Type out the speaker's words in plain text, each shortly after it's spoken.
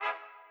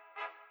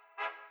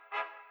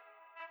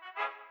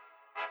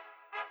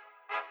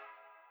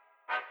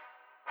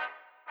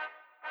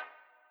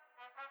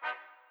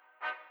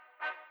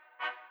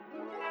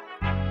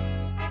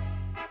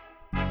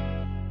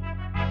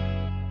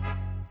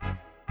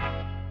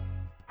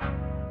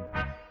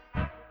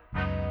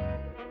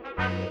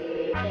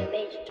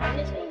Gage, turn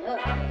this thing up.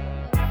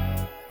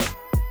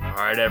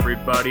 All right,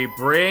 everybody,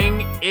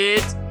 bring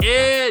it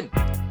in.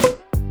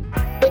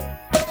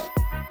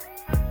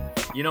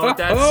 You know what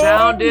that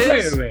sound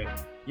is?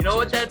 You know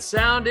what that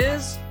sound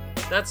is?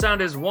 That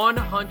sound is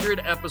 100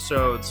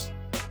 episodes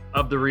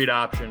of the Read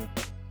Option.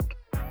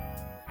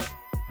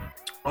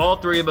 All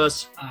three of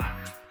us,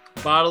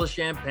 bottle of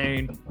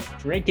champagne.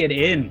 Drink it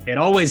in. It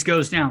always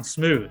goes down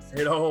smooth.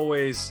 It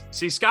always.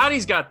 See,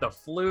 Scotty's got the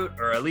flute,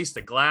 or at least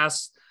the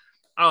glass.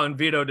 Oh, and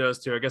Vido does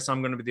too. I guess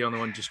I'm going to be the only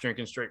one just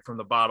drinking straight from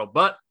the bottle.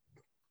 But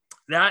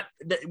that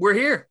we're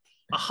here.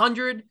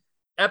 100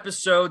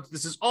 episodes.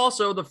 This is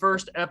also the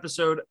first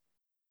episode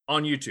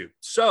on YouTube.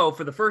 So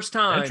for the first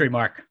time, Entry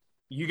mark.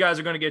 You guys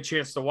are going to get a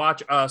chance to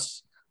watch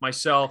us,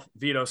 myself,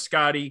 Vido,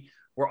 Scotty.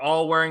 We're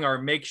all wearing our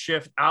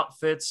makeshift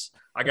outfits.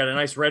 I got a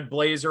nice red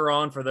blazer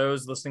on for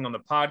those listening on the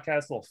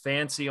podcast, a little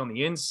fancy on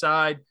the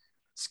inside.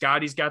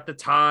 Scotty's got the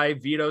tie.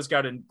 Vito's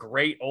got a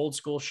great old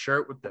school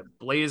shirt with the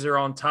blazer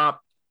on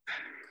top.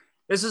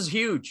 This is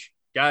huge,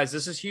 guys.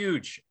 This is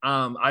huge.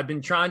 I've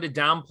been trying to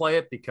downplay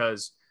it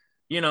because,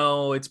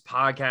 it's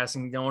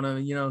podcasting. Don't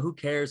want to, who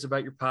cares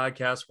about your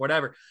podcast,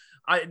 whatever.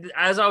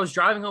 As I was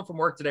driving home from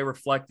work today,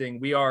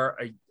 reflecting, we are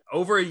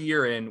over a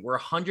year in. We're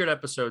 100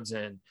 episodes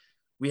in.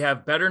 We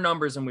have better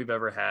numbers than we've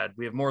ever had.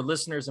 We have more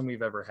listeners than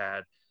we've ever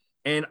had.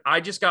 And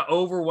I just got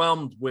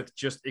overwhelmed with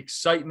just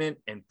excitement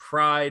and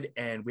pride.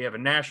 And we have a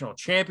national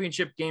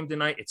championship game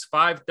tonight. It's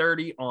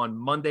 5:30 on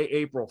Monday,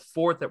 April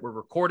 4th that we're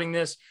recording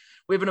this.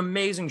 We have an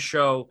amazing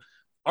show,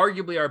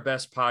 arguably our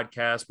best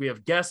podcast. We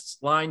have guests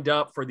lined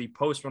up for the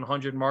post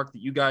 100 mark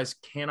that you guys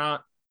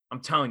cannot.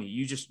 I'm telling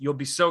you, you'll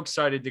be so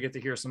excited to get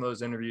to hear some of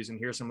those interviews and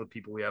hear some of the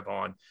people we have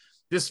on.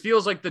 This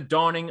feels like the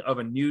dawning of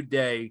a new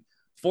day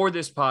for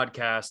this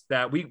podcast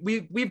that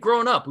we've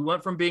grown up. We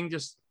went from being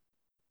just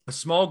a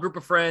small group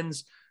of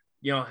friends,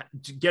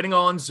 getting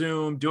on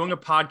Zoom, doing a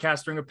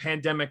podcast during a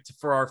pandemic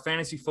for our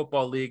fantasy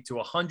football league to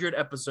 100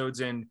 episodes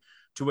in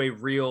to a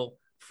real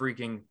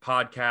freaking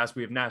podcast.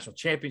 We have national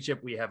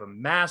championship. We have a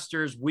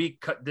Masters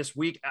week this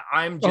week.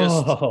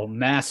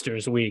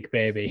 Masters week,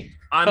 baby.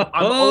 I'm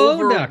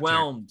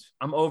overwhelmed. Doctor.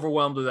 I'm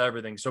overwhelmed with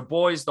everything. So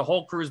boys, the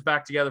whole crew is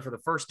back together for the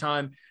first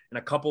time in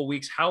a couple of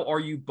weeks. How are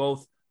you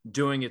both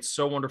doing? It's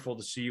so wonderful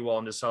to see you all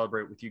and to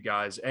celebrate with you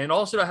guys, and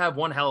also to have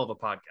one hell of a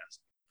podcast.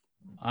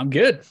 I'm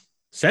good.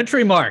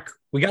 Century mark.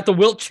 We got the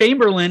Wilt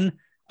Chamberlain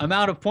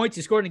amount of points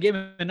he scored in a game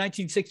in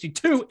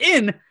 1962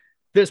 in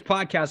this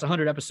podcast,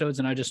 100 episodes.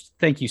 And I just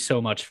thank you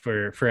so much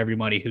for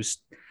everybody who's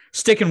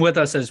sticking with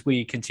us as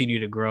we continue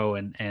to grow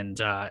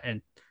and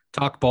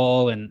talk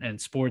ball and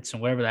sports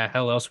and whatever the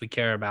hell else we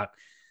care about.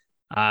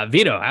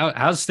 Vido,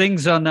 how's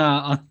things on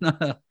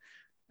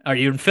are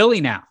you in Philly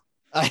now?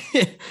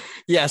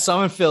 Yes,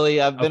 I'm in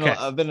Philly. I've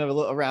been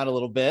around a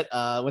little bit.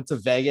 Went to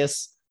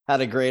Vegas,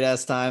 had a great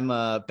ass time,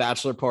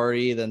 bachelor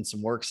party, then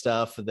some work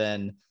stuff.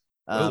 Then,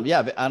 I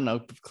don't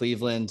know,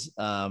 Cleveland,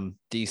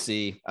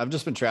 DC. I've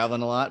just been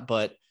traveling a lot,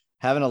 but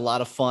having a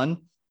lot of fun.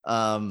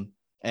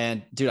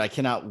 And dude, I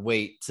cannot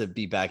wait to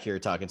be back here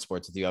talking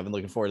sports with you. I've been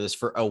looking forward to this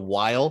for a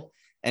while.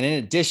 And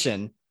in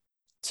addition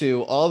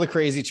to all the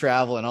crazy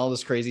travel and all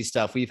this crazy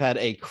stuff, we've had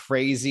a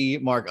crazy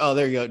mark. Oh,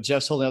 there you go.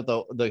 Jeff's holding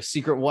up the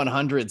secret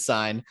 100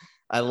 sign.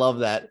 I love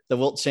that. The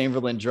Wilt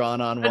Chamberlain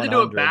drawn on 100. I had to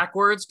do it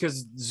backwards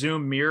because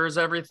Zoom mirrors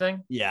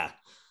everything. Yeah.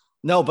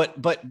 No,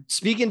 but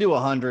speaking to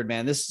 100,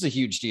 man, this is a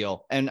huge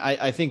deal. And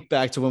I think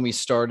back to when we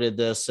started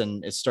this,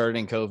 and it started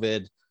in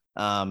COVID.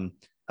 And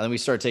then we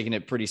started taking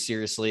it pretty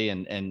seriously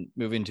and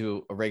moving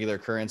to a regular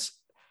occurrence.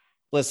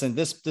 Listen,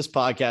 this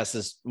podcast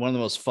is one of the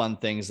most fun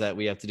things that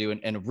we have to do,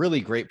 and a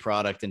really great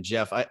product. And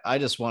Jeff, I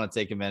just want to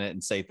take a minute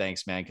and say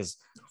thanks, man, because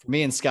from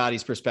me and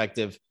Scotty's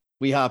perspective,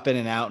 we hop in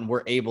and out, and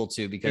we're able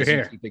to because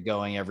you keep it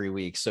going every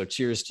week. So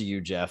cheers to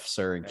you, Jeff,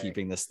 sir, and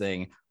keeping this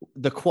thing,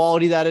 the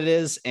quality that it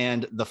is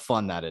and the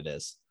fun that it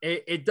is.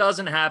 It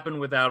doesn't happen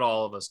without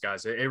all of us,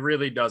 guys. It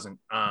really doesn't.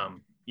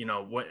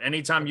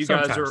 Anytime you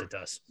sometimes guys are, it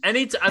does.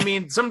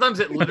 Sometimes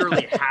it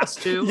literally has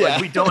to. Yeah.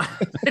 Like we don't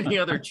have any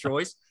other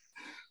choice.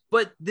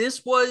 But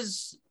this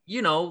was,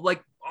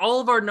 like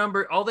all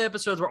the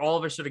episodes where all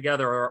of us are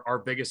together are our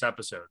biggest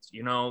episodes.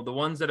 The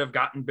ones that have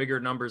gotten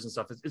bigger numbers and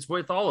stuff. It's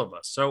with all of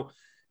us. So,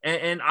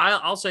 and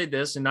I'll say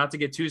this, and not to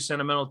get too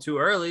sentimental too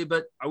early,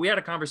 but we had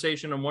a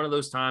conversation on one of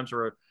those times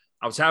where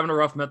I was having a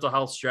rough mental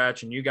health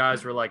stretch, and you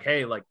guys were like,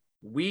 "Hey, like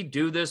we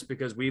do this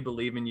because we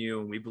believe in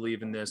you, and we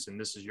believe in this, and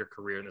this is your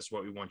career, and this is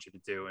what we want you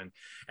to do."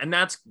 And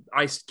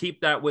I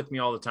keep that with me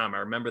all the time. I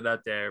remember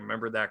that day. I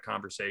remember that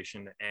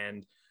conversation,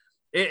 and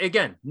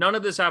again, none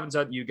of this happens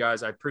without you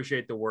guys. I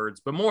appreciate the words,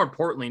 but more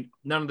importantly,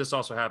 none of this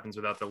also happens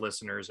without the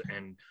listeners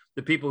and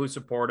the people who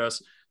support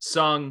us.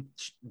 Sung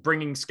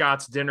bringing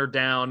Scott's dinner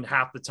down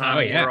half the time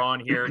we're on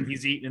here, and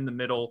he's eating in the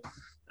middle.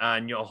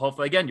 And you'll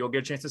get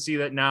a chance to see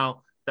that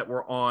now that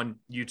we're on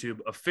YouTube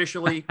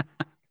officially.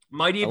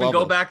 Might even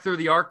go back through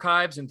the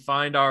archives and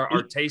find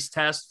our taste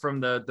test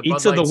from the Bud Light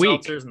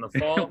seltzers in the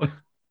fall.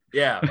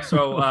 Yeah.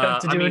 So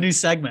to do a new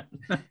segment.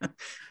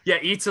 Yeah,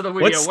 eats of the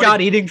week. What's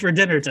Scott eating for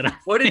dinner tonight?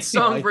 What did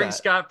Song bring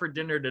Scott for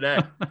dinner today?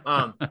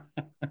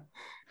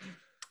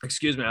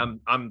 Excuse me.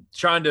 I'm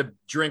trying to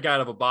drink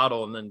out of a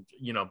bottle and then,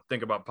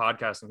 think about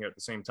podcasting here at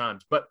the same time.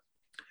 But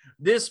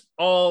this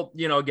all,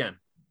 again,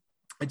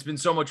 it's been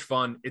so much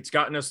fun. It's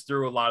gotten us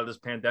through a lot of this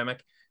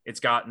pandemic. It's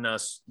gotten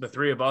us, the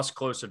three of us,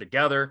 closer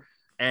together.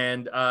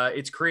 And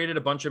it's created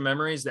a bunch of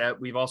memories that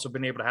we've also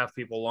been able to have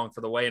people along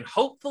for the way and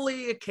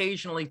hopefully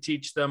occasionally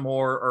teach them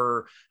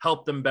or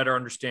help them better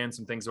understand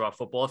some things about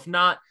football.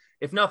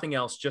 If nothing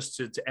else, just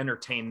to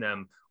entertain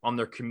them on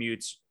their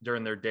commutes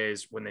during their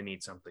days when they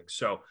need something.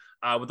 So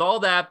with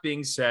all that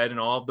being said and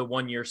all of the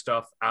 1 year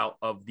stuff out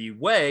of the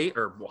way,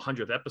 or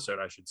 100th episode,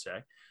 I should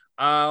say,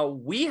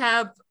 we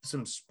have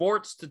some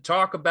sports to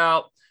talk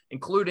about,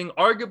 including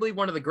arguably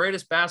one of the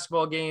greatest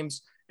basketball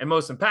games and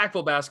most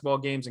impactful basketball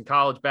games in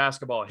college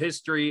basketball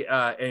history,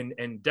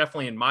 and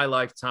definitely in my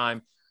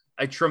lifetime.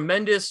 A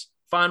tremendous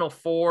Final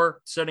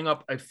Four, setting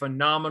up a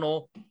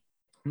phenomenal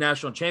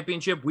national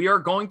championship. We are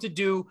going to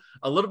do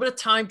a little bit of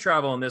time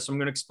travel on this. I'm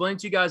going to explain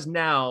to you guys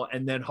now,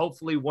 and then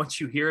hopefully once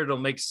you hear it, it'll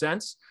make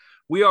sense.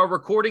 We are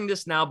recording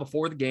this now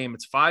before the game.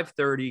 It's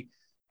 5:30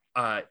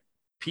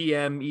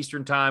 p.m.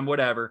 Eastern time,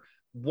 whatever.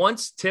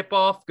 Once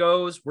tip-off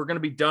goes, we're going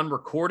to be done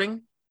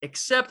recording,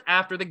 except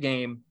after the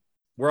game.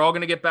 We're all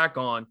going to get back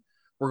on.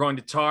 We're going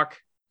to talk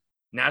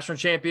national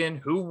champion,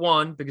 who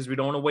won, because we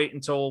don't want to wait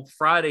until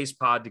Friday's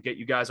pod to get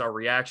you guys our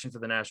reaction for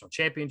the national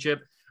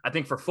championship. I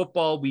think for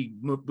football, we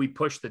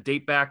pushed the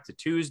date back to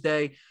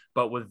Tuesday,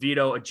 but with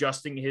Vido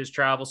adjusting his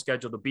travel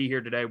schedule to be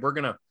here today, we're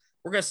gonna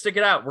stick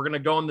it out. We're gonna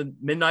go on the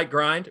midnight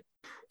grind,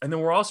 and then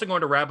we're also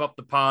going to wrap up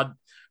the pod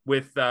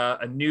with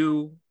a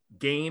new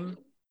game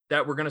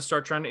that we're going to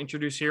start trying to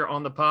introduce here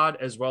on the pod,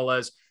 as well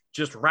as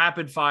just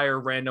rapid fire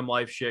random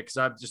life shit, because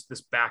I've just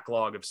this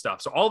backlog of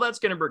stuff. So all that's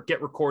going to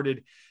get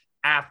recorded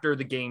after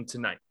the game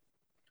tonight.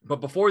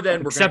 But before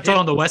then, except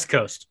on the West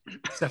Coast.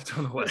 Except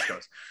on the West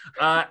Coast.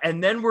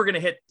 And then we're going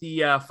to hit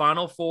the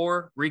Final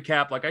Four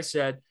recap, like I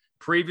said,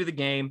 preview the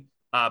game.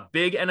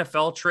 Big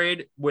NFL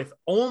trade with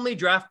only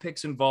draft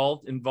picks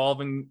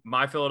involving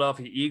my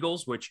Philadelphia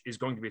Eagles, which is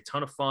going to be a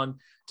ton of fun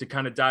to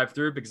kind of dive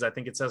through, because I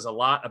think it says a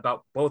lot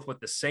about both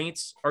what the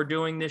Saints are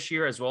doing this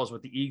year, as well as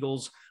what the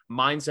Eagles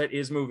mindset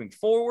is moving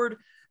forward.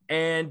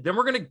 And then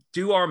we're going to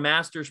do our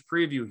Masters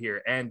preview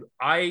here. And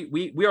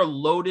we are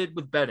loaded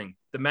with betting.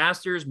 The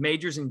Masters,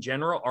 majors in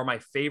general, are my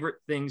favorite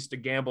things to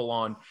gamble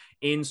on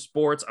in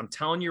sports. I'm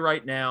telling you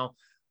right now,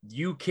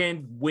 you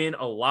can win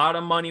a lot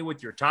of money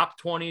with your top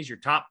 20s, your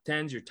top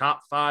 10s, your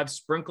top 5s,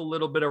 sprinkle a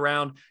little bit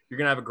around. You're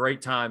going to have a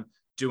great time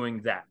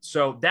doing that.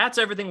 So that's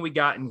everything we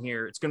got in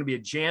here. It's going to be a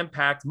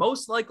jam-packed,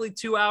 most likely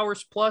 2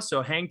 hours plus.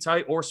 So hang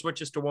tight or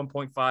switch us to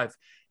 1.5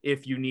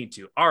 if you need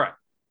to. All right.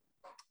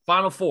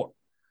 Final Four.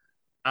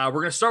 We're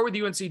going to start with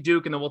UNC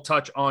Duke, and then we'll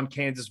touch on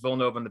Kansas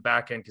Villanova in the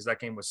back end, because that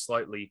game was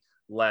slightly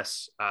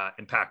less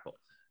impactful.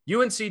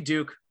 UNC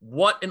Duke,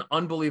 what an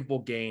unbelievable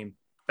game.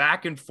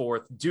 Back and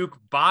forth. Duke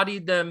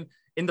bodied them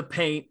in the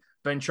paint.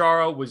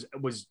 Bencharo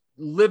was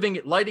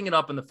lighting it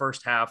up in the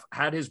first half,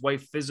 had his way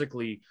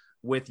physically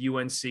with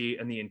UNC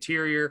in the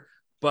interior.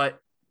 But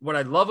what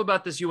I love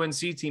about this UNC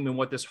team and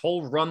what this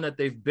whole run that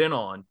they've been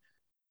on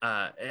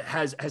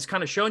has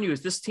kind of shown you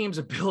is this team's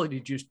ability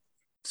to just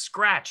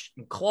scratch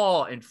and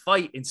claw and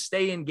fight and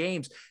stay in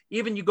games.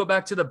 Even you go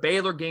back to the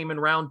Baylor game in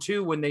round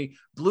 2 when they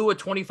blew a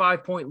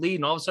 25-point lead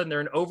and all of a sudden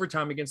they're in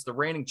overtime against the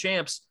reigning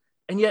champs.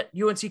 And yet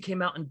UNC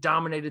came out and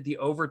dominated the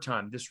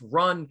overtime. This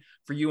run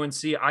for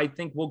UNC, I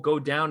think, will go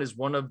down as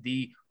one of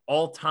the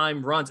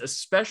all-time runs,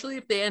 especially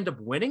if they end up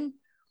winning.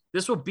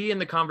 This will be in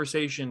the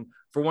conversation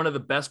for one of the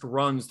best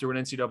runs through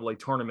an NCAA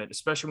tournament,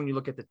 especially when you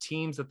look at the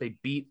teams that they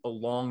beat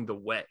along the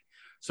way.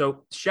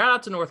 So shout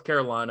out to North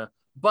Carolina.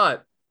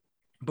 But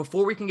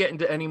before we can get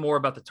into any more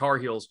about the Tar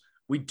Heels,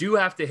 we do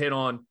have to hit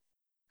on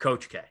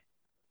Coach K.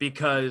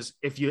 Because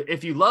if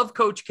you love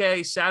Coach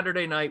K,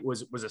 Saturday night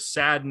was a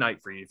sad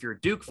night for you. If you're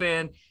a Duke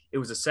fan, it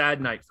was a sad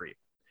night for you.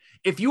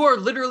 If you are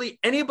literally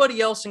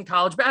anybody else in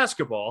college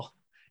basketball,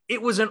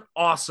 it was an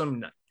awesome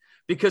night.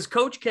 Because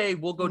Coach K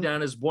will go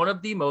down as one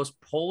of the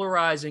most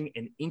polarizing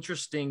and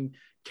interesting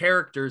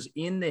characters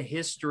in the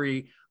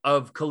history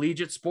of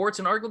collegiate sports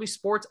and arguably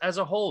sports as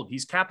a whole.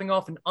 He's capping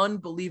off an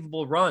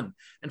unbelievable run.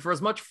 And for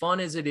as much fun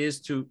as it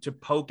is to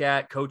poke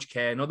at Coach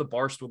K, I know the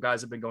Barstool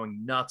guys have been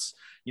going nuts,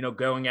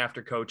 going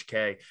after Coach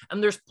K.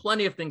 And there's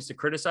plenty of things to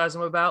criticize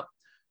him about.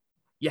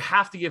 You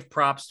have to give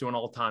props to an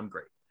all-time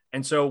great.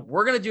 And so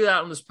we're going to do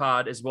that on this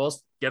pod, as well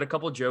as get a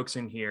couple of jokes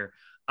in here.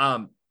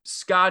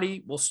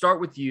 Scotty, we'll start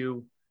with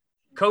you.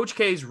 Coach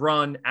K's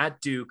run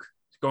at Duke,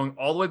 going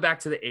all the way back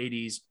to the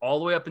 80s, all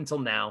the way up until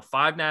now,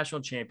 5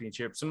 national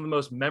championships, some of the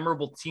most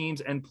memorable teams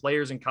and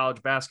players in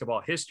college basketball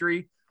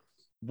history.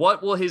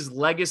 What will his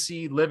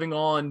legacy living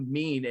on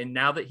mean? And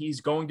now that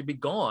he's going to be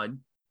gone,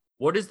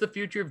 what does the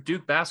future of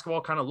Duke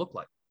basketball kind of look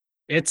like?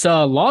 It's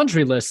a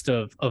laundry list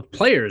of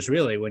players,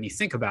 really, when you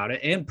think about it,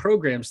 and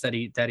programs that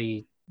he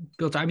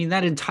built. I mean,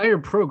 that entire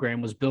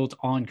program was built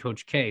on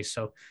Coach K.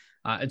 So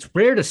It's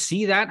rare to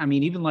see that. I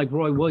mean, even like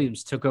Roy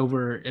Williams took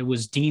over, it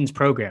was Dean's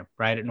program,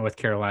 right, at North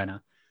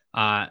Carolina.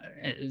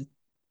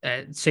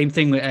 Same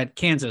thing at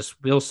Kansas.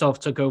 Bill Self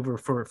took over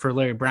for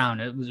Larry Brown.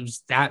 It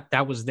was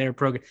that was their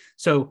program.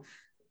 So,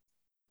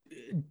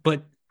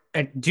 but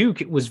at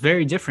Duke, it was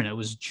very different. It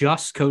was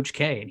just Coach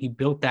K, and he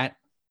built that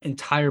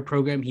entire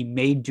program. He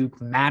made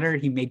Duke matter.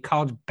 He made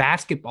college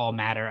basketball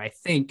matter, I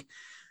think,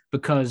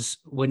 because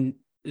when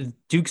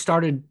Duke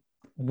started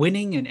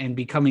winning and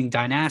becoming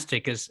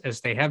dynastic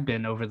as they have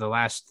been over the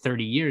last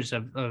 30 years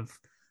of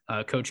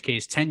Coach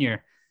K's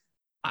tenure,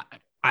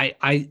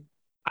 I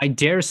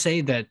dare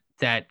say that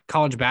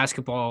college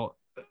basketball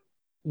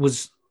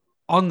was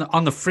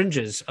on the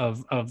fringes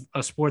of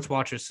a sports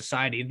watcher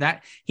society.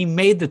 That he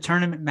made the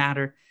tournament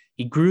matter.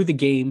 He grew the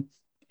game,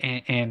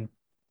 and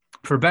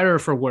for better or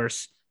for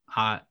worse,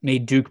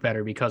 made Duke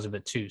better because of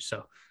it too.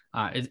 So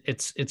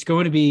it's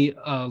going to be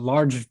a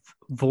large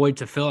void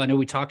to fill. I know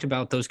we talked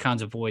about those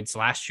kinds of voids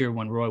last year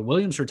when Roy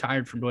Williams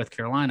retired from North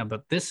Carolina,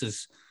 but this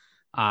is,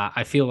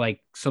 I feel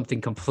like, something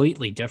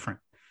completely different.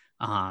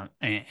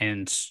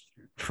 And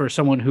for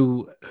someone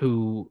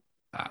who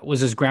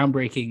was as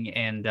groundbreaking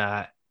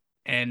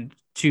and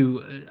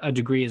to a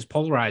degree as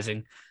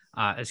polarizing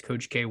as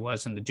Coach K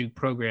was in the Duke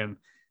program,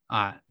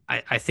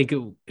 I think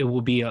it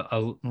will be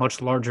a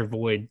much larger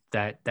void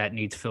that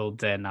needs filled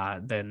than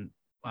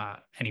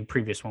any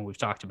previous one we've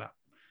talked about.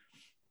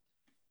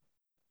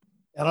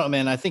 I don't know,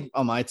 man. I think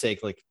on my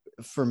take, like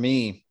for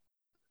me,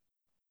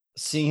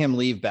 seeing him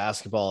leave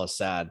basketball is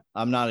sad.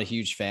 I'm not a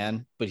huge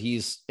fan, but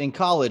he's in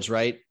college,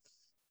 right?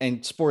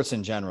 And sports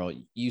in general,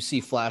 you see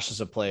flashes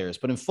of players,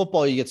 but in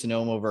football, you get to know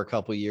them over a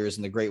couple of years,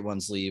 and the great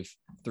ones leave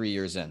 3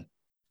 years in.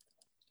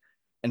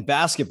 In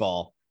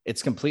basketball,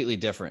 it's completely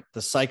different.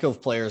 The cycle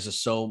of players is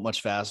so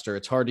much faster.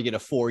 It's hard to get a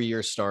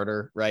 4-year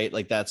starter, right?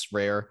 Like that's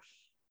rare.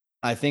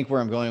 I think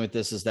where I'm going with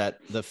this is that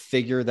the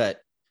figure that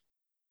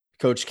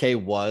Coach K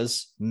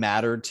was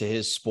mattered to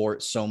his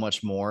sport so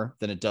much more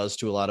than it does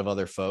to a lot of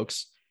other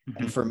folks.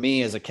 Mm-hmm. And for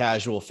me as a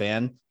casual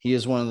fan, he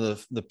is one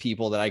of the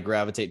people that I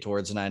gravitate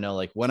towards. And I know,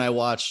 like, when I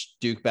watch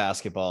Duke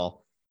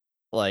basketball,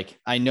 like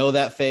I know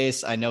that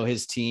face, I know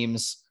his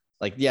teams.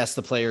 Like, yes,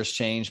 the players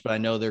change, but I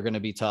know they're going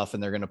to be tough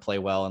and they're going to play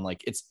well. And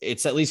like,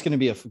 it's at least going to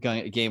be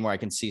a game where I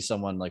can see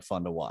someone like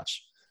fun to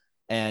watch,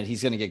 and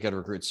he's going to get good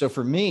recruits. So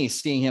for me,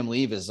 seeing him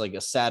leave is like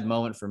a sad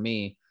moment for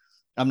me.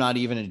 I'm not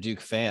even a Duke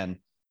fan,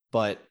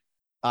 but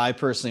I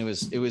personally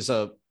it was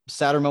a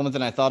sadder moment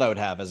than I thought I would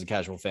have as a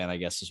casual fan, I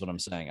guess is what I'm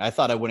saying. I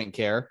thought I wouldn't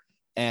care.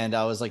 And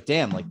I was like,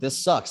 damn, like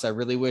this sucks. I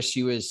really wish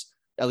he was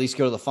at least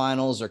go to the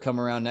finals or come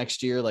around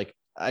next year. Like,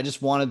 I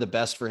just wanted the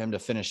best for him to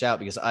finish out,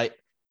 because I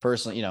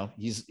personally, you know,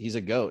 he's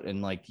a GOAT,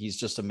 and like, he's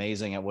just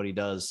amazing at what he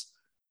does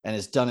and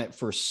has done it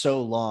for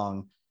so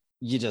long.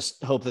 You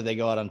just hope that they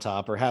go out on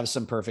top or have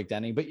some perfect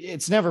ending, but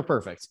it's never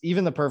perfect.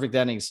 Even the perfect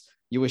endings,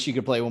 you wish you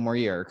could play one more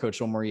year or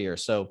coach one more year.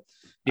 So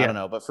yeah. I don't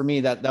know, but for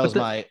me, that was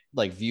my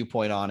like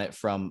viewpoint on it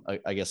from,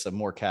 I guess, a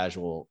more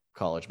casual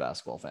college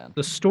basketball fan.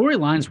 The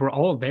storylines were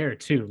all there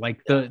too.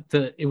 Like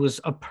it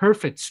was a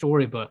perfect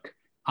storybook.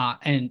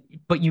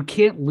 But you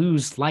can't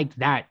lose like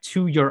that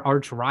to your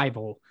arch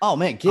rival. Oh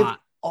man, give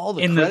all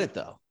the credit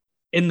though.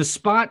 In the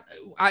spot,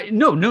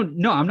 no,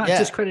 I'm not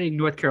discrediting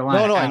North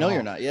Carolina. No, I know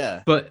you're not.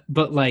 Yeah, but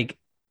like,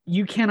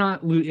 you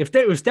cannot lose if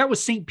that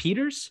was St.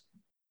 Peter's.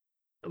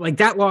 Like,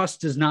 that loss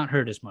does not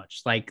hurt as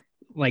much. Like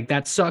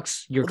that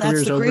sucks. Your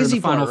career's over in the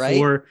Final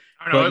Four.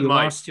 But you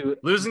lost to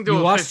losing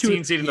to a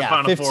 15 seed in the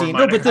Final 15. Four.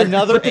 No, but the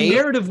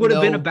narrative would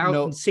have been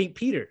about St.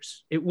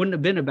 Peter's. It wouldn't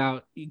have been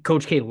about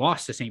Coach K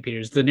lost to St.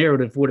 Peter's. The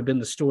narrative would have been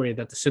the story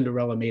that the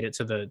Cinderella made it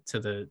to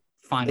the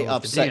final. They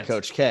upset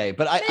Coach K.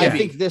 But I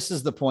think this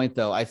is the point,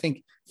 though. I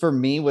think for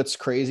me, what's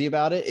crazy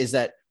about it is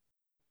that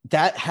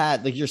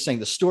had, like you're saying,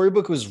 the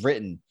storybook was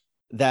written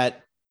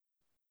that,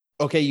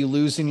 okay, you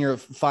lose in your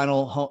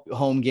final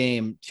home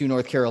game to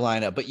North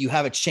Carolina, but you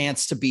have a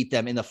chance to beat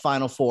them in the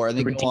Final Four and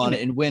then go on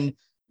and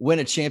win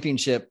a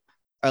championship,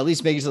 or at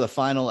least make it to the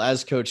final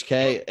as Coach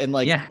K, and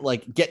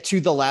like get to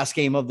the last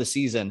game of the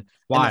season.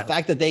 Wow. And the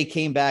fact that they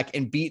came back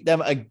and beat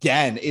them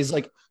again is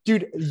like,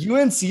 dude,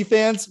 UNC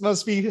fans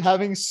must be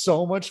having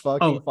so much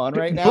fucking fun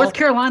right now. North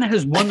Carolina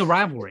has won the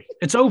rivalry.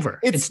 It's over.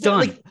 It's done.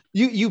 Like,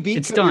 you beat.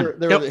 It's done.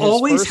 They'll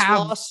always have.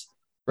 Loss.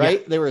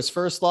 Right. Yeah. They were his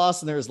first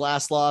loss and there was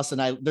last loss.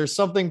 And there's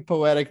something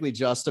poetically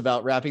just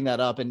about wrapping that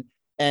up.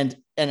 And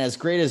as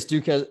great as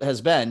Duke has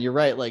been, you're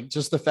right. Like,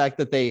 just the fact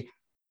that they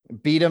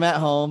beat him at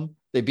home,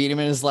 they beat him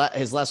in his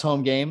last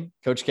home game,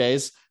 Coach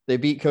K's, they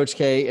beat Coach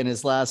K in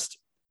his last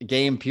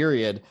game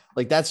period.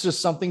 Like, that's just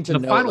something to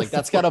know. Like,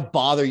 that's got to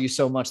bother you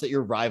so much that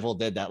your rival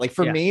did that. Like,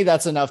 for me,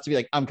 that's enough to be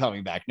like, I'm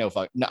coming back. No,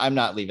 I'm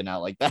not leaving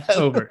out like that. It's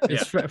over.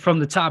 It's from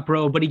the top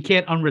row, but he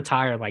can't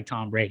unretire like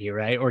Tom Brady,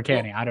 right? Or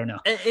can he? I don't know.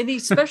 And he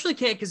especially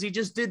can't, because he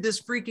just did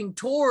this freaking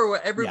tour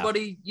where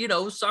everybody,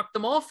 sucked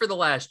them off for the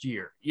last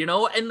year,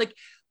 and like,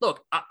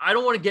 look, I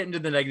don't want to get into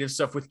the negative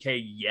stuff with K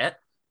yet,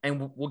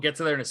 and we'll get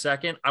to there in a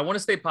second. I want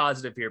to stay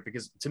positive here,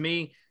 because to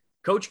me,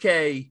 Coach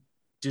K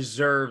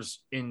deserves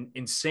an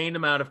insane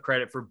amount of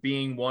credit for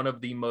being one of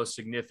the most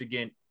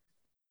significant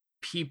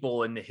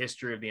people in the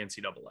history of the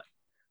NCAA.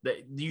 That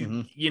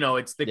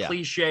it's the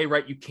cliche,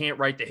 right? You can't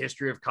write the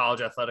history of college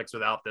athletics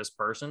without this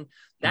person.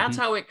 That's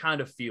how it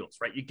kind of feels,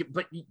 right?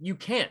 But you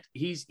can't.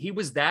 He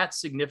was that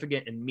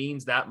significant and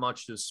means that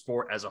much to the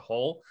sport as a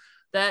whole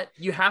that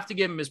you have to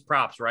give him his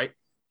props, right?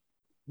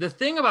 The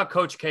thing about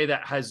Coach K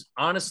that has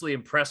honestly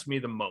impressed me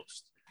the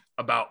most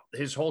about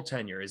his whole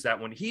tenure is that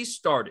when he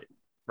started,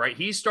 right?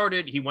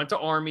 He went to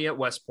Army at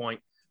West Point,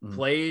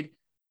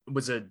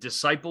 was a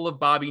disciple of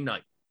Bobby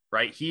Knight.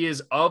 Right. He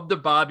is of the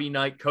Bobby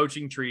Knight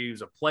coaching tree. He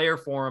was a player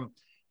for him.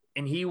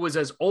 And he was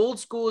as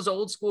old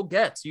school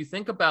gets. You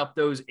think about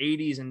those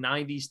 80s and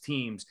 90s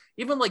teams,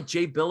 even like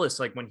Jay Billis,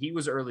 like when he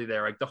was early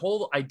there, like the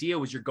whole idea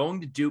was you're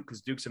going to Duke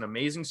because Duke's an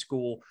amazing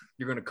school.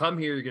 You're going to come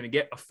here. You're going to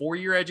get a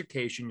 4-year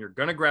education. You're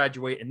going to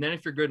graduate. And then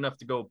if you're good enough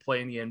to go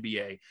play in the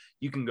NBA,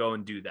 you can go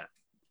and do that.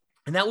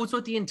 And that was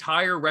what the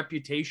entire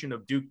reputation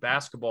of Duke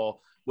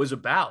basketball was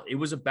about. It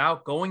was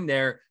about going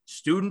there,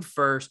 student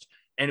first.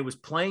 And it was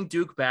playing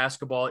Duke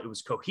basketball. It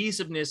was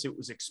cohesiveness. It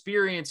was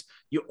experience.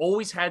 You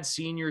always had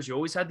seniors. You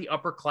always had the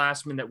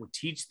upperclassmen that would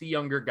teach the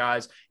younger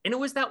guys. And it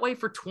was that way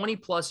for 20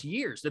 plus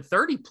years, the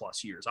 30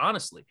 plus years,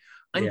 honestly,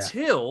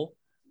 until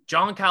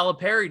John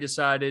Calipari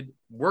decided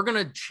we're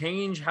going to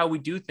change how we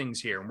do things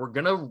here. And we're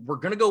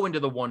going to go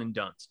into the one and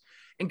dones.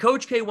 And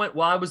Coach K went,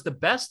 well, I was the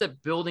best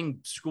at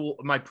building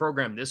my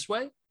program this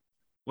way.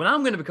 Well,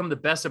 I'm going to become the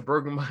best at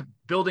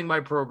building my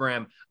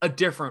program a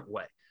different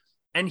way.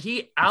 And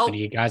he out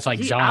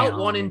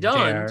one and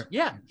done.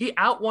 Yeah, he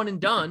out one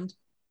and done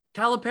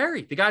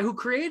Calipari, the guy who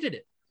created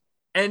it.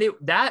 And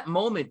that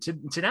moment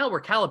to now where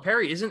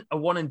Calipari isn't a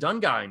one and done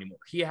guy anymore.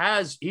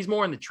 He's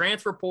more in the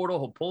transfer portal.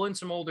 He'll pull in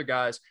some older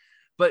guys,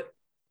 but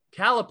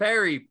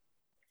Calipari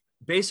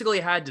basically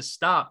had to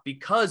stop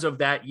because of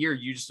that year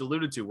you just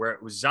alluded to, where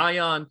it was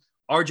Zion,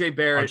 RJ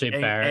Barrett,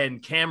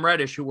 and Cam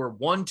Reddish, who were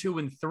 1, 2,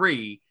 and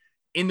 3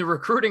 in the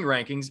recruiting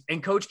rankings,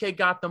 and Coach K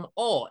got them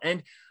all.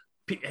 And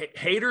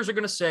haters are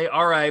going to say,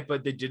 all right,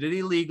 but they did it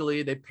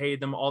illegally. They paid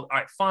them all. All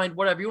right, fine,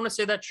 whatever. You want to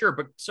say that? Sure.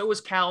 But so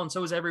was Cal and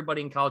so was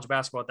everybody in college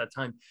basketball at that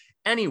time.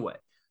 Anyway,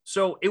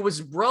 so it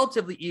was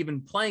relatively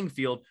even playing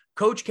field.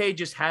 Coach K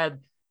just had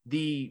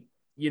he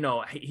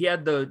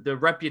had the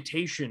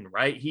reputation,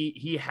 right?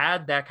 He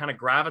had that kind of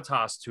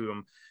gravitas to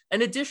him.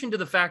 In addition to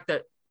the fact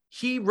that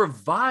he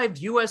revived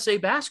USA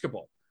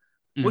basketball.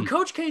 When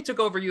Coach K took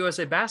over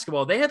USA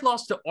basketball, they had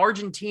lost to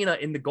Argentina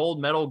in the gold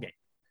medal game.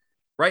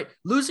 Right.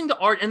 Losing to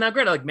and now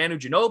granted, like Manu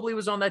Ginobili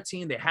was on that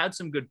team. They had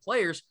some good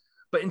players,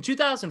 but in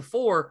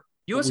 2004,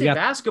 USA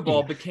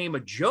basketball became a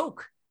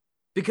joke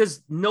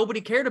because nobody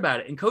cared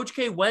about it. And Coach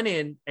K went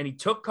in and he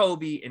took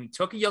Kobe and he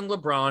took a young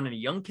LeBron and a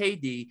young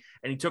KD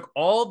and he took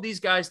all of these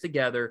guys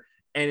together.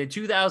 And in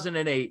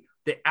 2008,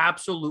 they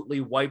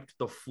absolutely wiped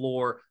the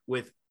floor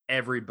with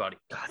everybody.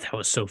 God, that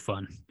was so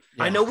fun.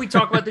 Yeah. I know we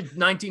talk about the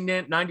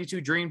 1992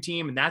 Dream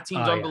Team, and that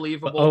team's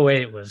unbelievable. But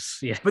 08 was,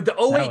 But the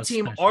 08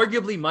 team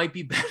arguably might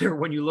be better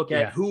when you look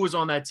at who was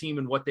on that team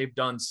and what they've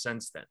done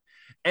since then.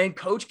 And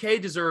Coach K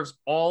deserves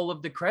all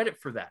of the credit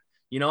for that.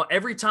 You know,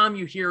 every time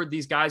you hear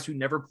these guys who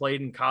never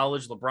played in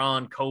college,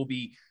 LeBron,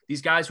 Kobe,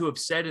 these guys who have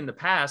said in the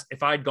past,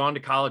 if I'd gone to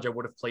college, I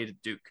would have played at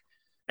Duke.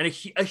 And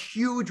a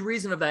huge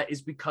reason of that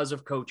is because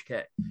of Coach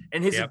K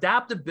and his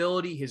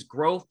adaptability, his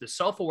growth, the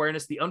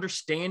self-awareness, the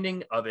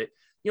understanding of it.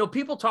 You know,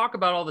 people talk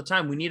about all the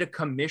time, we need a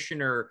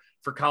commissioner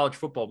for college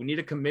football. We need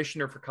a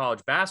commissioner for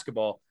college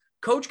basketball.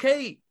 Coach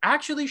K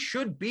actually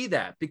should be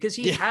that because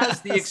he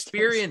has the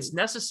experience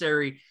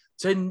necessary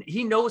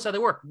he knows how they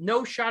work.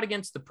 No shot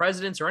against the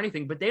presidents or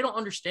anything, but they don't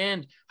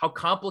understand how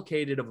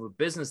complicated of a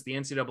business the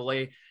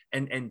NCAA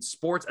and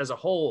sports as a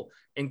whole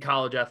in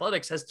college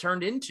athletics has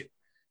turned into.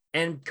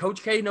 And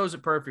Coach K knows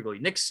it perfectly.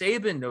 Nick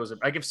Saban knows it.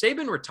 Like if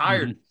Saban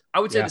retired, I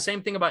would say the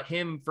same thing about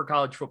him for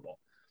college football.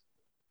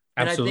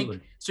 And I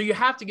think so. You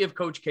have to give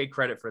Coach K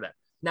credit for that.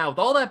 Now, with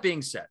all that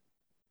being said,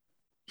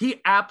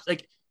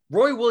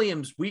 Roy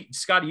Williams,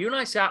 Scotty, you and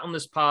I sat on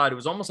this pod. It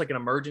was almost like an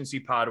emergency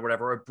pod or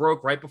whatever. It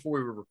broke right before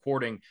we were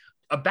recording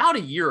about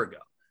a year ago.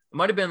 It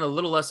might have been a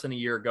little less than a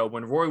year ago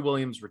when Roy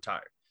Williams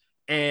retired.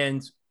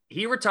 And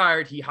he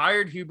retired. He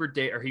hired he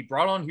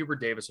brought on Hubert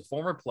Davis, a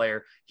former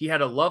player. He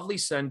had a lovely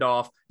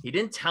send-off. He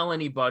didn't tell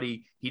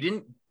anybody. He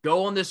didn't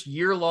go on this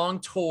year-long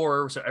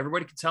tour so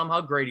everybody could tell him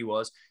how great he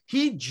was.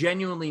 He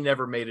genuinely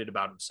never made it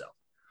about himself.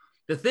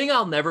 The thing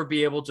I'll never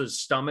be able to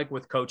stomach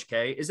with Coach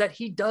K is that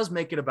he does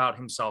make it about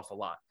himself a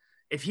lot.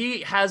 If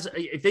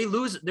they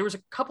lose, there was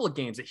a couple of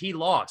games that he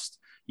lost,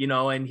 you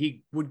know, and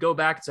he would go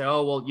back and say,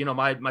 oh, well, you know,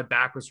 my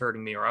back was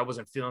hurting me or I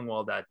wasn't feeling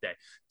well that day.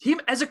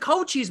 As a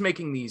coach, he's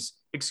making these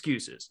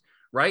excuses,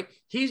 right?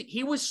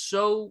 He was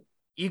so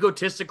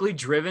egotistically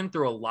driven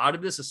through a lot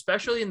of this,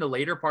 especially in the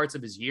later parts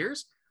of his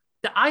years,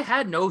 that I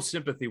had no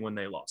sympathy when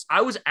they lost.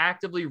 I was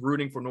actively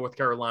rooting for North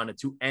Carolina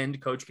to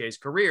end Coach K's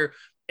career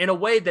in a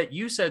way that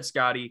you said,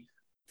 Scotty,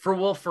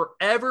 will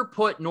forever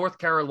put North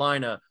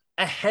Carolina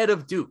ahead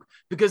of Duke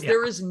because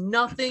there is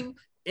nothing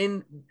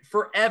in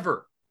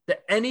forever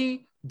that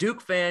any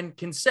Duke fan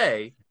can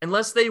say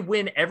unless they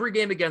win every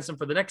game against them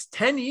for the next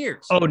 10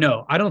 years. Oh,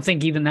 no, I don't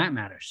think even that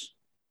matters.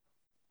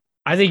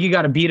 I think you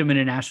got to beat them in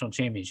a national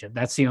championship.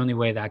 That's the only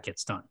way that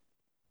gets done.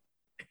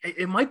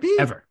 It might be.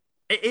 Ever.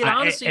 It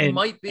honestly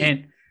might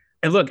be.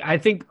 And look, I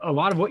think a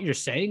lot of what you're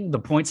saying, the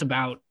points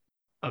about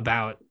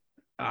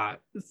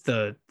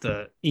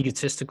the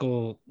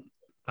egotistical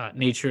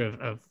nature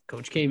of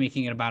Coach K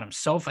making it about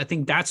himself, I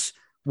think that's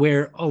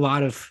where a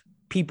lot of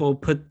people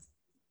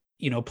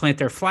plant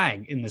their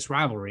flag in this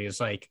rivalry. Is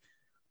like,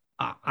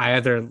 I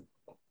either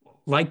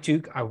like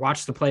Duke, I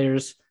watch the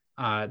players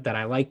that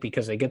I like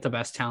because they get the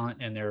best talent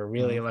and they're a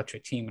really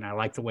electric team, and I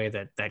like the way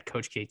that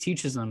Coach K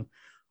teaches them,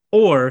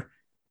 or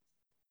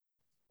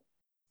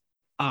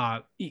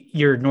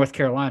you're North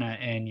Carolina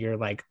and you're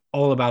like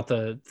all about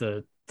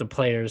the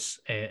players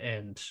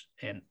and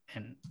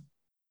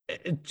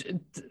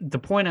the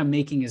point I'm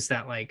making is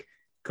that like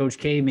Coach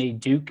K made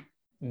Duke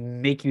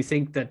make you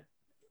think that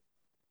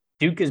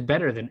Duke is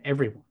better than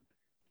everyone.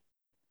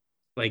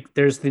 Like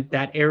there's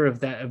that era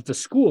of the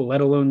school,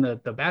 let alone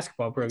the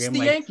basketball program. It's the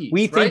like Yankees,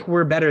 we think right?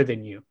 we're better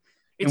than you,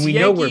 it's and we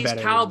Yankees, know we're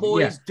better.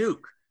 Cowboys,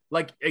 Duke.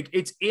 Like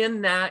it's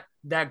in that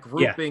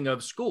grouping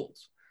of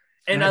schools,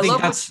 and I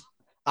love that's.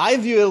 I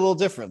view it a little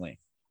differently.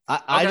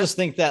 I just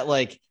think that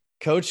like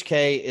Coach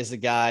K is a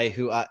guy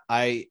who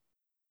I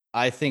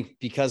think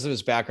because of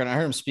his background, I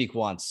heard him speak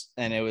once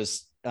and it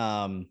was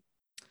a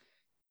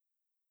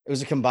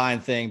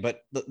combined thing. But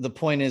the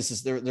point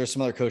is there's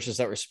some other coaches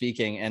that were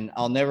speaking, and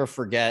I'll never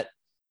forget,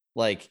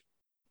 like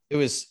it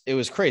was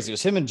crazy. It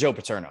was him and Joe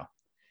Paterno.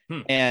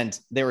 And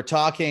they were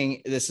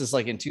talking, this is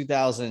like in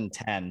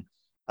 2010,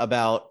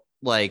 about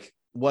like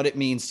what it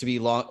means to be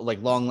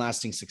long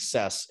lasting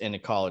success in a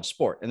college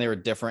sport. And they were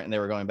different and they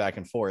were going back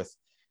and forth.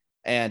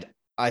 And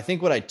I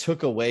think what I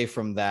took away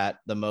from that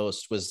the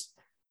most was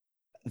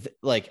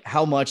like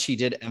how much he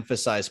did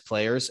emphasize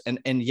players. And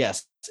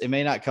yes, it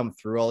may not come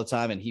through all the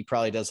time. And he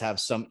probably does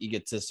have some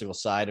egotistical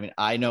side. I mean,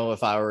 I know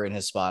if I were in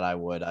his spot, I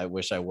would. I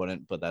wish I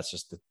wouldn't, but that's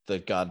just the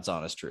God's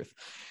honest truth.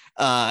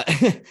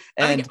 And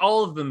I think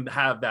all of them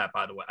have that,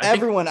 by the way. I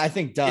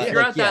think does. If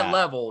you're at that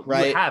level,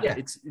 right? You have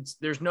it. It's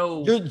there's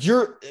no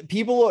you're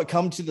people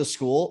come to the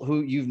school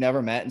who you've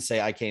never met and say,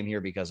 I came here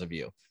because of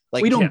you.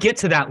 Like we don't get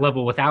to that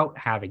level without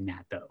having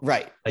that though.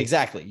 Right. Like,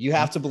 exactly. You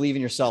have to believe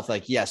in yourself.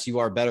 Like, yes, you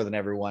are better than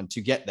everyone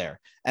to get there.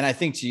 And I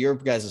think to your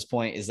guys'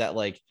 point is that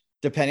like,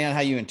 depending on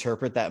how you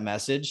interpret that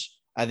message,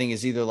 I think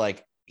is either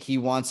like he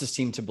wants his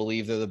team to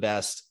believe they're the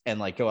best and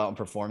like go out and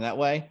perform that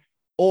way.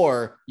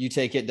 Or you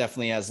take it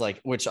definitely as like,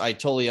 which I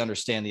totally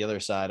understand the other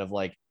side of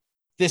like,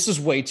 this is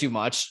way too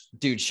much,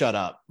 dude, shut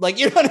up. Like,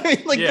 you know what I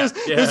mean? Like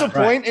there's a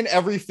point in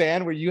every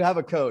fan where you have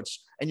a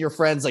coach and your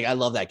friend's like, I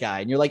love that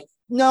guy. And you're like,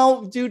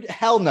 no, dude,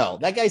 hell no.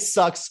 That guy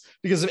sucks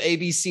because of A,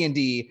 B, C, and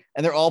D.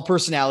 And they're all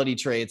personality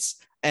traits.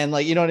 And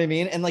like, you know what I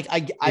mean? And like,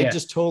 I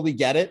just totally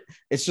get it.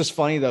 It's just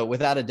funny though,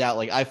 without a doubt,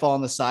 like I fall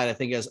on the side, I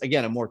think as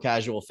again, a more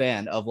casual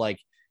fan of like,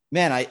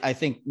 man, I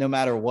think no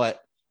matter what,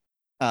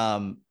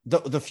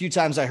 the few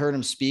times I heard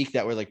him speak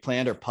that were like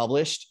planned or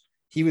published,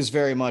 he was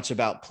very much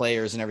about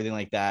players and everything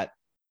like that.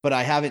 But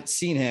I haven't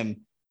seen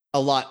him a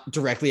lot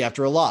directly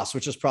after a loss,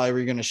 which is probably where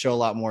you're going to show a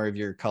lot more of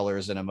your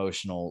colors and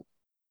emotional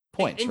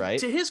points, and right?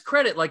 To his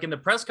credit, like in the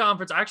press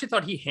conference, I actually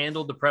thought he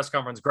handled the press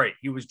conference great.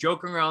 He was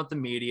joking around with the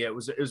media. It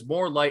was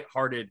more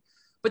lighthearted,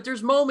 but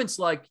there's moments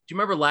like, do you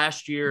remember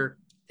last year?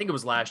 I think it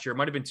was last year. It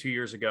might've been 2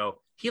 years ago.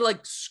 He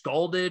like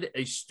scalded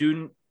a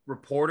student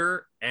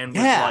reporter and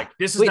was like,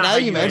 this is not how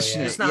you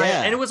mention it.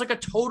 And it was like a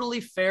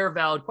totally fair,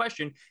 valid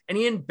question. And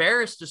he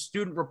embarrassed a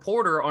student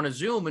reporter on a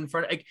Zoom in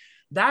front of, like,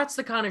 that's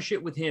the kind of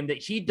shit with him that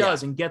he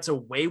does and gets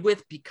away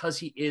with because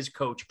he is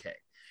Coach K.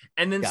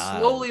 And then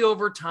slowly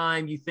over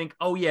time, you think,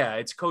 oh yeah,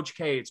 it's Coach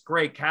K. It's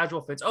great.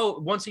 Casual fits. Oh,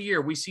 once a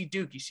year we see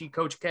Duke, you see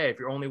Coach K if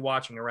you're only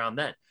watching around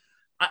then.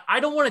 I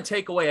don't want to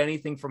take away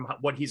anything from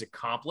what he's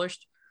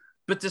accomplished,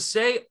 but to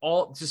say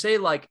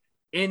like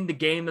in the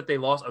game that they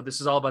lost, oh,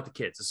 this is all about the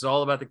kids. This is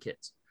all about the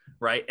kids.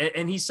 Right.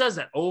 And he says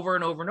that over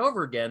and over and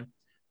over again.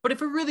 But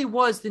if it really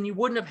was, then you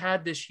wouldn't have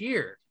had this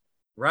year.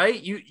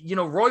 Right. You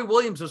know, Roy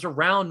Williams was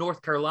around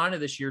North Carolina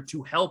this year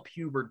to help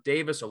Hubert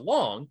Davis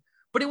along,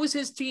 but it was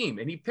his team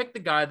and he picked the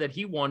guy that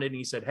he wanted. And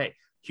he said, hey,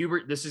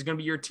 Hubert, this is going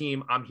to be your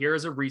team. I'm here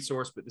as a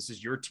resource, but this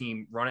is your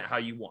team. Run it how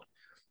you want.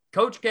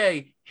 Coach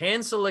K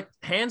hand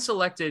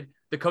selected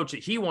the coach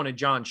that he wanted,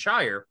 John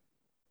Shire,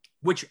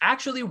 which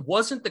actually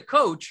wasn't the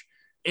coach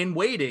in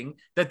waiting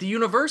that the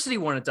university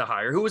wanted to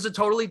hire, who was a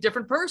totally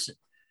different person.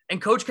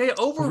 And Coach K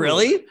overruled.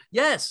 Really?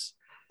 Yes.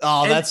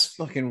 Oh, that's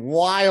fucking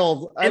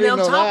wild. I didn't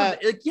know that.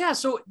 Of it, like,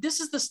 so this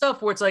is the stuff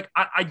where it's like,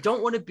 I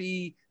don't want to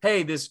be,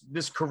 hey, this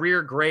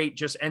career great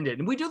just ended.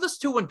 And we do this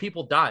too when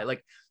people die.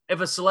 Like if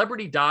a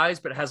celebrity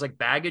dies, but has like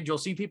baggage, you'll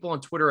see people on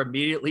Twitter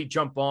immediately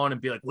jump on and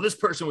be like, well, this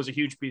person was a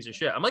huge piece of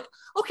shit. I'm like,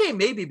 okay,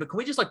 maybe, but can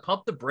we just like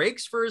pump the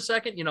brakes for a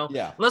second? You know,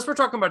 unless we're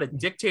talking about a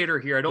dictator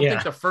here, I don't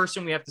think the first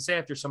thing we have to say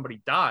after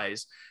somebody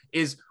dies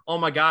is, oh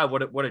my God,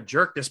 what a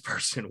jerk this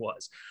person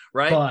was.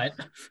 Right.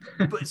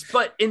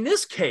 But in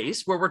this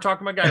case where we're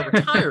talking about a guy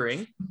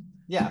retiring,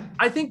 Yeah.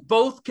 I think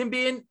both can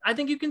be in. I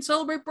think you can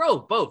celebrate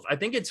both. I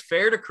think it's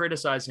fair to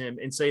criticize him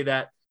and say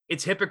that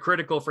it's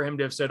hypocritical for him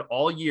to have said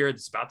all year,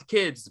 it's about the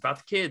kids, it's about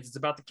the kids, it's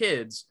about the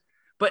kids.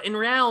 But in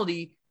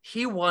reality,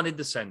 he wanted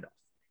the send off.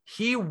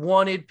 He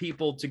wanted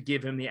people to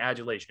give him the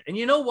adulation. And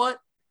you know what?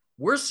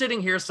 We're sitting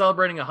here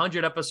celebrating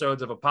 100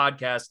 episodes of a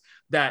podcast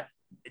that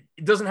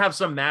doesn't have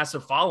some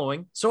massive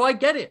following. So I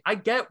get it. I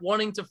get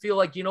wanting to feel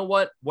like, you know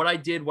what I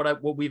did,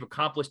 what we've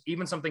accomplished,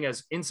 even something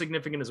as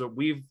insignificant as what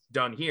we've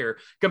done here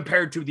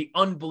compared to the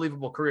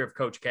unbelievable career of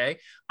Coach K.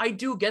 I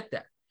do get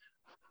that.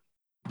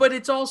 But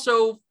it's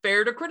also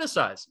fair to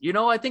criticize.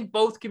 I think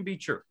both can be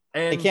true.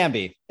 And it can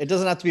be. It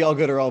doesn't have to be all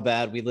good or all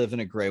bad. We live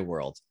in a gray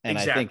world. And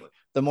exactly. I think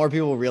the more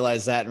people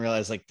realize that and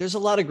realize like there's a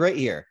lot of gray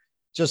here,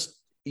 just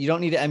you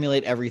don't need to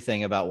emulate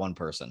everything about one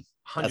person.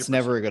 100%. That's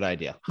never a good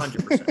idea.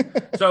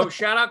 100%. So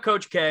shout out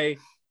Coach K.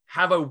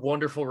 Have a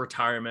wonderful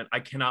retirement. I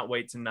cannot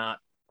wait to not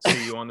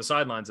see you on the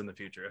sidelines in the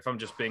future, if I'm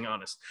just being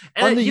honest.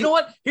 And you know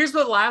what? Here's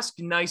the last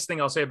nice thing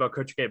I'll say about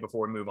Coach K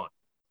before we move on.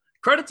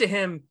 Credit to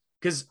him,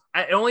 because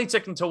it only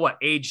took until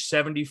age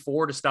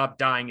 74 to stop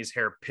dyeing his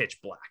hair pitch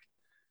black.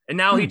 And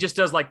now he just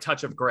does like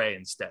touch of gray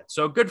instead.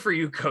 So good for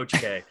you, Coach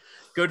K.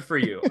 Good for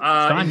you.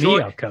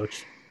 Enjoy,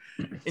 Coach.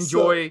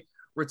 Enjoy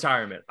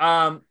retirement.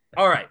 All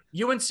right.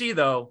 UNC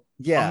though,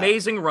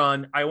 amazing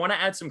run. I want to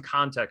add some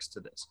context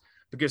to this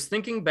because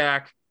thinking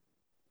back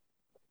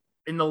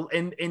in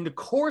the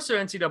course of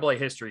NCAA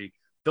history,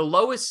 the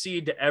lowest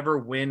seed to ever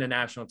win a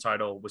national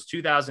title was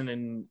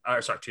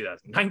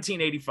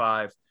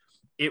 1985.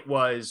 It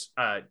was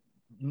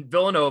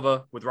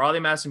Villanova with Raleigh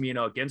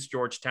Massimino against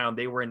Georgetown.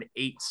 They were an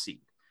 8 seed.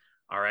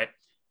 All right.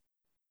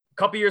 A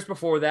couple years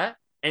before that,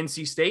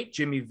 NC State,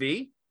 Jimmy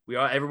V.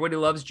 Everybody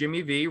loves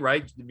Jimmy V,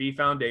 right? The V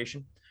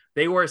Foundation.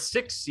 They were a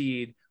 6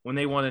 seed when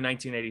they won in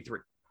 1983.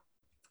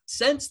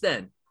 Since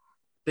then,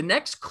 the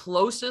next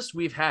closest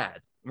we've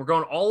had, we're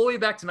going all the way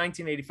back to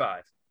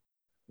 1985,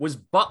 was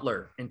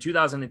Butler in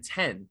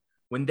 2010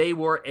 when they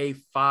were a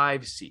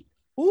 5 seed.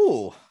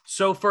 Ooh.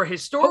 So for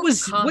historical,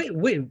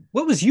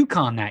 what was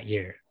UConn that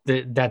year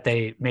that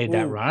they made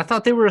that run? I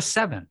thought they were a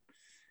 7.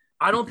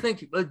 I don't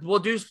think we'll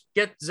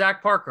get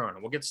Zach Parker on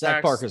it. We'll get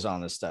Zach Parker's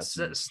on this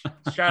stats.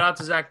 Shout out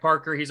to Zach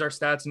Parker. He's our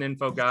stats and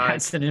info guy.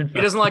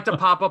 He doesn't like to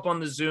pop up on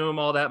the Zoom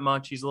all that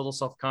much. He's a little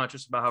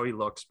self-conscious about how he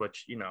looks,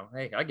 which,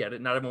 hey, I get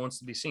it. Not everyone wants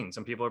to be seen.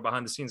 Some people are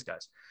behind the scenes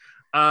guys.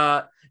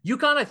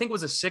 UConn, I think,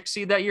 was a 6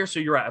 seed that year.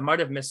 So you're right. I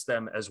might've missed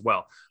them as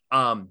well.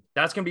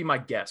 That's going to be my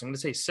guess. I'm going to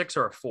say 6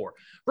 or a 4.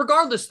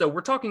 Regardless, though,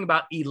 we're talking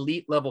about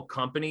elite level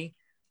company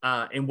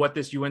and what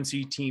this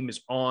UNC team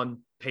is on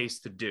pace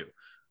to do.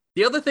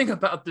 The other thing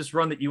about this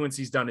run that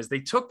UNC's done is they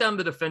took down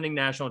the defending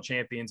national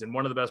champions and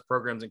one of the best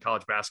programs in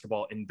college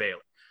basketball in Baylor.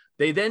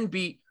 They then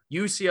beat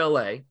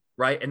UCLA,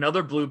 right?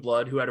 Another blue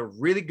blood who had a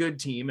really good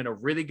team and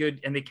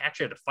they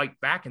actually had to fight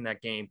back in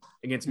that game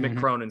against Mick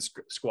Cronin's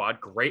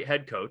squad. Great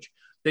head coach.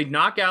 They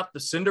knock out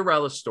the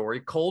Cinderella story,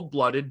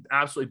 cold-blooded,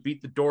 absolutely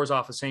beat the doors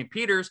off of St.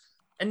 Peter's.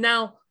 And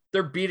now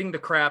they're beating the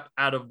crap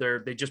out of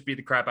they just beat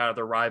the crap out of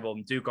their rival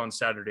Duke on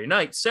Saturday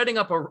night, setting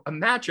up a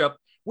matchup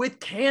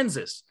with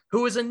Kansas,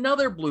 who is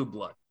another blue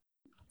blood,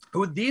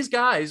 who these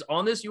guys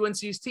on this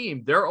UNC's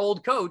team, their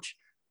old coach,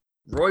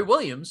 Roy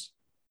Williams,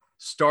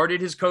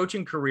 started his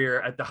coaching career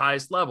at the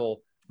highest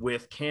level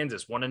with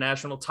Kansas, won a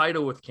national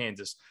title with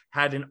Kansas,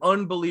 had an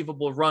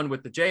unbelievable run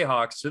with the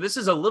Jayhawks. So this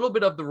is a little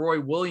bit of the Roy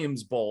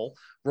Williams Bowl,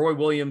 Roy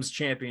Williams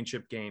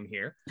championship game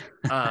here.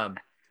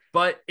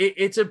 But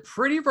it's a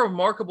pretty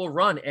remarkable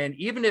run. And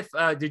even if,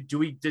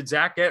 did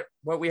Zach get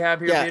what we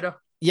have here, Vido?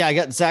 Yeah, I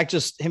got Zach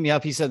just hit me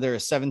up. He said they're a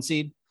 7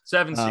 seed.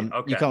 7 seed.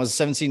 Okay. UConn was a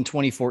 7 seed in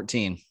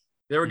 2014.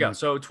 There we go.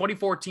 So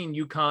 2014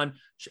 UConn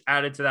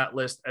added to that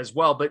list as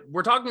well. But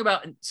we're talking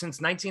about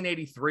since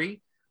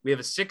 1983, we have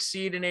a 6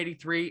 seed in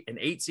 83, an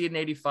 8 seed in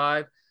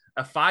 85,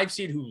 a 5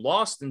 seed who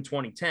lost in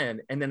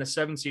 2010, and then a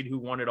 7 seed who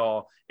won it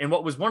all in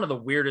what was one of the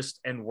weirdest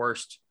and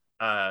worst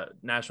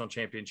national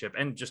championship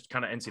and just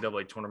kind of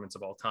NCAA tournaments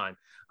of all time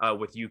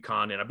with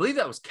UConn. And I believe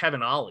that was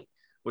Kevin Ollie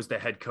was the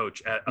head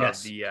coach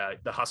of the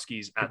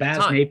Huskies at the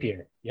time.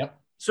 Napier. Yep.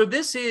 So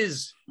this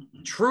is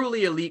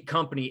truly elite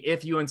company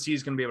if UNC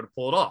is going to be able to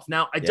pull it off.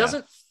 Now, it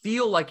doesn't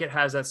feel like it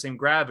has that same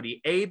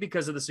gravity, A,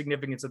 because of the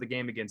significance of the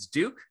game against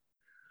Duke,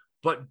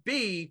 but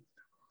B,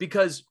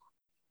 because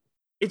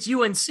it's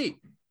UNC.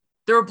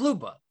 They're a blue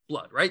blood,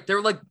 right?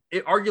 They're like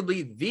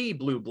arguably the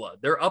blue blood.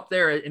 They're up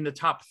there in the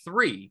top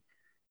 3.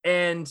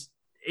 And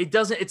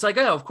it's like,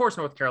 oh, of course,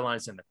 North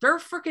Carolina's in there. They're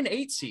a freaking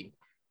 8 seed.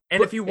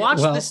 And if you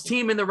watch this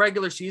team in the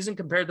regular season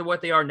compared to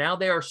what they are now,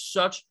 they are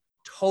such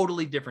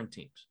totally different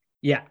teams.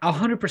 Yeah,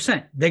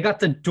 100%. They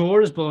got the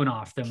doors blown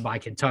off them by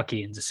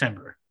Kentucky in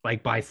December,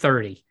 like by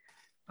 30.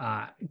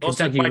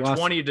 Kentucky by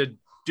 20 to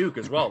Duke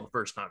as well the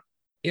first time.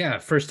 Yeah,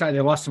 first time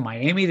they lost to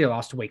Miami, they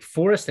lost to Wake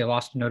Forest, they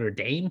lost to Notre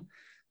Dame,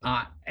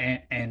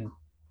 and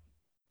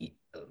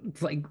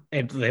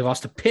they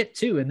lost to Pitt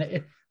too. And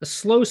a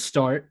slow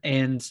start,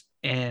 and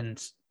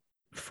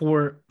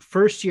for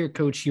first year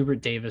coach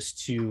Hubert Davis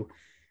to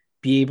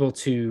be able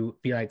to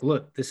be like,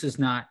 look, this is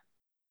not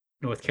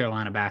North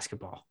Carolina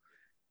basketball.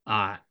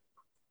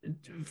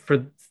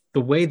 for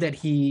the way that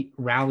he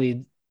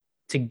rallied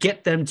to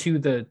get them to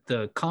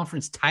the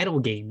conference title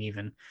game,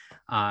 even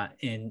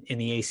in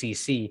the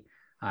ACC,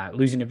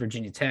 losing to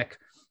Virginia Tech.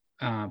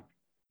 Go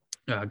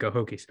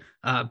Hokies.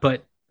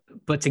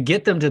 But to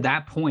get them to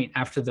that point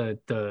after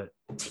the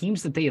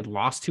teams that they had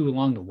lost to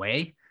along the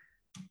way,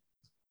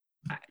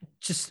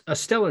 just a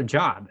stellar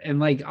job. And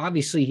like,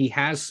 obviously he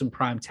has some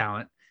prime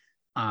talent.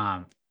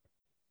 I'm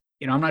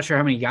not sure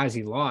how many guys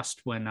he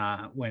lost when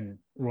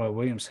Roy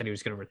Williams said he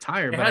was going to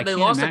retire. But they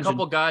lost a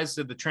couple guys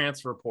to the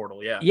transfer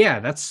portal. Yeah. Yeah.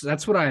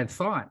 That's what I had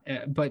thought.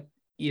 But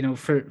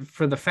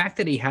for the fact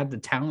that he had the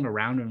talent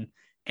around him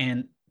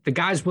and the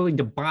guy's willing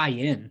to buy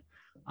in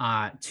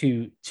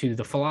to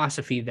the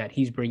philosophy that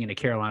he's bringing to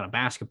Carolina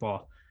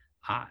basketball,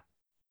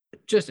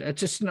 just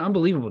an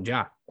unbelievable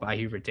job by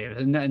Hubert Davis,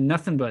 and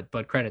nothing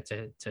but credit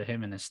to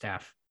him and his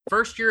staff.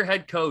 First year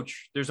head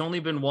coach. There's only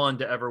been one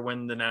to ever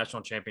win the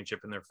national championship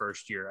in their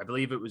first year. I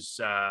believe it was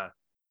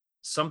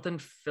something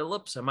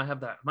Phillips. I might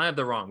have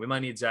that wrong. We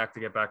might need Zach to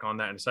get back on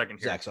that in a second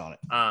here. Zach's on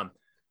it.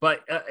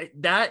 But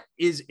that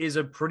is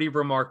a pretty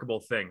remarkable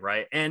thing,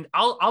 right? And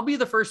I'll be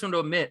the first one to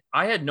admit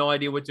I had no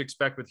idea what to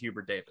expect with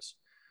Hubert Davis.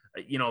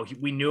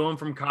 We knew him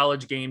from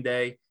College Game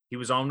Day. He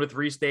was on with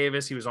Reese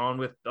Davis. He was on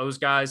with those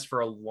guys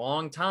for a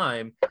long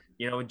time.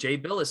 And Jay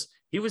Billis,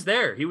 he was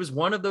there. He was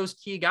one of those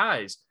key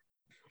guys.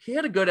 He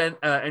had a good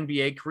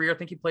NBA career. I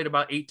think he played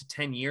about 8 to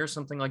 10 years,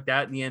 something like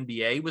that in the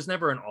NBA. He was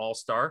never an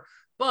all-star.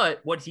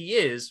 But what he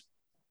is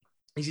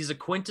he's a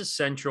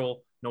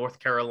quintessential North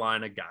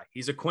Carolina guy.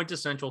 He's a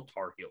quintessential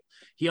Tar Heel.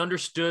 He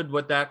understood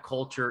what that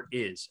culture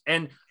is.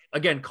 And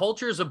again,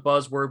 culture is a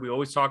buzzword. We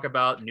always talk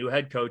about new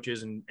head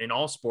coaches in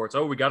all sports.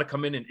 Oh, we got to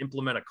come in and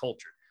implement a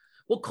culture.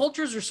 Well,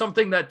 cultures are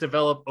something that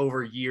develop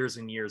over years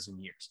and years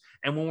and years.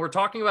 And when we're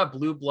talking about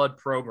blue blood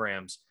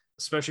programs,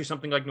 especially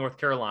something like North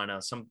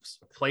Carolina, some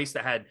place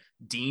that had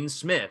Dean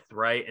Smith,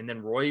 right? And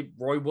then Roy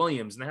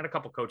Williams, and they had a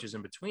couple coaches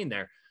in between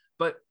there.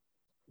 But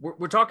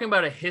we're talking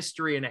about a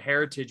history and a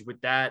heritage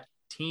with that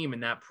team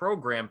and that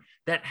program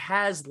that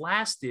has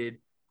lasted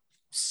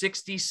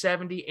 60,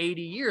 70,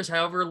 80 years,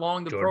 however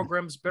long the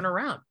program's been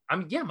around. I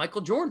mean, yeah,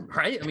 Michael Jordan,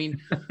 right? I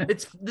mean,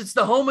 it's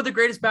the home of the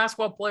greatest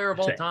basketball player of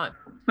all time.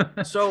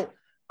 So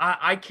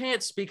I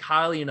can't speak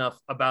highly enough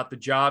about the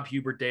job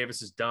Hubert Davis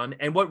has done.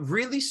 And what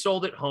really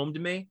sold it home to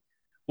me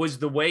was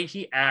the way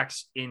he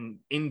acts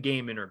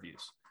in-game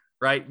interviews,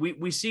 right?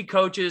 We see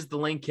coaches, the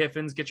Lane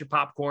Kiffins, get your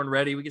popcorn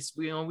ready.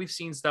 We've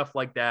seen stuff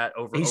like that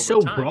over He's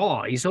over so time.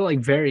 raw. He's so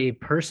very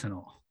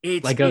personal.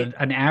 It's like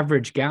an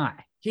average guy.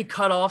 He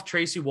cut off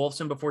Tracy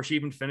Wolfson before she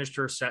even finished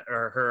her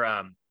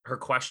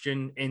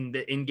question in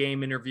the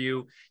in-game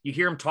interview. You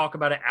hear him talk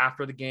about it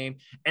after the game.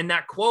 And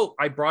that quote,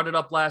 I brought it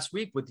up last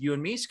week with you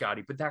and me,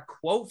 Scotty, but that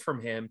quote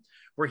from him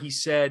where he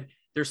said,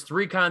 there's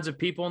 3 kinds of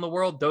people in the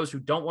world: those who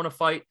don't want to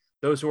fight,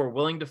 those who are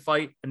willing to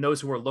fight, and those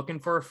who are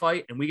looking for a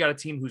fight. And we got a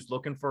team who's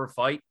looking for a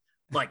fight.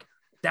 Like,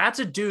 that's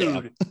a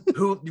dude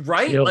who,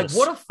 right? Chills.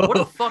 Like, what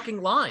a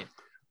fucking line.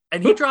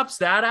 And he drops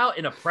that out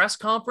in a press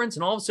conference.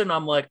 And all of a sudden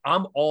I'm like,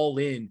 I'm all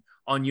in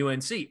on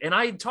UNC. And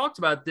I talked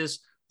about this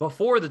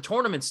before the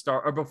tournament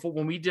start, or before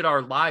when we did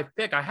our live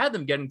pick. I had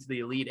them getting to the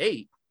Elite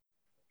 8.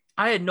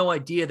 I had no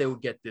idea they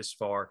would get this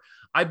far.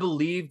 I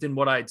believed in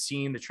what I had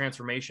seen, the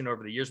transformation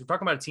over the years. We're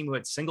talking about a team who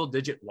had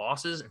single-digit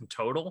losses in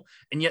total,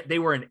 and yet they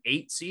were an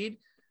 8 seed.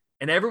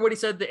 And everybody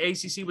said the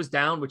ACC was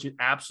down, which it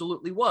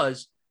absolutely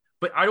was.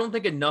 But I don't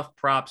think enough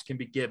props can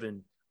be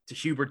given to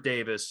Hubert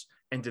Davis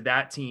and to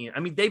that team. I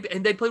mean, they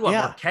played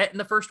Marquette in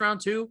the first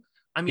round too.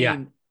 I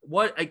mean,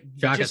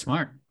 Shaka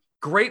Smart.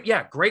 Great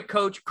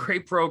coach,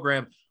 great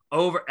program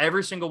over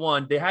every single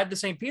one. They had the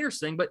St. Peter's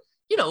thing, but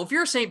if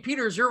you're St.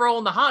 Peter's, you're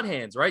rolling the hot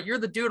hands, right? You're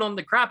the dude on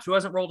the craps who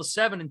hasn't rolled a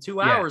 7 in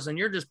 2 hours, and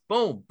you're just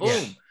boom,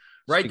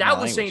 right? That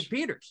was St.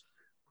 Peter's,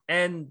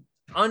 and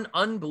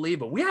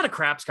unbelievable. We had a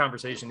craps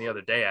conversation the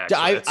other day.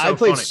 Actually, I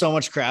played so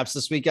much craps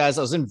this week, guys.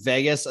 I was in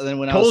Vegas, and then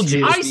when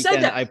I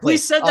said that. We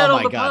said that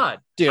on the pod.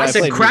 Dude, I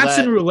said craps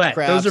and roulette.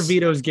 Those are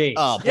Vito's games.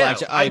 Oh,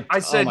 I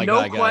said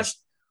no question.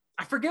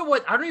 I forget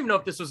I don't even know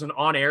if this was an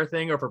on-air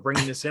thing or if we're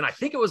bringing this in. I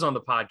think it was on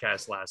the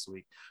podcast last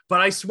week, but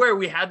I swear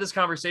we had this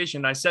conversation.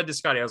 And I said to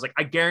Scotty, I was like,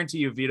 I guarantee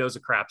you Vito's a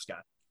craps guy.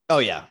 Oh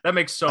yeah. That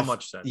makes so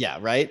much sense. Yeah.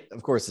 Right.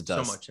 Of course it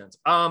does. So much sense.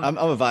 I'm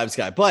a vibes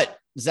guy, but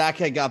Zach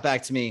had got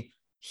back to me.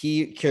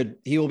 He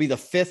will be the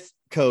 5th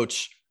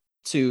coach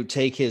to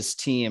take his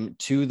team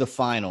to the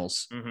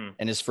finals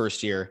in his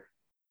first year.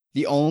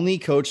 The only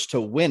coach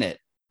to win it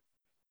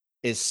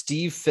is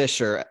Steve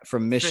Fisher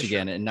from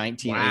Michigan in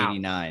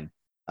 1989. Wow.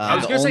 I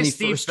was going to say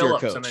Steve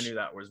Phillips, and I knew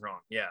that was wrong.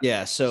 Yeah.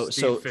 Yeah. So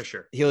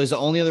Fisher. He was the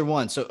only other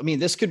one. So, I mean,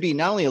 this could be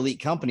not only elite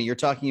company. You're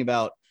talking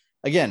about,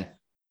 again,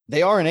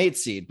 they are an 8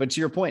 seed, but to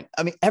your point,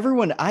 I mean,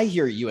 everyone, I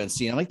hear UNC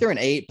and I'm like, they're an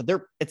 8,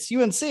 but it's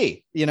UNC,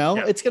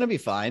 it's going to be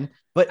fine.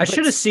 But I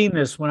should have seen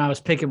this when I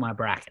was picking my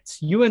brackets.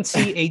 UNC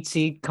 8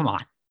 seed. Come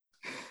on.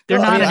 They're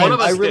not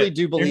I really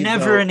do believe they're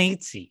never an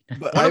 8 seed.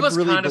 But I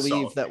really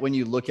believe that when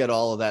you look at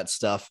all of that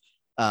stuff,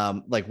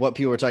 like what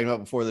people were talking about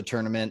before the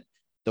tournament,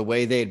 the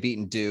way they had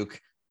beaten Duke,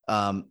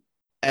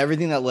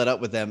 everything that led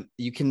up with them,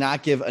 you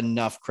cannot give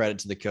enough credit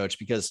to the coach,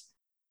 because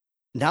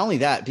not only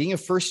that, being a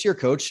first-year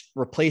coach,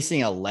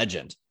 replacing a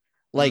legend,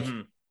 like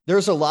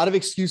there's a lot of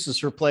excuses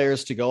for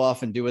players to go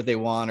off and do what they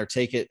want or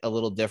take it a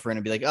little different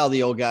and be like, oh,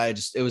 the old guy,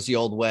 it was the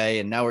old way.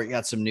 And now we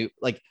got some new,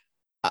 like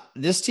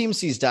this team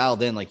sees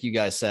dialed in, like you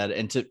guys said,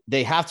 and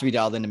they have to be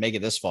dialed in to make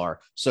it this far.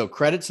 So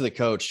credit to the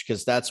coach,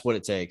 because that's what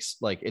it takes.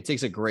 Like it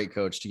takes a great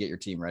coach to get your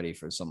team ready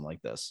for something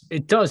like this.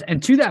 It does.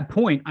 And to that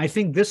point, I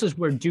think this is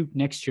where Duke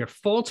next year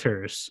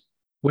falters,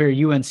 where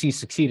UNC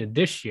succeeded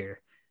this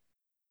year,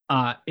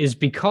 is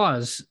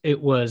because it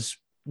was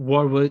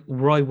Roy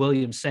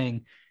Williams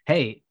saying,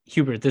 hey,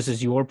 Hubert, this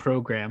is your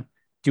program.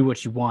 Do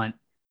what you want.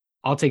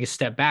 I'll take a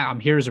step back. I'm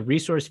here as a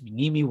resource. If you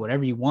need me,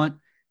 whatever you want.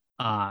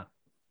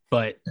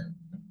 But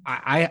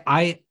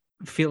I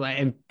feel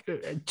like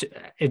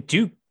at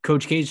Duke,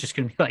 Coach K is just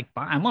going to be like,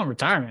 I'm on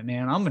retirement,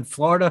 man. I'm in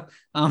Florida.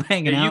 I'm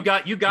hanging out.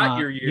 You got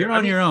your year. You're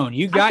on your own.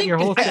 You got your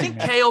whole thing. I think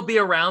K will be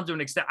around to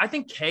an extent. I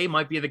think K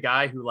might be the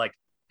guy who like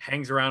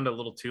hangs around a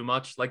little too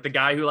much, like the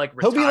guy who like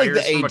retires He'll be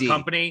like the from AD. a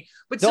company,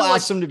 but they'll still,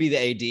 ask him to be the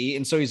AD,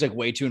 and so he's like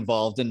way too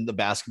involved in the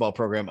basketball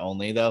program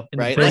only, though,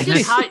 right? They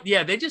just hired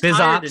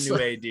a Ops. new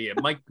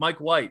AD, Mike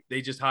White.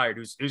 They just hired,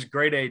 who's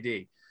great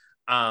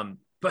AD.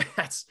 But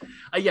that's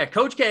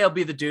Coach K will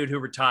be the dude who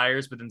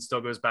retires, but then still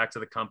goes back to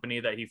the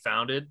company that he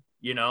founded.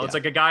 You know, it's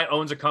like a guy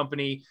owns a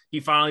company, he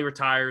finally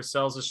retires,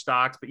 sells his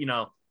stocks, but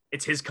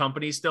it's his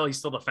company still. He's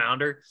still the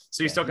founder.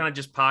 So he still kind of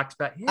just pops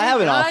back. Hey, I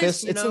have an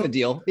office. It's in the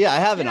deal. Yeah, I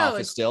have an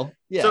office still.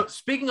 Yeah. So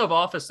speaking of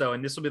office, though,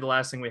 and this will be the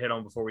last thing we hit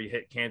on before we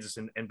hit Kansas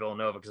and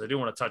Villanova, because I do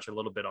want to touch a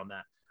little bit on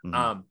that.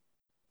 Mm-hmm.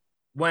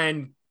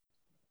 When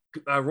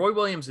Roy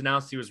Williams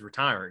announced he was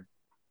retiring,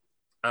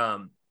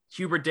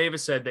 Hubert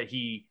Davis said that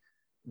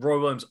Roy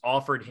Williams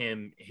offered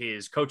him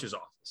his coach's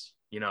office.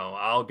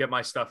 I'll get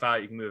my stuff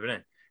out. You can move it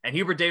in. And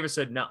Hubert Davis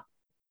said no.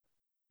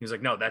 He was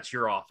like, no, that's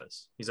your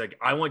office. He's like,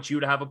 I want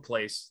you to have a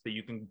place that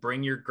you can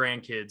bring your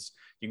grandkids.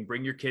 You can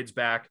bring your kids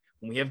back.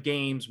 When we have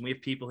games, when we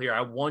have people here, I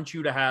want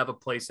you to have a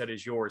place that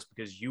is yours,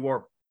 because you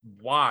are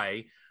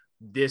why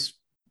this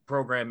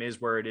program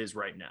is where it is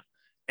right now.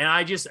 And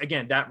I just,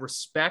 again, that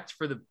respect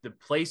for the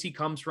place he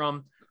comes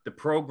from, the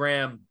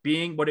program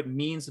being what it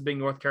means to be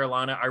North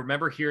Carolina. I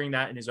remember hearing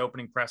that in his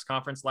opening press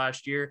conference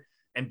last year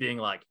and being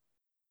like,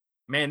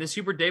 man, this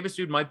Hubert Davis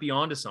dude might be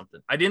onto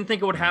something. I didn't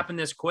think it would happen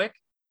this quick,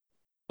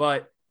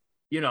 but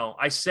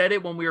I said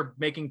it when we were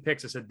making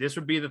picks. I said this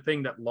would be the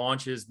thing that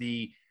launches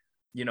the,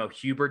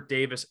 Hubert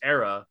Davis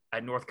era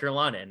at North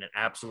Carolina, and it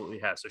absolutely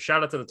has. So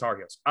shout out to the Tar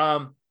Heels.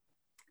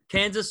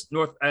 Kansas,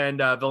 North, and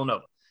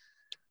Villanova.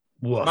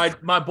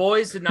 Woof. My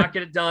boys did not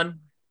get it done.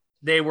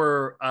 They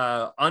were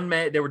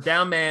unmanned. They were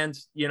down-manned.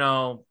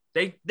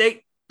 They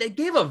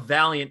gave a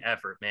valiant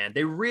effort, man.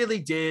 They really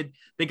did.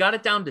 They got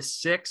it down to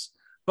 6.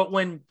 But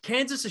when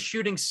Kansas is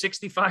shooting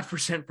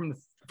 65%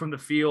 from the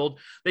field,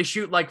 they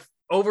shoot like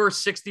over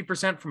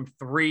 60% from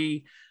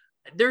 3.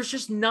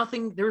 There's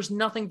nothing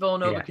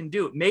Villanova can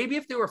do. Maybe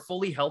if they were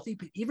fully healthy,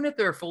 but even if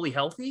they're fully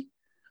healthy,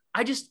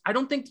 I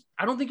don't think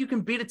you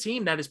can beat a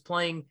team that is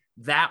playing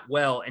that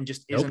well and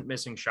just isn't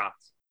missing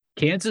shots.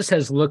 Kansas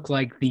has looked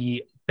like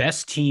the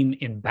best team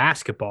in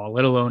basketball,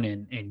 let alone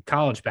in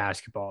college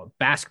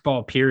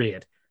basketball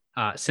period,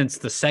 since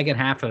the second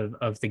half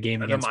of the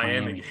game against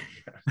Miami.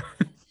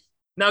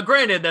 Now,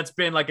 granted, that's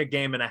been like a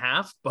game and a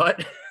half,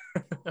 but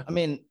I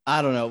mean,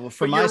 I don't know.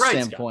 From my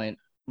standpoint,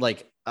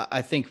 like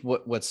I think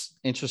what's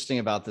interesting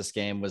about this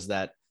game was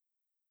that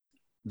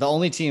the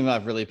only team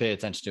I've really paid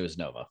attention to is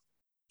Nova.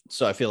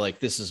 So I feel like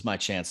this is my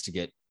chance to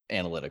get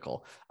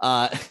analytical.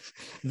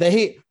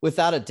 They,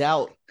 without a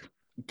doubt,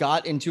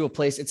 got into a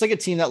place. It's like a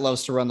team that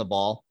loves to run the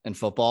ball in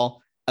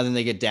football, and then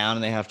they get down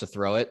and they have to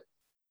throw it.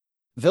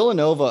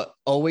 Villanova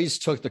always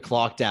took the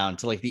clock down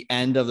to like the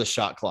end of the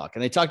shot clock.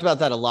 And they talked about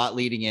that a lot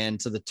leading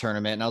into the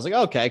tournament. And I was like,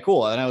 okay,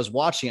 cool. And I was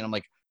watching it. I'm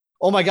like,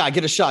 oh my God,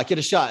 get a shot.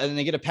 And then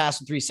they get a pass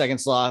with 3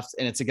 seconds left,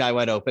 and it's a guy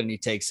wide open and he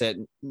takes it,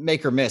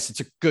 make or miss.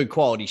 It's a good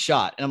quality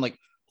shot. And I'm like,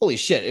 holy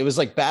shit. It was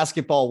like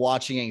basketball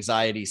watching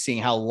anxiety,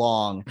 seeing how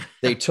long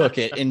they took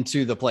it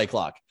into the play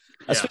clock.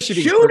 Yeah.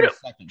 Especially shoot.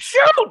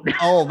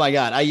 Oh my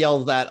God. I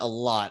yelled that a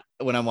lot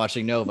when I'm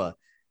watching Nova.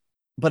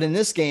 But in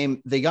this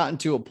game, they got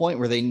into a point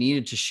where they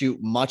needed to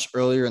shoot much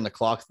earlier in the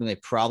clock than they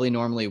probably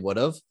normally would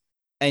have.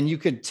 And you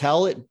could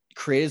tell it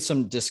created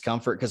some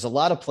discomfort because a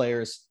lot of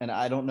players, and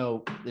I don't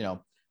know,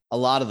 a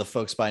lot of the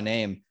folks by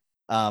name,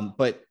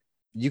 but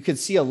you could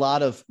see a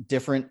lot of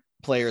different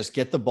players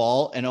get the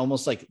ball and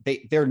almost like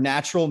their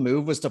natural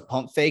move was to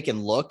pump fake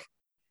and look.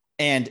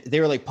 And they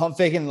were like pump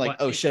faking, like,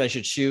 oh shit, I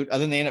should shoot.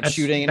 And then they end up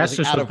shooting, and it was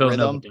like out of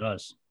rhythm.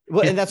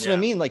 Well, and that's what I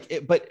mean.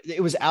 Like, but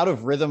it was out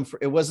of rhythm.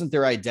 It wasn't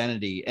their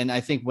identity. And I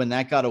think when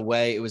that got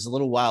away, it was a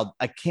little wild.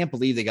 I can't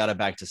believe they got it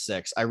back to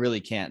 6. I really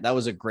can't. That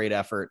was a great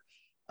effort.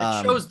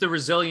 It shows the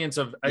resilience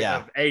of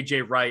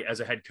AJ Wright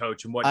as a head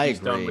coach and what he's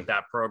done with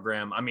that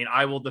program. I mean,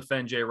 I will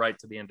defend Jay Wright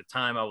to the end of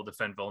time. I will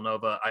defend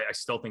Villanova. I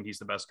still think he's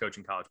the best coach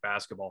in college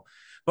basketball.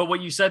 But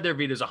what you said there,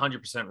 Vido, is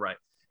 100% right.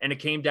 And it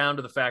came down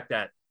to the fact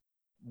that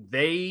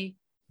they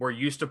we're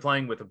used to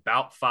playing with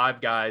about 5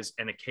 guys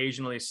and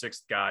occasionally a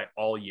 6th guy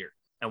all year.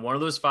 And one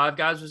of those 5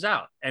 guys was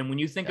out. And when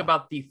you think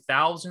about the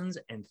thousands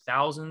and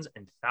thousands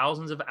and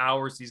thousands of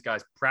hours these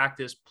guys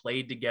practiced,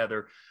 played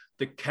together,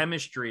 the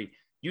chemistry,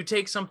 you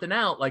take something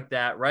out like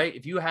that, right?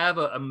 If you have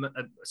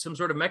some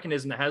sort of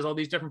mechanism that has all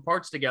these different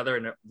parts together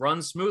and it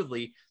runs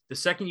smoothly, the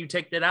second you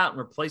take that out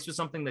and replace with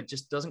something that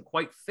just doesn't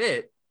quite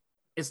fit,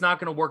 it's not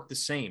going to work the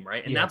same,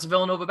 right? And that's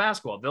Villanova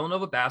basketball.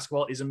 Villanova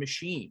basketball is a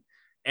machine.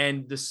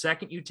 And the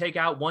second you take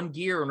out one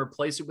gear and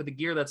replace it with a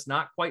gear that's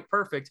not quite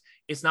perfect,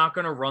 it's not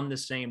going to run the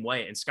same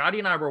way. And Scotty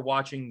and I were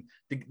watching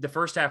the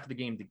first half of the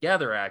game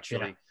together,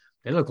 actually. Yeah.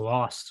 They look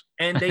lost.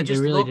 And they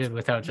just really did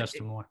without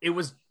Justin Moore. It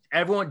was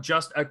everyone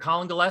just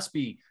Colin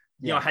Gillespie,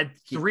 you know, had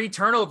 3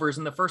 turnovers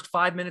in the first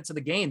 5 minutes of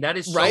the game. That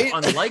is so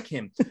unlike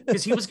him,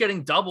 because he was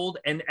getting doubled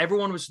and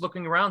everyone was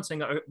looking around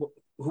saying,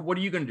 what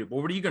are you going to do?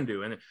 Well, what are you going to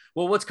do? And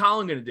well, what's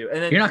Colin going to do?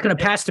 And then, you're not going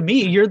to pass to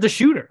me. You're the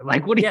shooter.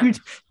 Like, what are you?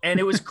 And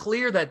it was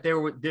clear that there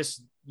was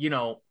this, you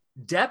know,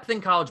 depth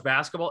in college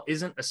basketball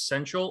isn't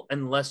essential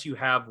unless you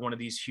have one of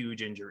these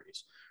huge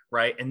injuries,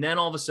 right? And then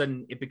all of a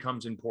sudden it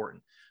becomes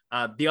important.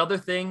 The other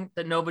thing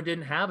that Nova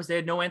didn't have is they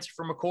had no answer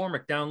for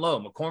McCormick down low.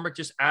 McCormick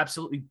just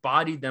absolutely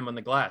bodied them on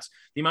the glass.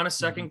 The amount of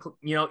second,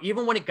 you know,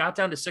 even when it got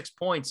down to 6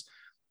 points,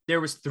 there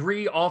was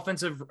 3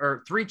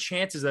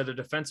 chances at a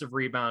defensive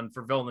rebound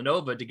for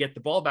Villanova to get the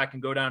ball back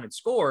and go down and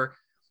score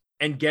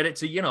and get it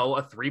to, you know,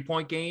 a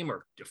 3-point game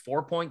or a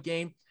 4-point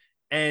game.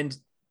 And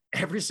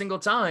every single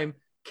time,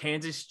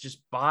 Kansas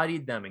just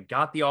bodied them and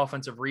got the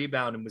offensive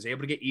rebound and was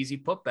able to get easy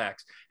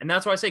putbacks. And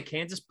that's why I say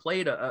Kansas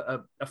played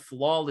a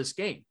flawless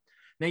game.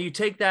 Now you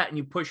take that and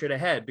you push it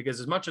ahead, because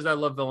as much as I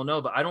love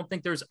Villanova, I don't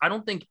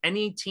think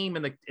any team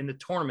in the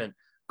tournament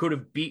could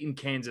have beaten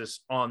Kansas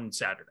on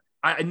Saturday.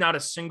 Not a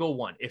single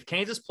one. If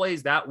Kansas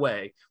plays that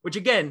way, which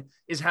again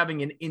is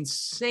having an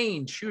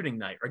insane shooting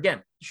night, or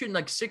again, shooting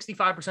like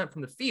 65%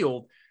 from the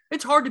field,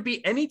 it's hard to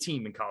beat any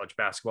team in college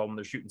basketball when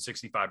they're shooting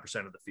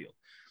 65% of the field.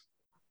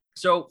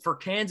 So for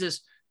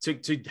Kansas to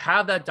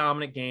have that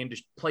dominant game,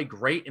 to play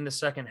great in the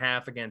second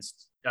half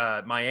against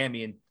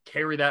Miami and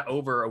carry that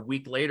over a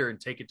week later and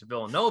take it to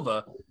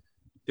Villanova,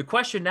 the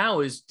question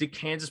now is, did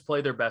Kansas play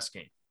their best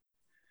game?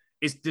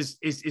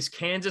 Is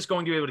Kansas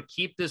going to be able to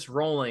keep this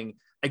rolling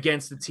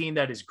against a team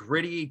that is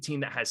gritty, a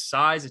team that has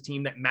size, a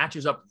team that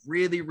matches up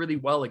really, really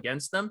well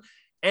against them,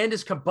 and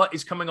is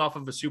coming off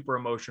of a super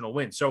emotional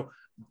win? So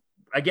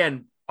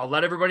again, I'll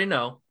let everybody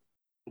know,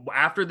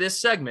 after this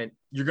segment,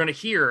 you're going to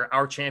hear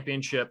our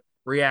championship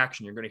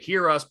reaction. You're going to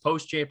hear us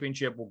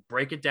post-championship. We'll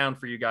break it down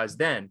for you guys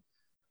then.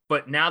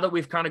 But now that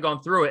we've kind of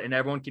gone through it and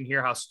everyone can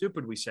hear how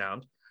stupid we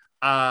sound,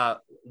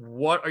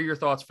 what are your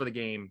thoughts for the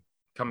game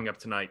coming up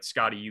tonight?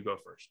 Scotty, you go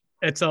first.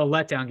 It's a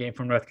letdown game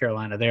from North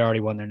Carolina. They already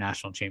won their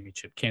national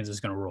championship. Kansas is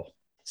going to roll.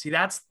 See,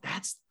 that's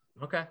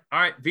okay. All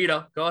right,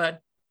 Vido, go ahead.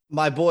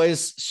 My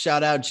boys,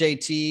 shout out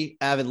JT,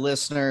 avid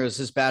listener. It was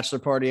his bachelor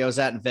party I was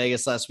at in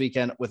Vegas last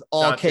weekend with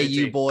all KU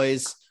JT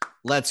boys.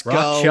 Let's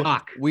go.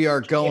 Chalk. We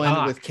are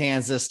going with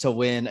Kansas to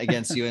win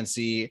against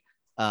UNC.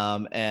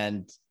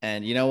 And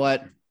you know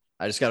what?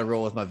 I just got to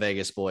roll with my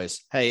Vegas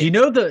boys. Hey, you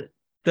know the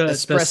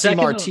Espresso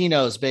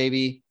Martinos,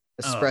 baby.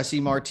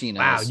 Espresso Martinos.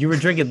 Wow, you were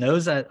drinking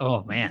those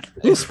oh man.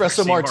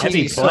 Espresso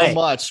Martini so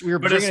much. We were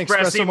drinking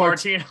Espresso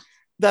Martini.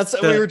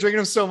 We were drinking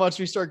them so much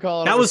we started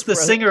calling that was the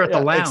singer at the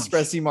lounge.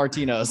 Espresso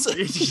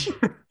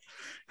Martinos.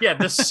 Yeah,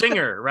 the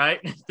singer, right?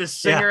 The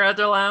singer at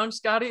the lounge,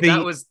 Scotty.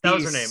 That was her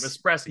name,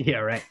 Espresso. Yeah,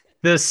 right.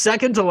 The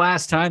second to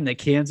last time that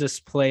Kansas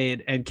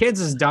played, and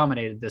Kansas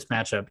dominated this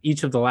matchup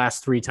each of the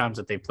last 3 times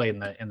that they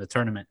played in the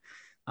tournament.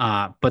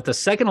 But the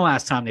second to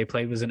last time they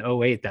played was in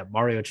 2008, that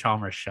Mario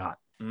Chalmers shot.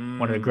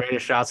 One of the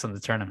greatest shots in the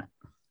tournament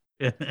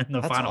in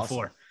the Final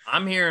Four.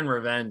 I'm hearing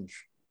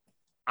revenge.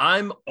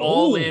 I'm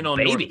all in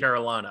on North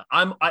Carolina.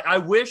 I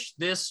wish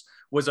this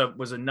was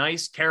a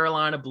nice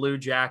Carolina blue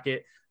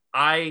jacket.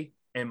 I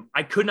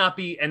could not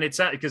be, and it's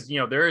not because, you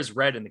know, there is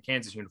red in the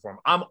Kansas uniform.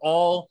 I'm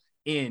all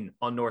in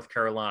on North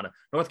Carolina.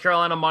 North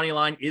Carolina money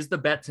line is the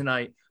bet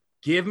tonight.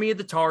 Give me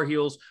the Tar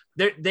Heels.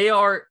 They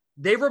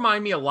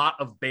remind me a lot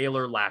of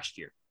Baylor last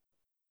year,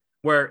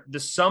 where the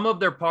sum of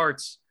their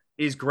parts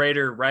is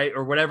greater, right?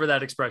 Or whatever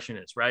that expression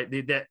is, right?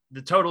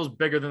 The total is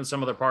bigger than the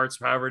sum of their parts,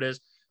 however it is.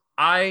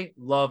 I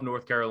love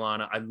North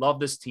Carolina. I love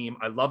this team.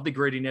 I love the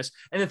grittiness.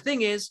 And the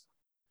thing is,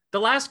 the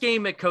last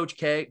game at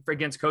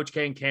against Coach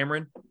K and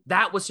Cameron,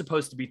 that was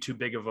supposed to be too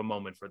big of a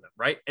moment for them,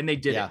 right? And they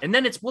did it. And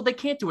then they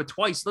can't do it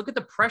twice. Look at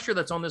the pressure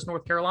that's on this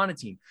North Carolina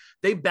team.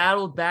 They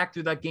battled back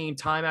through that game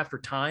time after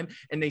time,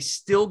 and they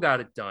still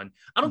got it done.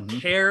 I don't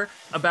care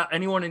about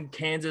anyone in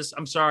Kansas.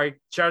 I'm sorry.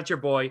 Shout out to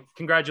your boy.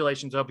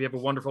 Congratulations. I hope you have a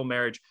wonderful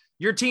marriage.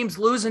 Your team's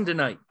losing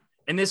tonight,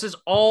 and this is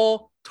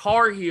all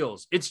Tar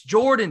Heels. It's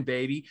Jordan,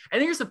 baby.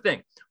 And here's the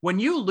thing. When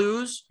you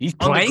lose, he's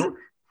playing.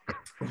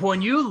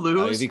 When you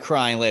lose, you'll be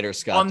crying later,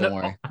 Scott. Don't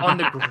worry.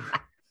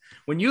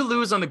 When you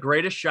lose on the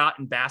greatest shot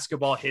in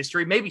basketball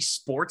history, maybe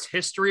sports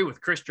history, with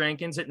Chris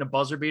Jenkins hitting a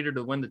buzzer beater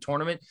to win the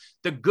tournament,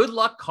 the good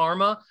luck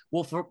karma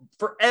will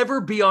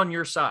forever be on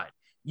your side.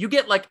 you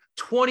get like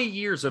 20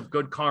 years of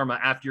good karma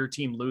after your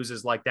team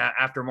loses like that,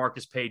 after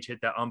Marcus Page hit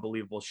that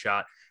unbelievable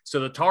shot.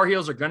 So the Tar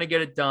Heels are going to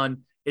get it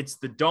done. It's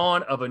the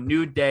dawn of a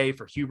new day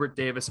for Hubert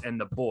Davis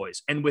and the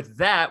boys. And with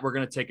that, we're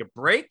going to take a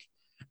break,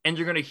 and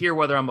you're going to hear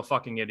whether I'm a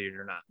fucking idiot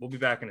or not. We'll be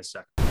back in a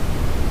second.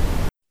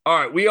 All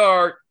right, we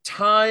are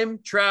time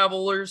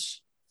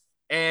travelers,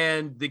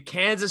 and the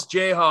Kansas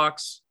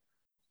Jayhawks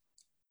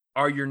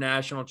are your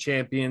national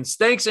champions,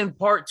 thanks in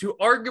part to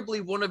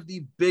arguably one of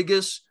the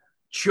biggest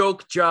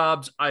choke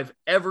jobs I've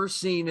ever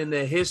seen in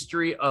the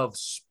history of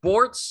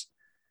sports.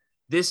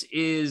 This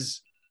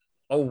is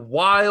a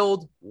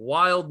wild,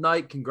 wild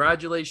night.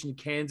 Congratulations,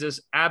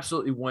 Kansas.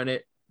 Absolutely win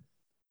it.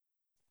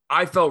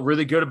 I felt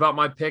really good about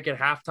my pick at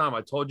halftime.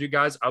 I told you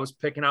guys I was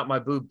picking out my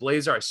blue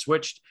blazer. I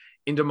switched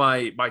into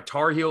my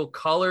Tar Heel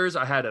colors.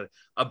 I had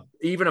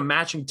even a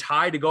matching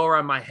tie to go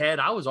around my head.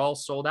 I was all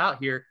sold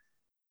out here.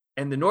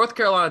 And the North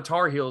Carolina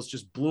Tar Heels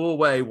just blew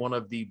away one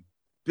of the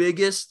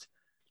biggest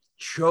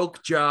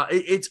choke job.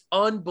 It's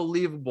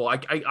unbelievable. I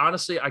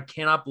honestly, I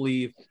cannot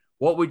believe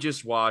what we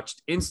just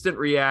watched. Instant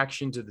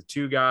reaction to the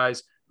two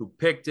guys who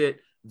picked it.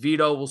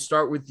 Vido, we'll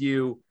start with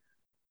you.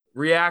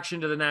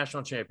 Reaction to the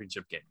national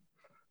championship game.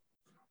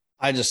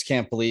 I just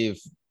can't believe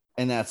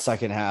in that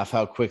second half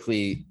how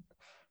quickly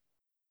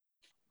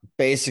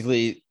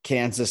basically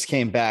Kansas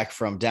came back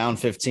from down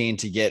 15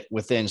 to get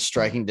within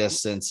striking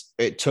distance.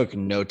 It took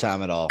no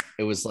time at all.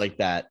 It was like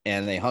that.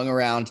 And they hung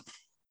around.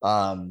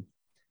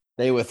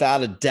 They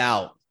without a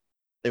doubt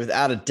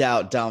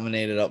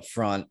dominated up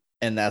front.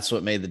 And that's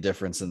what made the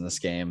difference in this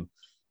game.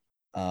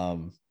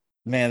 Man,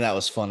 that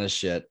was fun as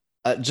shit.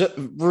 Just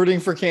rooting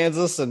for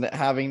Kansas and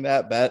having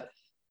that bet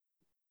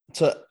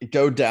to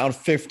go down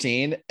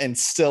 15 and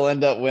still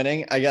end up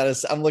winning.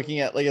 I'm looking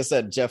at, like I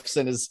said,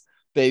 Jefferson is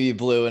baby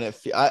blue, and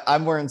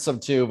I'm wearing some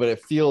too, but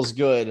it feels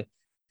good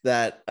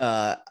that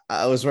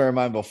I was wearing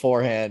mine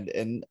beforehand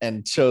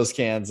and chose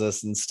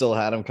Kansas and still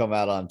had them come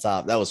out on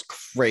top. That was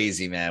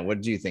crazy, man. What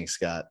did you think,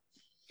 Scott?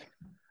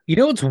 You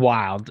know what's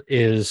wild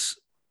is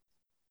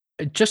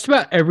just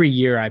about every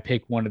year I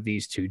pick one of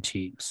these two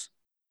teams.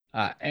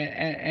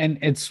 And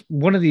it's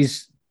one of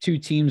these two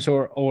teams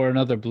or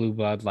another blue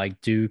blood like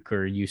Duke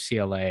or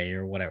UCLA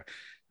or whatever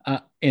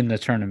in the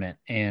tournament.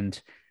 And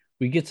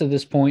we get to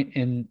this point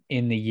in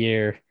the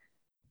year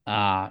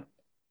and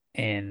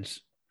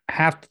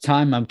half the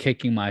time I'm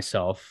kicking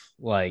myself,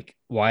 like,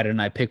 why didn't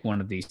I pick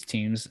one of these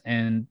teams?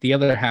 And the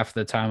other half of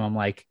the time I'm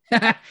like,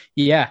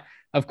 yeah,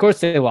 of course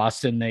they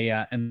lost in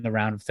the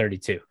round of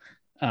 32,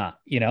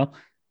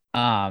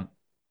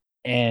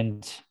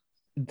 and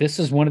this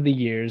is one of the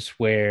years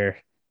where,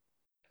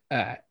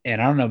 and I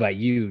don't know about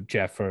you,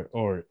 Jeff,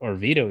 or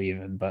Vido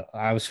even, but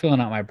I was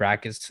filling out my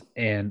brackets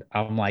and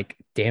I'm like,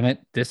 damn it,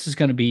 this is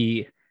going to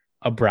be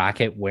a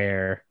bracket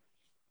where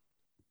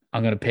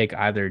I'm going to pick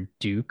either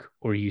Duke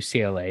or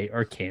UCLA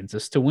or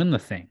Kansas to win the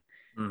thing,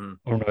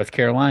 or North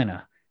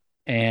Carolina.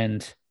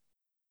 And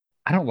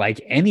I don't like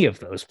any of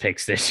those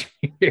picks this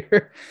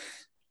year.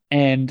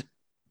 And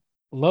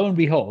lo and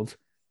behold,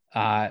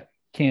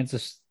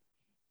 Kansas,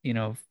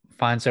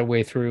 finds their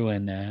way through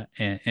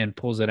and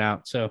pulls it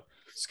out. So,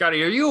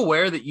 Scotty, are you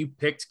aware that you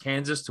picked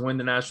Kansas to win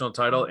the national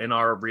title in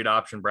our read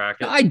option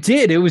bracket? I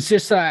did. It was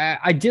just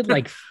I did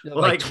like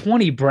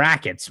 20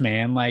 brackets,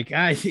 man. Like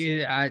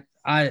it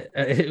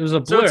was a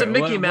blur. So it's a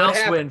Mickey Mouse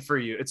win for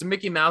you. It's a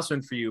Mickey Mouse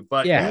win for you.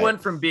 But you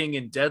went from being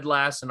in dead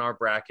last in our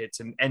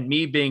brackets and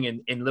me being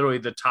in literally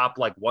the top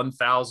like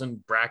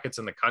 1,000 brackets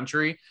in the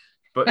country,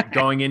 but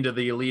going into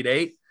the Elite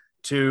Eight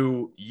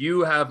to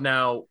you have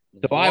now.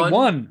 So I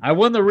won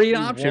the read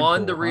option.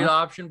 Won the read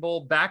option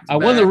bowl back. I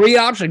won the read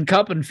option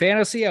cup in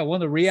fantasy. I won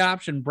the read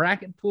option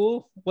bracket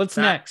pool. What's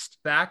next?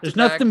 There's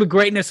nothing but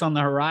greatness on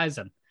the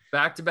horizon.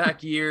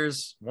 Back-to-back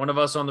years. One of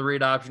us on the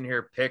read option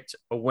here picked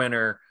a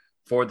winner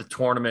for the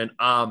tournament.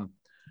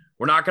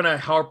 We're not going to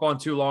harp on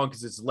too long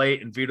because it's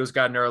late and Vito's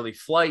got an early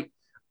flight.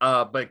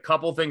 But a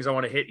couple things I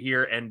want to hit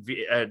here. And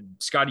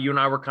Scotty, you and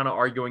I were kind of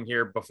arguing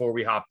here before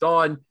we hopped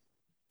on.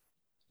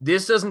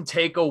 This doesn't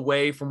take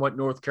away from what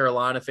North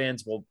Carolina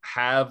fans will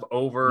have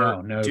over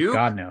Duke.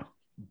 God, no.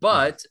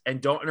 But, and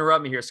don't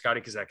interrupt me here, Scotty,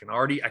 because I can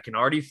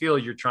already feel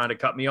you're trying to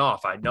cut me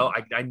off. I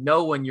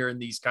know when you're in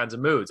these kinds of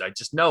moods. I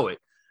just know it.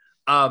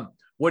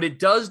 What it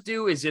does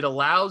do is it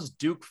allows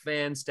Duke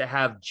fans to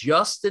have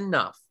just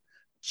enough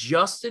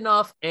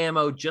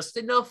ammo, just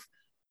enough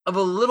of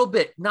a little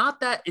bit.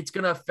 Not that it's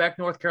going to affect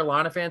North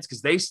Carolina fans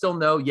because they still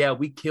know, yeah,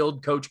 we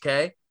killed Coach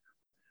K.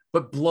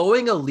 But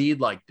blowing a lead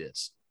like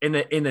this, in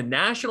a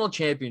national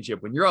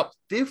championship, when you're up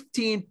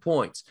 15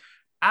 points,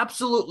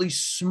 absolutely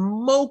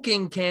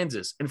smoking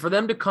Kansas, and for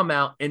them to come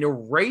out and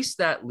erase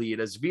that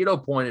lead, as Vido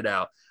pointed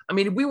out. I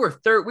mean, we were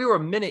a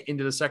minute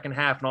into the second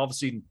half, and all of a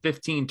sudden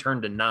 15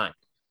 turned to 9,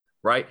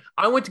 right?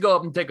 I went to go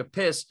up and take a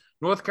piss.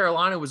 North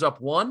Carolina was up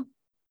 1.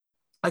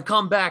 I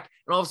come back,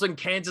 and all of a sudden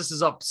Kansas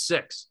is up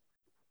 6.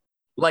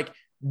 Like,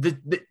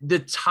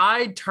 the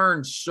tide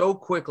turned so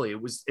quickly.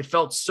 It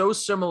felt so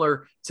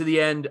similar to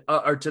the end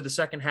or to the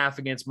second half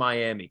against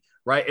Miami,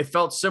 right? It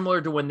felt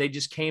similar to when they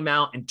just came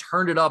out and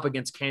turned it up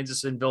against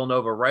Kansas and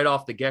Villanova right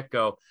off the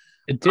get-go.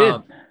 It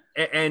did.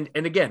 And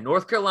again,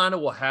 North Carolina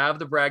will have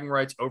the bragging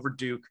rights over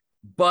Duke,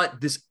 but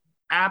this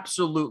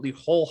absolutely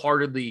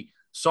wholeheartedly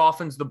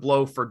softens the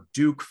blow for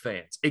Duke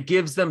fans. It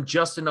gives them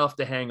just enough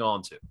to hang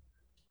on to. I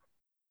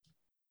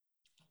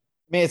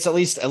mean, it's at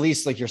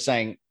least like you're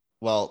saying,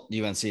 well,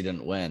 UNC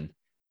didn't win.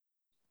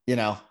 You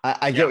know,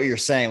 I get what you're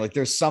saying. Like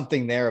there's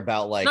something there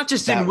about like not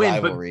just didn't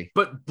win,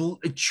 but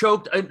it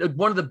choked.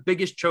 One of the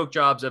biggest choke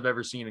jobs I've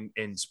ever seen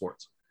in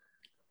sports.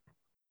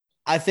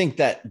 I think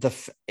that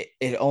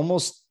they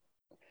almost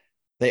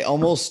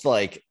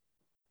like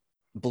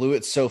blew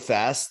it so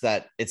fast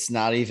that it's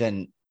not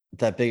even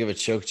that big of a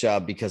choke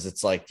job because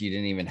it's like you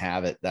didn't even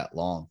have it that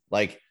long.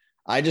 Like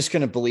I just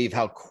couldn't believe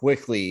how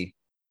quickly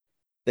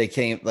they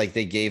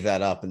gave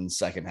that up in the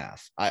second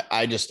half.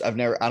 I don't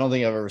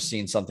think I've ever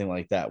seen something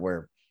like that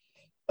where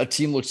a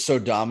team looked so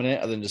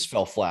dominant and then just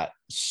fell flat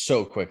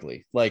so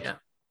quickly. Like,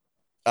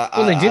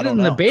 well, they did it in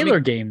the Baylor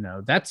game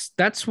though. That's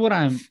what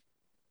I'm,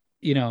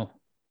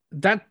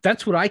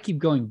 that's what I keep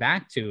going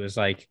back to is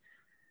like,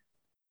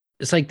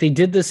 it's like they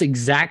did this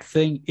exact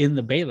thing in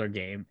the Baylor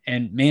game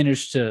and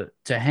managed to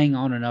hang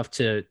on enough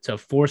to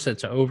force it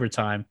to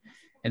overtime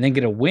and then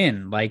get a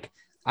win. Like,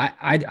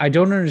 I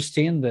don't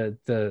understand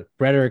the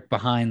rhetoric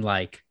behind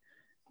like,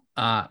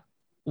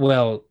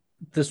 well,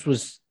 this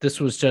was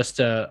just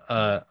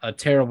a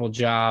terrible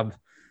job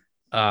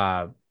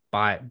by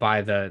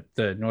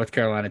the North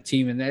Carolina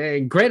team.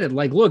 And granted,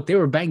 like, look, they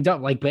were banged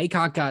up. Like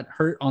Baycock got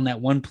hurt on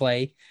that one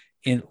play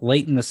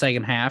late in the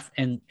second half,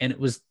 and it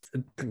was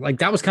like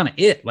that was kind of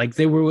it. Like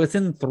they were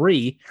within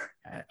 3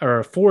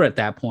 or 4 at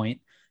that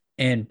point.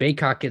 And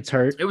Baycock gets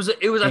hurt. I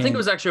think it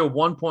was actually a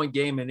 1-point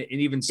game. And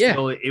even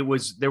still,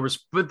 there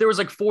was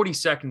like 40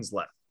 seconds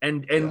left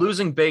and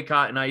losing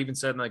Baycock. And I even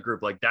said in that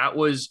group, like that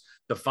was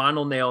the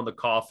final nail in the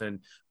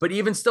coffin, but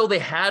even still they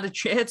had a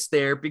chance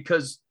there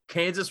because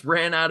Kansas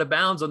ran out of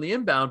bounds on the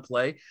inbound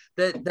play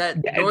and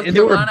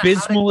they were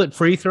abysmal at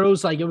free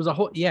throws. Like it was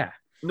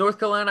North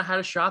Carolina had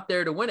a shot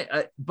there to win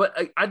it. But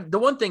the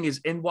one thing is,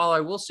 and while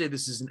I will say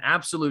this is an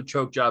absolute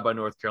choke job by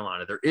North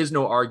Carolina, there is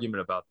no argument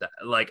about that.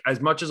 Like,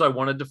 as much as I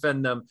want to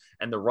defend them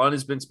and the run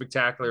has been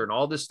spectacular and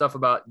all this stuff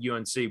about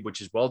UNC,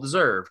 which is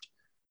well-deserved,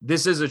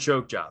 this is a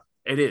choke job.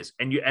 It is.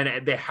 And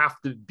they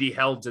have to be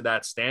held to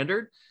that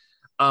standard.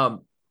 I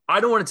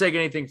don't want to take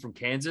anything from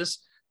Kansas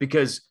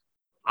because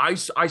I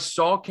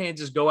saw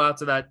Kansas go out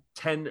to that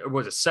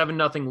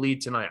 7-0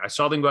 lead tonight. I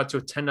saw them go out to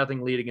a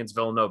 10-0 lead against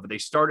Villanova. They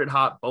started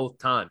hot both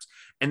times.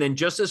 And then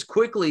just as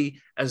quickly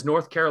as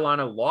North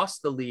Carolina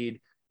lost the lead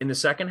in the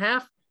second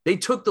half, they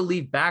took the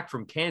lead back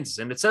from Kansas.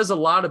 And it says a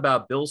lot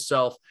about Bill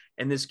Self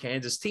and this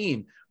Kansas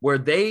team where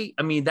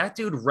that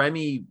dude,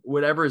 Remy,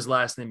 whatever his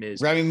last name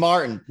is. Remy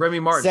Martin.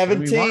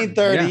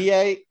 1738.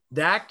 Yeah.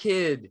 That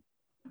kid,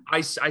 I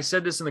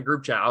said this in the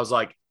group chat. I was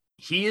like,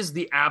 he is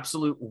the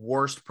absolute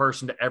worst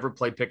person to ever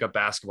play pickup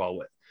basketball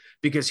with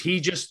because he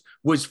just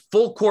was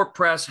full court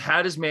press,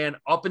 had his man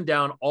up and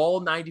down all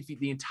 90 feet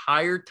the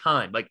entire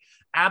time. Like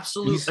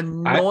absolute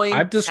annoying.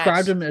 I've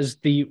described him as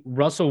the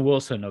Russell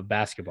Wilson of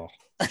basketball.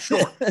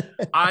 Sure.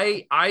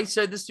 I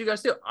said this to you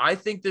guys too. I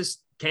think this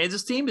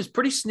Kansas team is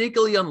pretty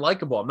sneakily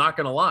unlikable. I'm not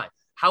going to lie.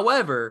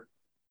 However,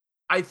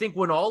 I think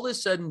when all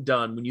is said and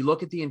done, when you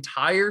look at the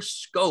entire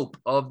scope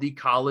of the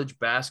college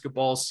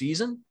basketball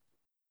season,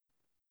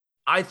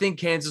 I think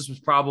Kansas was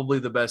probably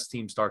the best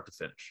team start to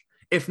finish.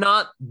 If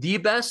not the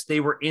best, they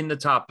were in the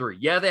top 3.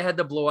 Yeah, they had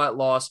the blowout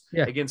loss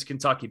against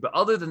Kentucky. But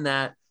other than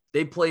that,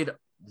 they played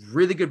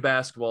really good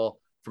basketball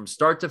from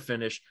start to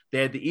finish.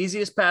 They had the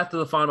easiest path to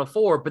the Final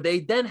Four, but they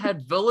then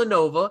had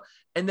Villanova,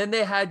 and then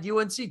they had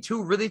UNC,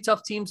 2 really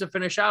tough teams to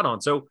finish out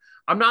on. So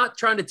I'm not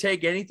trying to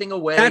take anything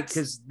away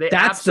because they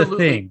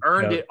absolutely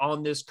earned it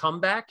on this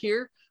comeback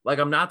here. Like,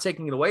 I'm not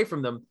taking it away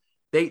from them.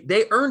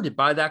 They earned it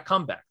by that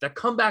comeback. That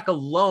comeback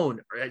alone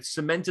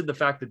cemented the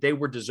fact that they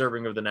were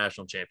deserving of the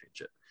national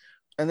championship.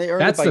 And they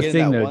earned it by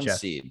getting that 1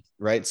 seed,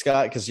 right,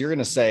 Scott? Because you're going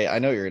to say, I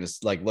know you're going to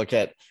like look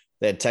at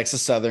they had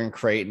Texas Southern,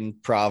 Creighton,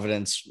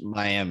 Providence,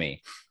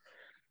 Miami.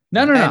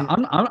 No.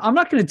 I'm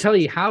not going to tell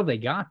you how they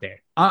got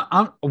there.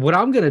 What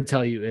I'm going to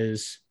tell you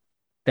is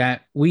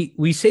that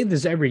we say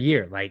this every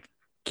year. Like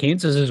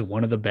Kansas is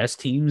one of the best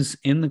teams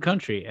in the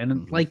country,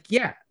 and like,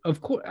 yeah,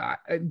 of course,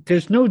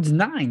 there's no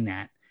denying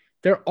that.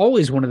 They're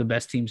always one of the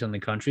best teams in the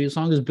country as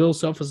long as Bill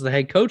Self is the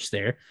head coach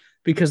there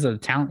because of the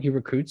talent he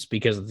recruits,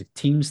 because of the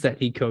teams that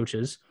he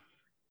coaches.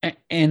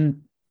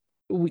 And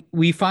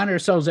we find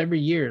ourselves every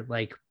year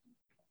like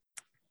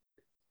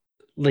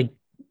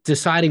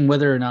deciding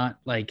whether or not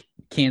like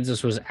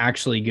Kansas was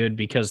actually good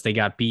because they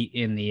got beat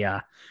in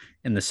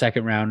the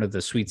second round of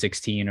the Sweet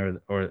 16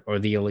 or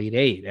the Elite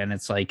 8. And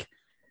it's like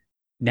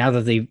now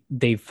that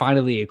they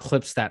finally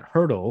eclipsed that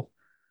hurdle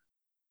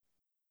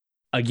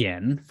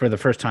again for the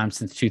first time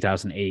since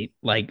 2008,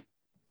 like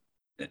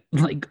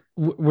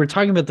we're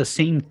talking about the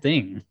same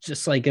thing,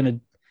 just like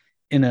in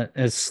in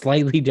a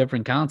slightly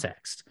different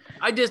context.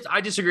 I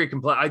disagree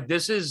completely.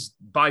 This is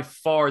by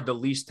far the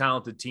least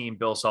talented team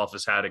Bill Self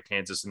has had at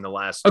Kansas in the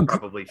last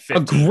probably 15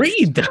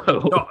 Agreed, years.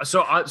 though.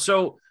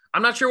 So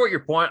I'm not sure what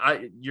your point.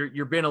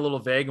 You're being a little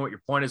vague in what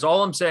your point is.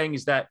 All I'm saying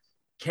is that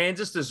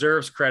Kansas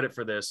deserves credit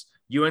for this.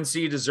 UNC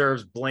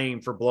deserves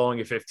blame for blowing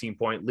a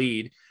 15-point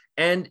lead.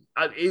 And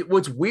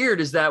what's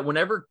weird is that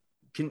whenever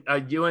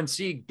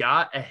UNC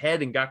got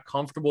ahead and got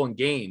comfortable in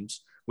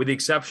games, with the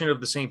exception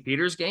of the St.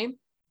 Peter's game,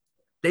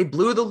 they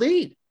blew the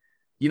lead.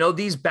 You know,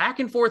 these back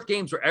and forth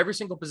games where every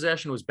single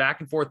possession was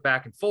back and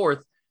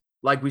forth,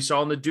 like we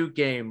saw in the Duke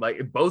game,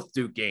 like both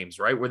Duke games,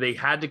 right? Where they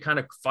had to kind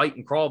of fight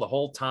and crawl the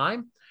whole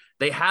time.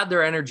 They had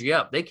their energy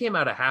up. They came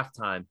out of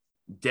halftime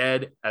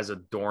dead as a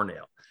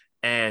doornail.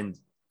 And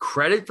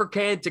credit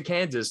to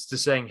Kansas to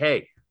saying,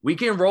 hey, we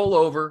can roll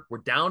over. We're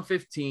down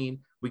 15.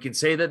 We can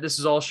say that this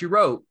is all she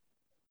wrote,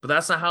 but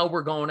that's not how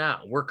we're going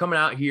out. We're coming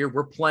out here.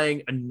 We're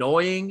playing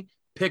annoying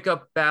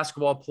pickup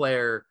basketball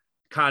player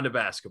kind of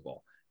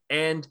basketball.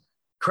 And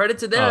credit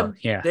to them.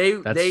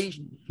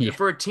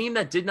 For a team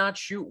that did not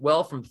shoot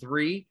well from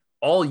three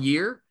all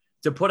year,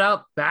 to put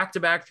out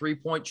back-to-back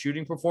 3-point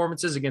shooting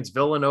performances against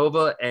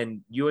Villanova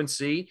and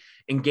UNC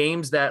in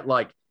games that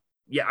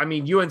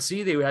UNC,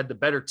 they had the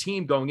better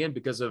team going in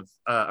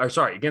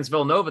against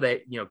Villanova,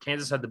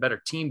 Kansas had the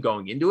better team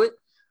going into it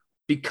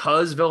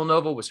because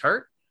Villanova was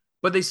hurt,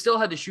 but they still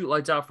had to shoot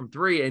lights out from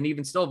three, and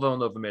even still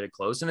Villanova made it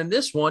close. And in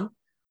this one,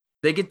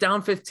 they get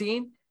down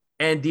 15,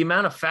 and the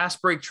amount of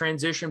fast break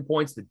transition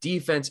points, the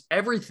defense,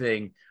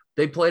 everything,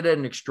 they played at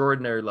an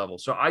extraordinary level.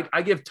 So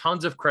I give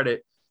tons of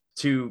credit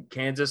to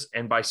Kansas,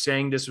 and by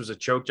saying this was a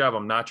choke job,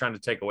 I'm not trying to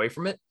take away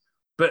from it.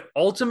 But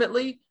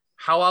ultimately,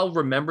 how I'll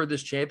remember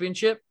this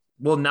championship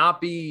will not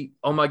be,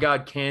 oh my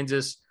God,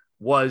 Kansas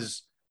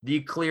was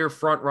the clear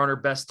front runner,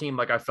 best team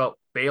like I felt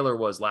Baylor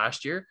was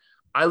last year.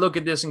 I look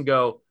at this and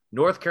go,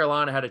 North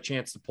Carolina had a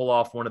chance to pull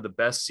off one of the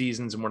best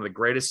seasons and one of the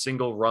greatest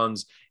single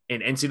runs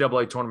in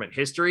NCAA tournament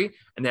history,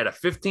 and they had a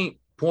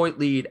 15-point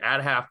lead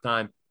at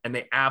halftime, and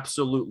they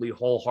absolutely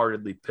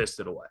wholeheartedly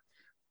pissed it away.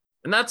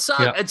 And that sucks.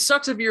 Yeah. It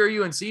sucks if you're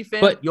a UNC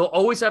fan. But you'll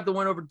always have to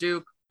win over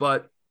Duke,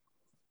 but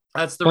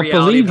that's the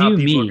reality of how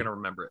people are going to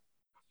remember it.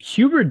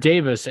 Hubert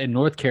Davis and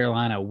North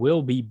Carolina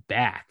will be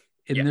back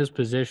in this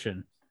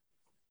position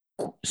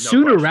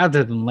sooner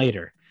rather than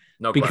later.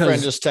 No, because my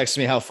friend just texted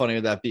me, how funny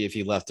would that be if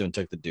he left and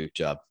took the Duke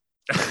job?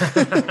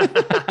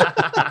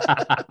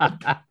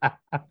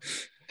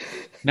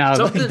 No,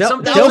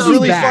 that was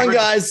really fun,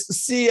 guys.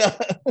 See ya.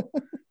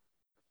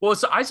 Well,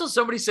 so I saw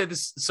somebody say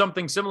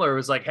something similar. It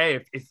was like,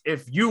 hey,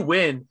 if you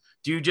win,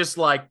 do you just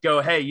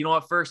go, hey, you know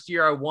what? First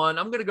year I won,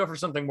 I'm going to go for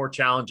something more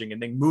challenging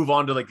and then move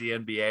on to the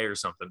NBA or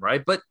something,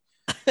 right? But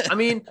I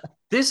mean,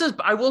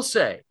 I will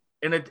say,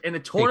 in a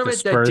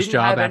tournament that didn't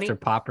have any, after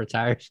Pop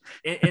retires,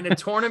 in a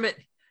tournament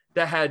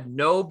that had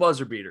no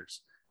buzzer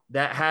beaters,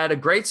 that had a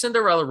great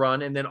Cinderella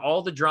run, and then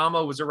all the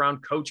drama was around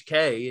Coach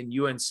K and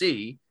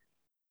UNC.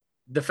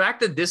 The fact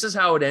that this is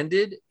how it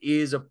ended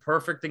is a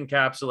perfect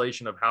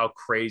encapsulation of how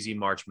crazy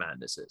March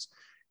Madness is.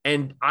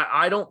 And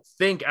I don't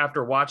think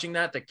after watching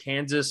that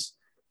Kansas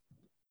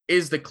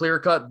is the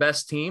clear-cut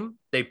best team.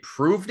 They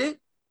proved it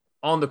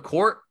on the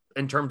court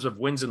in terms of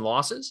wins and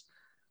losses.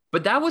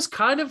 But that was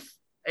kind of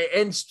 –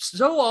 and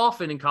so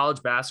often in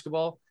college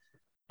basketball,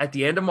 at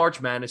the end of March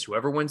Madness,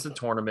 whoever wins the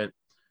tournament,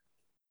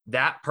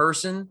 that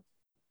person,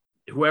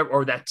 whoever,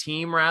 or that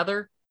team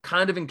rather,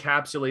 kind of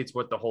encapsulates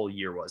what the whole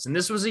year was. And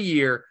this was a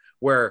year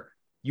where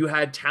you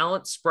had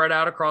talent spread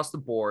out across the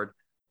board.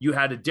 You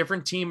had a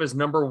different team as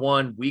number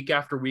one week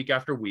after week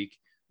after week.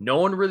 No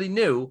one really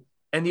knew.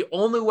 And the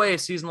only way a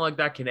season like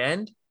that can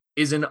end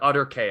is in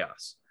utter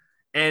chaos.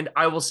 And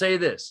I will say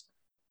this,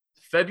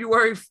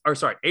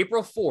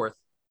 April 4th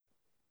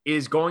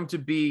is going to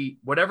be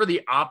whatever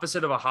the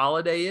opposite of a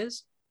holiday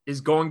is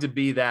going to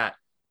be that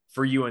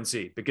for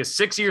UNC, because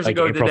 6 years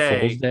ago April today,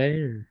 Fool's Day,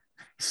 or?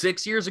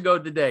 6 years ago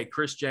today,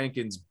 Chris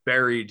Jenkins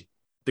buried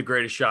the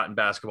greatest shot in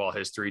basketball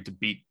history to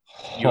beat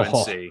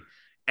UNC.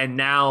 And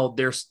now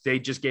they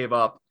just gave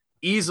up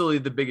easily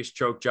the biggest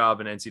choke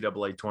job in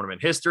NCAA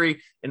tournament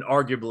history and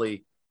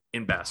arguably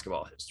in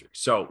basketball history.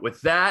 So with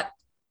that,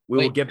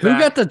 we'll get back. Who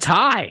got the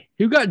tie?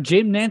 Who got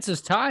Jim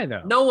Nance's tie,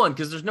 though? No one,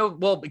 because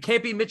it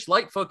can't be Mitch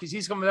Lightfoot because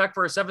he's coming back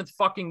for a 7th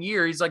fucking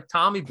year. He's like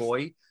Tommy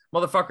Boy.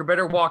 Motherfucker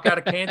better walk out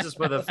of Kansas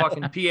with a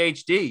fucking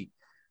PhD.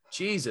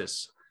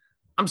 Jesus.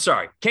 I'm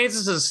sorry.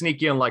 Kansas is a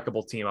sneaky,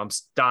 unlikable team. I'm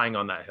dying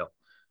on that hill.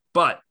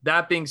 But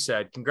that being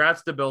said,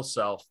 congrats to Bill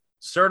Self.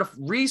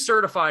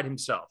 Recertified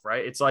himself,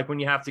 right? It's like when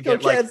you have to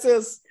get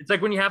Kansas. It's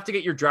like when you have to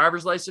get your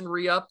driver's license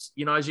re-upped,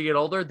 as you get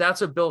older.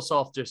 That's what Bill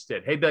Self just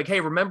did. Hey, be like,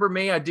 hey, remember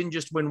me? I didn't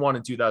just win one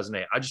in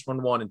 2008. I just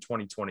won one in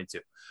 2022.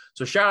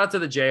 So shout out to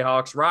the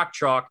Jayhawks. Rock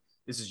chalk.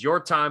 This is your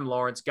time,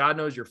 Lawrence. God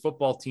knows your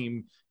football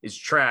team is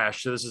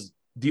trash. So this is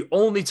the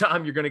only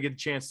time you're going to get a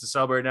chance to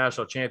celebrate a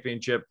national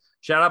championship.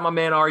 Shout out my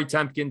man, Ari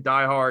Temkin,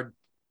 diehard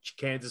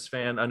Kansas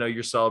fan. I know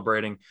you're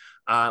celebrating.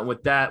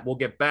 With that, we'll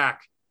get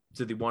back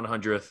to the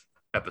 100th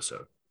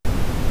episode.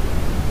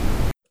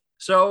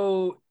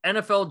 So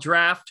NFL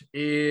draft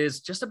is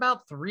just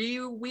about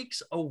 3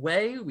 weeks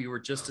away. We were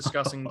just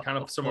discussing kind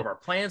of some of our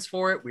plans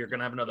for it. We are going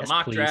to have another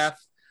mock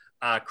draft.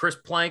 Chris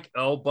Plank,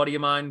 buddy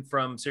of mine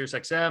from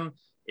SiriusXM,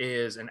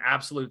 is an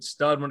absolute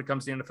stud when it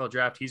comes to the NFL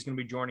draft. He's going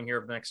to be joining here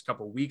over the next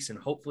couple of weeks, and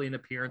hopefully an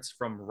appearance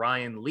from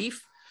Ryan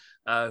Leaf,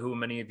 who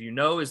many of you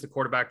know is the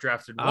quarterback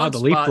drafted the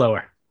leaf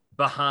blower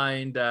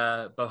behind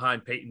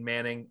Peyton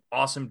Manning.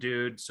 Awesome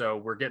dude. So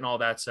we're getting all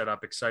that set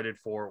up, excited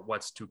for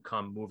what's to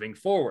come moving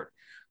forward.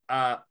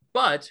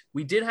 But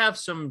we did have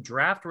some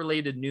draft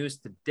related news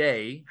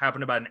today,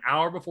 happened about an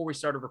hour before we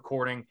started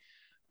recording.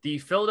 The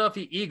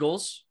Philadelphia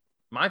Eagles,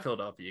 my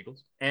Philadelphia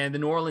Eagles, and the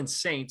New Orleans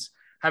Saints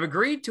have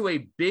agreed to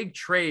a big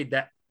trade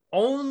that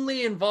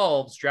only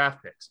involves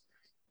draft picks.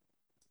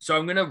 So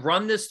I'm going to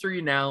run this through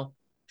you now.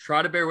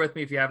 Try to bear with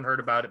me if you haven't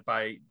heard about it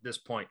by this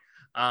point.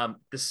 The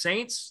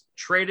Saints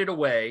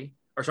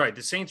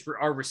the Saints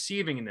are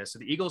receiving in this. So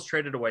the Eagles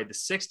traded away the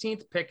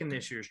 16th pick in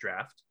this year's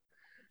draft,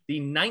 the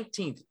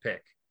 19th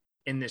pick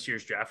in this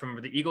year's draft.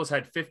 Remember, the Eagles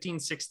had 15,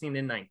 16,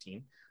 and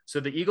 19.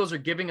 So the Eagles are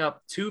giving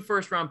up 2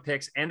 first-round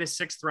picks and a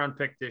 6th-round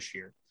pick this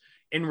year.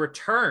 In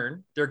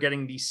return, they're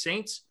getting the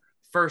Saints'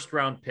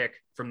 first-round pick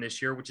from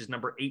this year, which is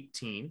number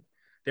 18.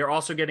 They're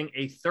also getting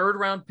a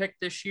 3rd-round pick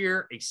this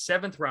year, a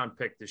 7th-round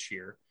pick this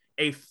year,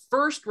 a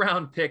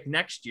 1st-round pick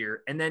next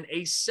year, and then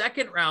a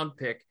 2nd-round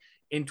pick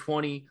in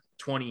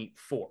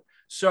 2024.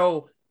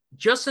 So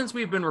just since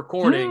we've been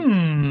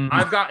recording,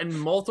 I've gotten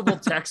multiple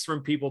texts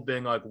from people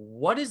being like,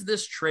 what does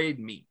this trade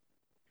mean?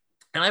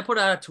 And I put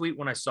out a tweet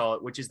when I saw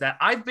it, which is that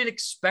I've been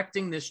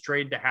expecting this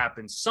trade to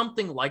happen,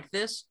 something like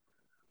this,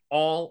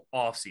 all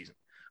offseason.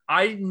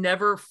 I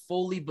never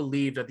fully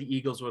believed that the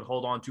Eagles would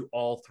hold on to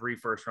all 3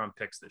 first-round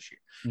picks this year.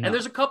 No. And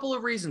there's a couple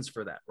of reasons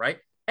for that, right?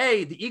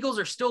 A, the Eagles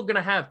are still going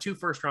to have 2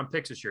 first-round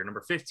picks this year,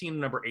 number 15 and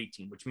number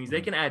 18, which means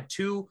they can add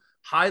 2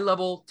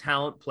 high-level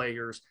talent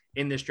players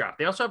in this draft.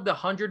 They also have the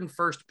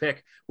 101st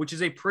pick, which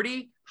is a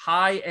pretty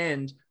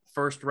high-end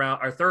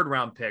first-round or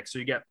 3rd-round pick. So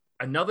you get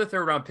another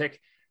 3rd-round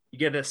pick, you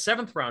get a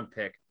 7th-round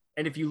pick.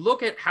 And if you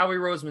look at Howie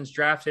Roseman's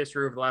draft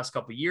history over the last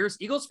couple of years,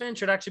 Eagles fans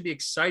should actually be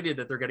excited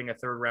that they're getting a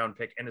 3rd-round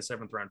pick and a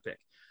 7th-round pick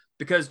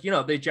because,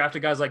 they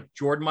drafted guys like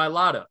Jordan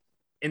Mailata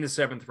in the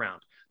 7th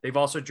round. They've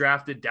also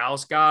drafted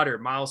Dallas Goedert,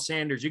 Miles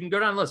Sanders. You can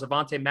go down the list.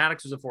 Avonte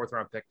Maddox was a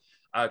 4th-round pick.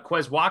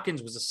 Quez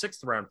Watkins was a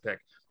 6th-round pick.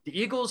 The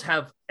Eagles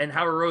and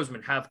Howie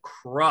Roseman have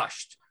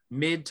crushed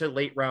mid to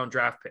late round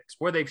draft picks.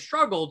 Where they've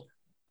struggled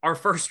are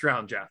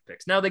 1st-round draft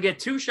picks. Now they get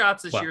 2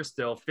 shots this year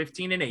still,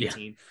 15 and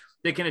 18. Yeah.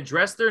 They can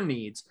address their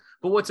needs.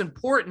 But what's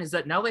important is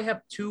that now they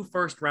have 2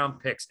 first-round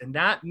picks. And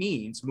that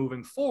means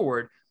moving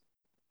forward,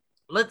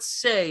 let's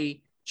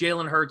say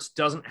Jalen Hurts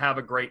doesn't have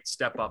a great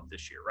step up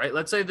this year, right?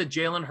 Let's say the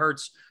Jalen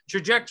Hurts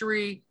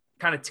trajectory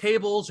kind of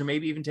tables or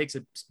maybe even takes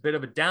a bit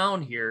of a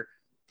down here.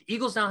 The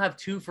Eagles now have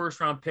 2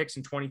 first-round picks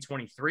in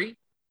 2023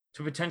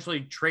 to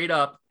potentially trade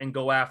up and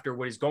go after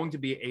what is going to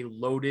be a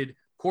loaded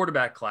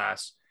quarterback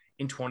class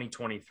in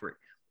 2023.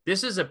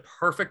 This is a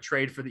perfect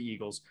trade for the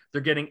Eagles.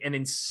 They're getting an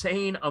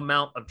insane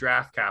amount of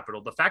draft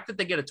capital. The fact that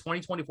they get a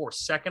 2024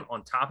 2nd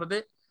on top of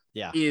it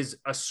is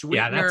a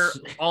sweetener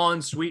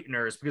on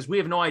sweeteners because we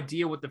have no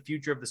idea what the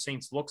future of the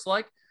Saints looks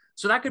like.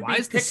 So that could Why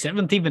is the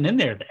 7th even in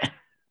there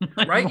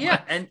then? Right?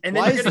 Yeah. And then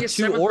why is the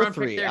 2 or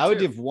 3? I would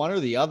give one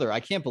or the other. I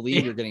can't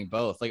believe you're getting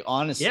both. Like,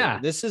 honestly,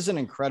 this is an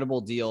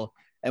incredible deal.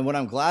 And what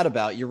I'm glad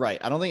about, you're right.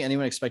 I don't think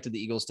anyone expected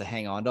the Eagles to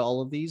hang on to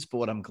all of these, but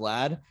what I'm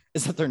glad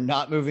is that they're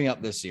not moving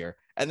up this year.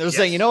 And they're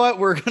saying, you know what,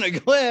 we're going to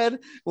go ahead.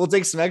 We'll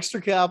take some extra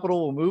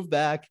capital. We'll move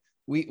back.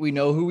 We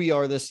know who we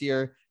are this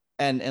year.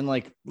 And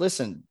like,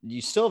 listen,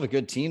 you still have a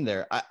good team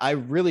there. I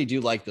really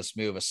do like this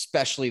move,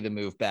 especially the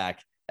move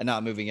back and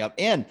not moving up.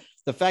 And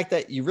the fact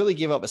that you really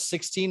gave up a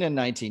 16 and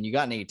 19, you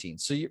got an 18.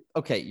 So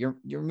you're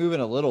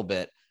moving a little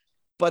bit,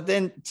 but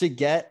then to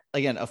get,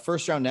 again, a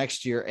 1st round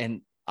next year.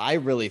 And I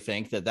really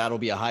think that that'll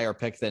be a higher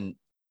pick than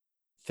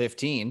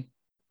 15,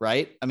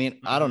 right? I mean,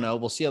 I don't know.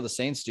 We'll see how the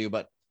Saints do,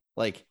 but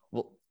like,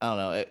 well, I don't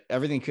know.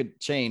 Everything could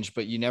change,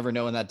 but you never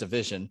know in that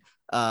division.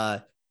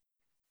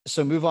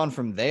 So move on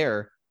from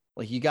there.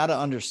 Like, you got to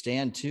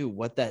understand too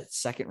what that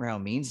 2nd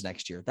round means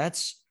next year.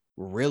 That's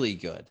really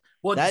good.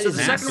 Well, that is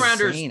the second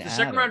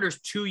rounders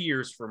 2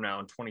 years from now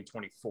in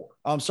 2024.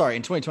 Oh, I'm sorry,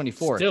 in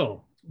 2024.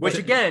 Still, which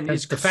again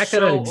is the fact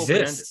that it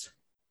exists.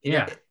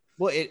 Yeah.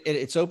 Well,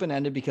 it's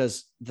open-ended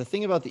because the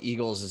thing about the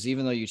Eagles is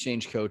even though you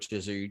change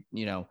coaches or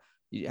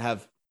you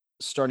have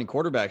starting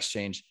quarterbacks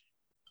change,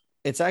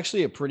 it's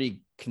actually a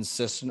pretty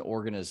consistent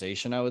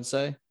organization, I would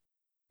say.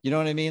 You know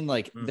what I mean?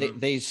 Like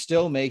they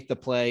still make the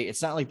play.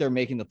 It's not like they're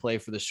making the play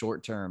for the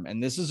short term.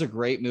 And this is a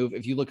great move.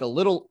 If you look a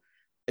little,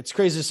 it's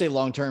crazy to say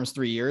long-term is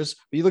 3 years,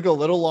 but you look a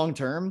little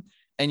long-term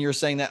and you're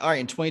saying that, all right,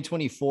 in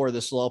 2024,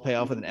 this will all pay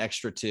off with an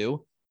extra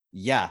 2.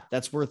 Yeah,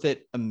 that's worth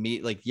it.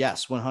 Like,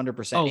 yes,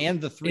 100%. Oh,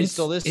 and the 3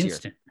 still this year.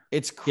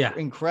 It's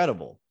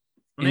incredible.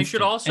 And they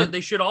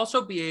should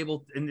also be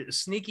able, and the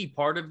sneaky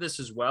part of this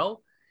as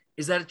well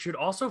is that it should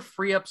also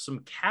free up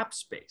some cap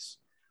space,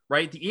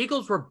 right? The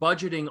Eagles were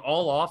budgeting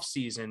all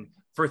offseason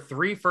for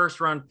 3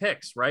 first-round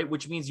picks, right?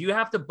 Which means you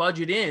have to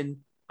budget in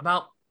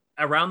about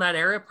around that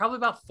area, probably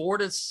about $4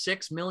 to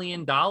 $6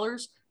 million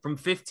from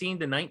 15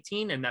 to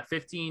 19, and that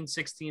 15,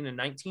 16, and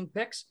 19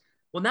 picks.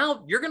 Well,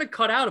 now you're going to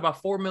cut out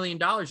about $4 million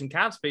in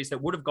cap space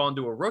that would have gone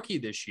to a rookie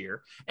this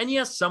year. And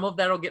yes, some of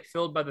that will get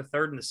filled by the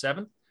 3rd and the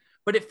 7th,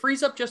 but it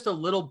frees up just a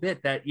little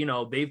bit that,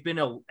 they've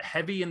been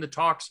heavy in the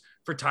talks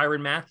for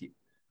Tyrann Mathieu.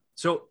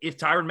 So if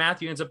Tyrann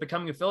Mathieu ends up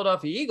becoming a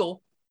Philadelphia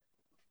Eagle,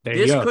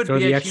 this could throw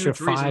be the a extra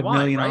huge reason $5 why,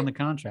 million right? on the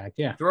contract.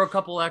 Yeah. Throw a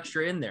couple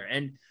extra in there.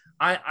 And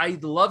I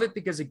love it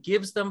because it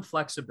gives them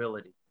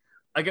flexibility.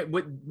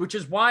 Which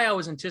is why I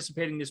was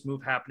anticipating this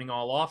move happening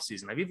all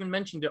offseason. I've even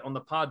mentioned it on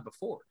the pod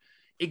before.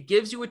 It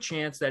gives you a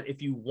chance that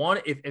if you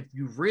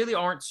really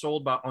aren't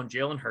sold on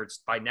Jalen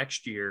Hurts by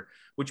next year,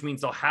 which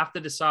means they'll have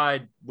to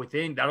decide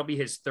that'll be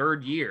his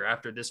 3rd year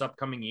after this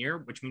upcoming year,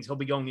 which means he'll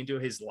be going into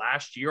his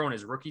last year on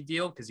his rookie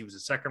deal because he was a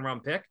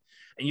 2nd-round pick,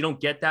 and you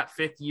don't get that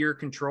 5th-year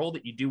control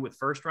that you do with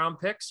 1st-round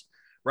picks,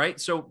 right?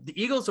 So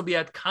the Eagles will be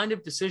at kind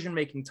of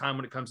decision-making time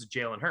when it comes to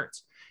Jalen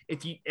Hurts.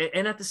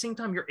 And at the same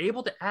time, you're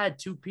able to add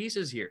 2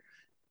 pieces here.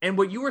 And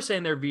what you were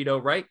saying there, Vido,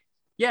 right?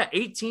 Yeah,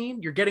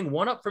 18, you're getting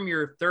 1 up from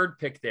your 3rd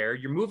pick there.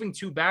 You're moving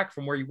 2 back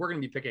from where you were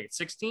going to be picking at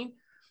 16.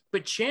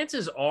 But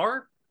chances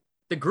are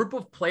the group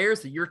of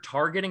players that you're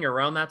targeting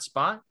around that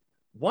spot,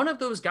 one of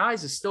those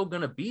guys is still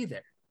going to be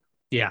there.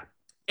 Yeah.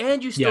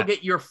 And you still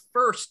get your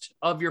first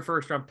of your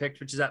 1st-round picks,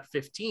 which is at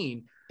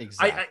 15.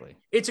 Exactly.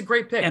 It's a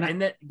great pick.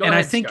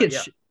 I think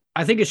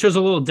it shows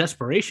a little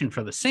desperation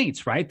for the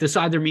Saints, right? This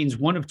either means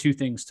one of 2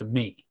 things to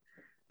me.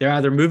 They're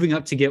either moving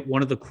up to get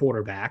one of the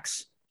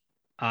quarterbacks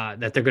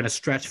that they're going to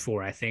stretch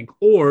for, I think,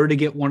 or to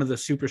get one of the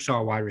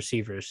superstar wide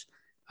receivers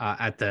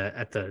at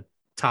the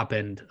top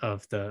end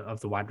of the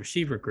wide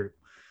receiver group.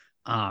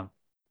 And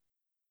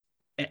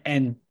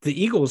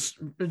the Eagles,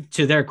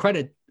 to their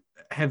credit,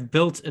 have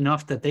built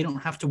enough that they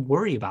don't have to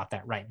worry about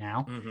that right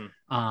now.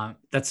 Mm-hmm.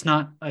 That's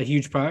not a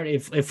huge priority.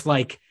 If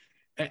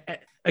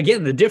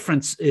again, the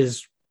difference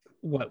is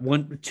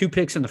 2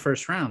 picks in the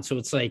 1st round. So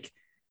it's like,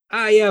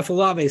 if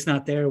Olave's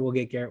not there, we'll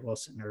get Garrett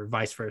Wilson or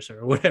vice versa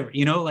or whatever,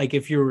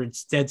 if you were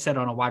dead set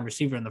on a wide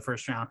receiver in the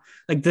 1st round,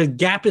 like the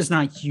gap is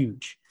not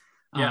huge.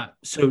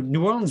 So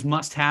New Orleans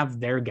must have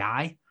their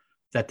guy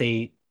that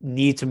they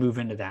need to move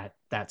into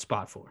that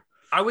spot for.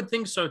 I would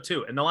think so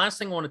too. And the last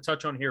thing I want to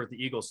touch on here with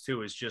the Eagles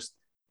too is just,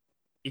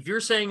 if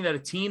you're saying that a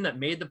team that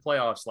made the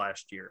playoffs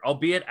last year,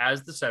 albeit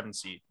as the 7th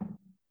seed,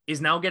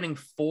 is now getting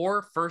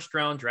 4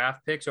 first-round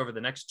draft picks over the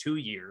next 2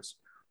 years,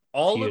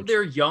 all of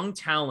their young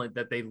talent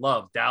that they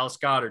love, Dallas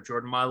Goedert,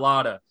 Jordan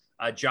Mailata,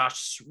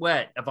 Josh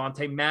Sweat,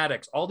 Avonte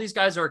Maddox, all these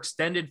guys are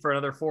extended for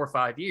another 4 or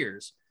 5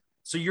 years.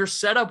 So you're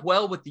set up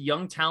well with the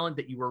young talent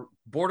that you were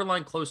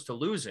borderline close to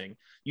losing.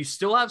 You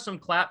still have some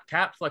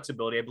cap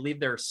flexibility. I believe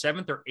they're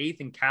 7th or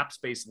 8th in cap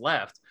space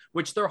left,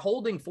 which they're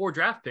holding 4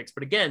 draft picks.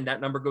 But again,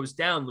 that number goes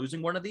down,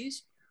 losing one of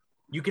these.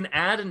 You can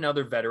add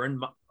another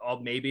veteran.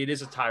 Maybe it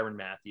is a Tyrann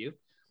Mathieu.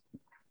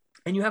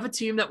 And you have a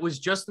team that was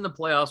just in the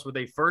playoffs with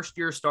a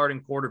 1st-year starting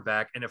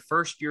quarterback and a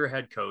 1st-year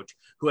head coach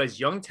who has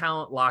young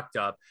talent locked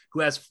up, who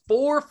has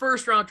 4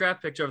 first-round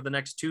draft picks over the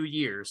next 2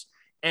 years,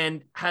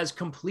 and has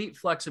complete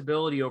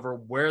flexibility over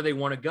where they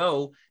want to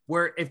go,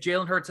 where if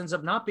Jalen Hurts ends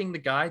up not being the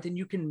guy, then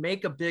you can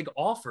make a big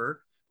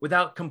offer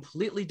without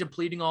completely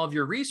depleting all of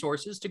your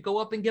resources to go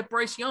up and get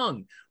Bryce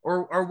Young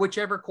or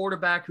whichever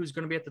quarterback who's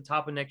going to be at the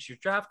top of next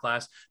year's draft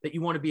class that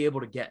you want to be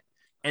able to get.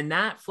 And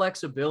that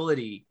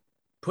flexibility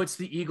puts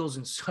the Eagles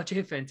in such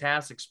a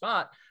fantastic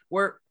spot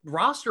where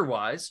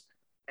roster-wise,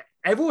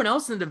 everyone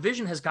else in the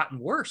division has gotten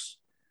worse.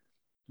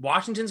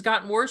 Washington's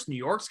gotten worse. New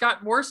York's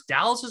gotten worse.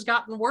 Dallas has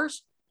gotten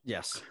worse.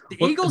 Yes. The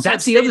Eagles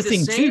that's the other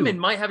thing too, and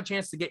might have a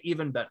chance to get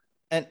even better.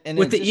 And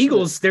with the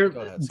Eagles,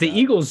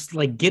 Eagles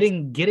like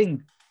giving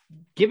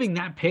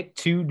that pick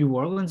to New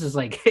Orleans is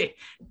like, hey,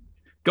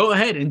 go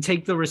ahead and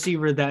take the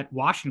receiver that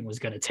Washington was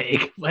going to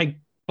take, like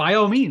by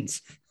all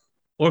means,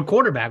 or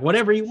quarterback,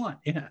 whatever you want.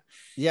 Yeah.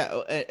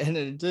 Yeah. And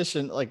in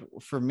addition, like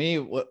for me,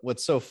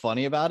 what's so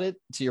funny about it,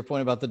 to your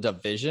point about the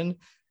division,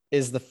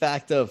 is the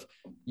fact of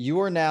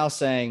you are now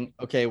saying,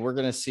 okay, we're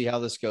going to see how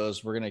this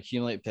goes. We're going to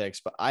accumulate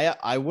picks, but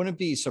I wouldn't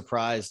be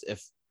surprised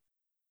if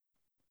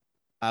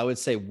I would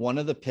say one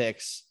of the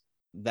picks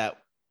that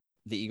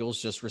the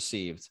Eagles just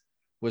received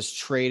was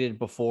traded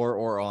before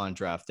or on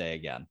draft day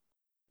again.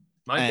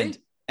 And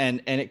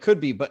it could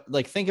be, but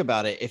like, think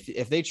about it.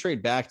 If they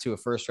trade back to a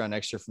 1st round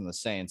next year from the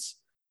Saints,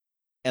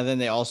 and then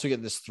they also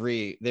get this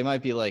 3, they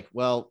might be like,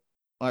 well,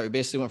 all right, we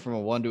basically went from a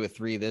 1 to a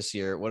 3 this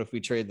year. What if we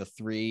trade the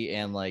 3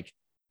 and like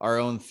our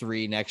own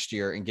 3 next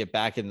year and get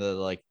back into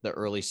like the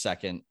early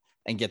 2nd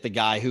and get the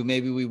guy who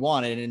maybe we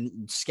wanted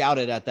and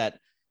scouted at that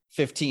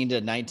 15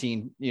 to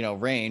 19,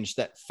 range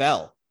that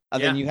fell.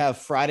 And then you have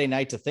Friday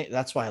night to think.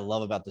 That's why I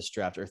love about this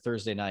draft, or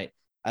Thursday night.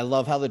 I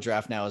love how the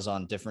draft now is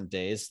on different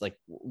days. Like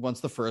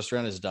once the 1st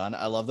round is done,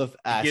 I love the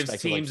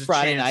aspect of like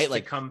Friday night,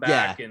 like come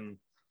back and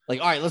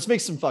like, all right, let's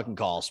make some fucking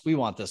calls. We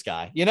want this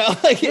guy,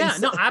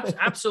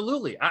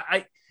 absolutely.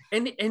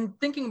 And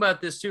thinking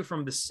about this too,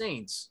 from the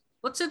Saints,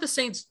 let's say the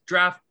Saints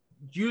draft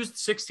used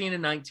 16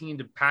 and 19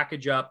 to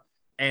package up,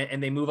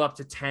 and they move up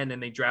to 10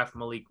 and they draft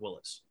Malik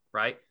Willis,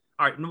 right?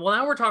 All right. Well,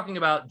 now we're talking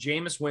about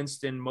Jameis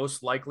Winston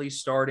most likely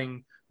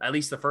starting at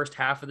least the first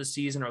half of the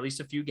season, or at least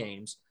a few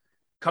games,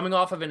 coming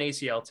off of an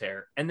ACL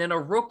tear. And then a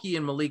rookie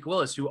in Malik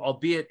Willis, who,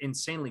 albeit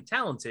insanely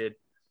talented,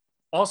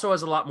 also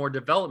has a lot more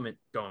development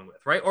going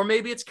with, right? Or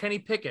maybe it's Kenny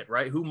Pickett,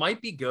 right? Who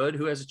might be good,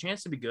 who has a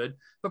chance to be good,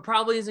 but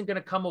probably isn't going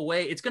to come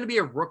away. It's going to be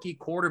a rookie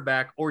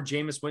quarterback or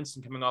Jameis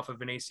Winston coming off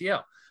of an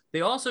ACL.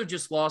 They also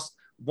just lost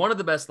one of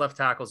the best left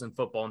tackles in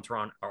football in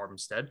Teron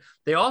Armstead.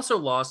 They also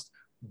lost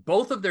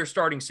both of their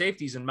starting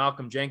safeties in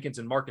Malcolm Jenkins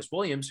and Marcus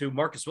Williams, who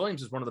Marcus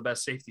Williams is one of the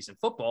best safeties in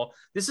football.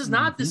 This is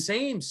not the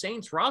same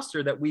Saints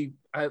roster that we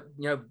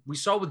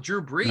saw with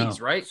Drew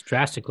Brees, right? It's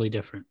drastically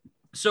different.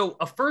 So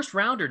a first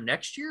rounder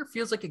next year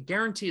feels like a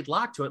guaranteed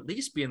lock to at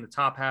least be in the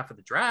top half of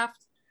the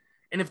draft.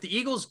 And if the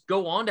Eagles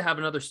go on to have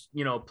another,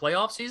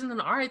 playoff season,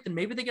 then all right, then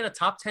maybe they get a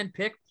top 10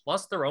 pick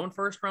plus their own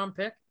first round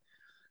pick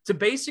to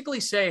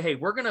basically say, hey,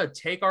 we're going to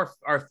take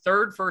our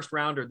third first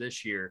rounder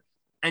this year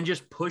and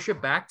just push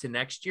it back to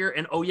next year.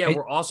 And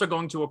we're also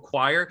going to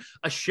acquire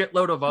a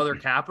shitload of other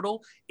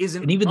capital is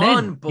an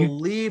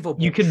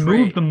unbelievable you can trade.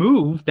 move the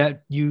move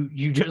that you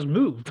just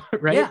moved,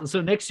 right? Yeah.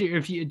 So next year,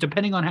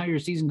 depending on how your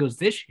season goes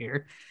this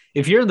year,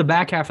 if you're in the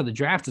back half of the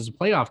draft as a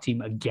playoff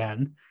team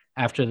again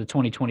after the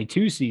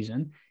 2022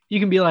 season, you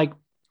can be like,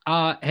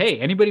 hey,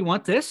 anybody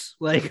want this?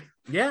 Like,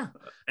 yeah.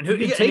 And who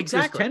takes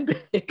exactly 10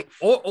 pick?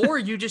 or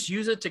you just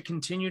use it to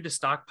continue to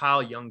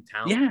stockpile young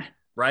talent. Yeah.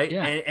 Right.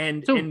 Yeah.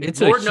 And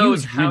it's Lord a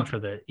knows huge how win for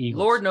the Eagles.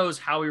 Lord knows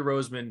Howie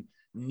Roseman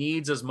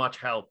needs as much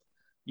help,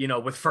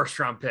 with first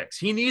round picks.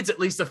 He needs at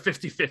least a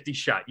 50-50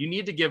 shot. You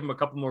need to give him a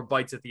couple more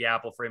bites at the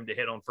apple for him to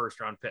hit on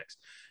first round picks.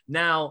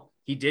 Now,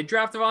 he did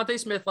draft Devontae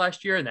Smith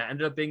last year, and that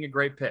ended up being a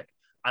great pick.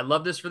 I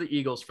love this for the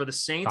Eagles. For the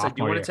Saints, I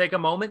do want to take a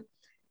moment.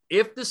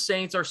 If the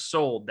Saints are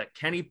sold that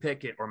Kenny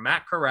Pickett or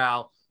Matt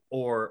Corral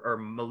or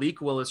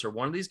Malik Willis or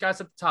one of these guys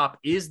at the top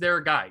is their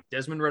guy,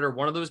 Desmond Ridder,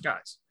 one of those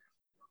guys,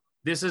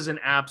 this is an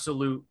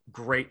absolute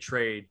great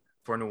trade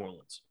for New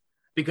Orleans.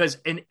 Because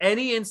in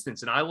any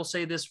instance, and I will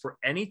say this for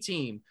any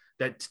team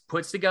that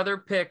puts together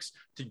picks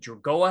to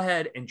go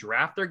ahead and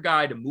draft their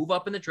guy, to move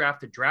up in the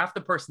draft, to draft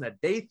the person that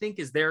they think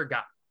is their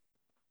guy,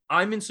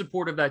 I'm in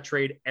support of that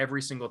trade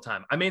every single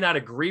time. I may not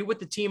agree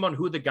with the team on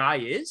who the guy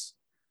is,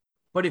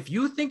 but if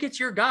you think it's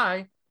your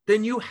guy,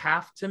 then you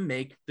have to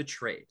make the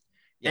trade.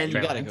 Yeah, and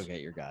you got to go get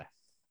your guy.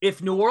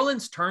 If New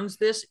Orleans turns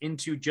this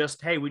into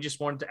just, hey, we just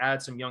wanted to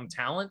add some young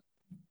talent,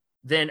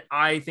 then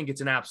I think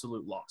it's an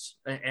absolute loss.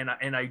 And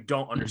I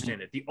don't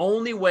understand it. The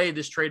only way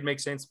this trade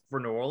makes sense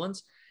for New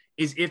Orleans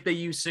is if they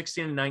use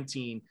 16 and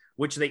 19,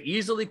 which they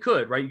easily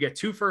could, right? You get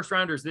 2 first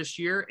rounders this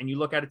year, and you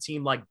look at a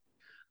team like,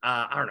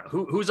 I don't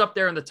know, who's up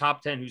there in the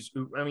top 10,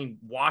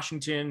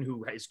 Washington,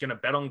 who is going to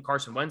bet on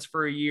Carson Wentz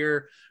for a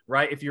year,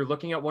 right? If you're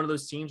looking at one of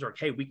those teams, like,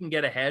 hey, we can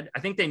get ahead.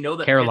 I think they know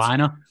that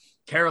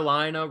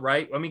Carolina,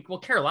 right?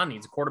 Carolina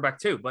needs a quarterback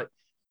too, but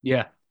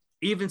yeah.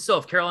 Even still,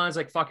 if Carolina's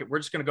like, fuck it, we're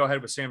just going to go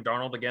ahead with Sam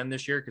Darnold again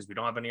this year because we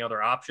don't have any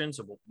other options,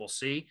 so we'll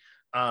see.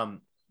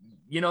 Then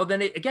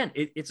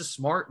it's a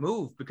smart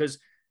move because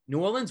New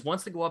Orleans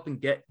wants to go up and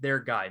get their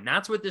guy. And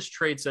that's what this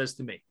trade says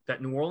to me,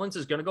 that New Orleans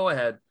is going to go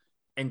ahead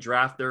and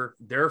draft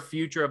their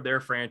future of their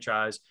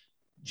franchise.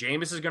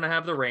 Jameis is going to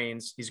have the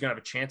reins. He's going to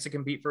have a chance to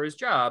compete for his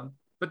job,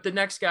 but the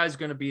next guy is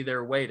going to be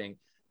there waiting.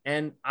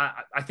 And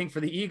I think for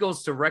the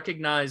Eagles to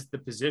recognize the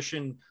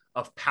position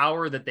of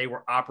power that they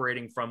were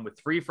operating from with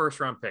 3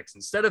 first-round picks,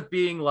 instead of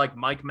being like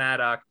Mike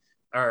Maddox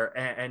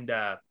and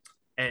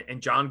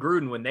John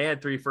Gruden when they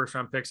had 3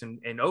 first-round picks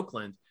in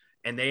Oakland,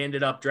 and they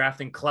ended up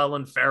drafting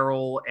Clellan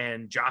Ferrell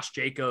and Josh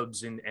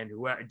Jacobs and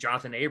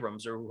Jonathan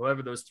Abrams or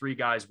whoever those 3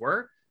 guys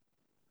were.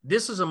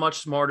 This is a much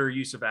smarter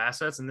use of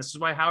assets, and this is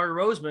why Howie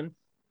Roseman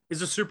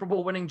is a Super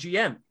Bowl winning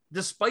GM,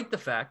 despite the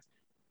fact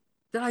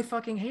that I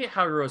fucking hate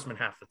Howie Roseman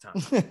half the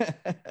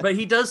time. But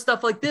he does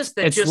stuff like this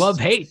that it's just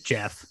love-hate,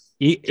 Jeff.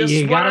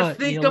 You gotta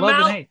think them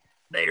out.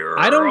 They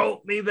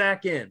wrote me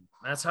back in.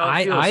 That's how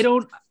it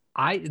feels.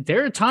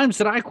 There are times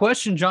that I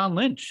question John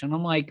Lynch, and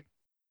I'm like,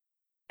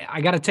 I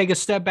got to take a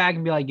step back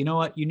and be like, you know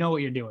what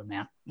you're doing,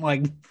 man.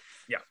 Like,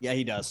 yeah,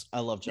 he does.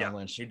 I love John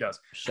Lynch. He does.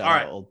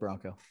 Shout out, old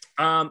Bronco.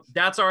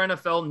 That's our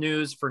NFL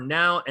news for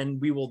now,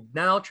 and we will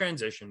now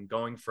transition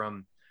going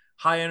from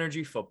high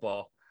energy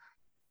football.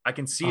 I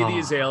can see the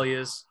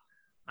azaleas.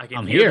 I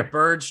can hear the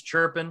birds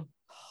chirping.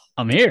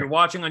 I'm here. If you're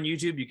watching on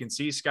YouTube, you can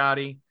see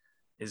Scotty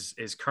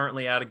is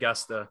currently at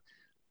Augusta.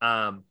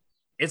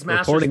 It's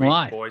Masters Week,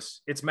 live.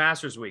 Boys. It's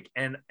Masters Week.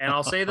 And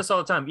I'll say this all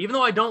the time. Even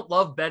though I don't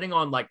love betting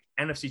on like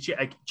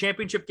NFC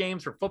championship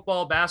games for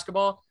football,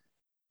 basketball,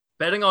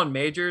 betting on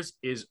majors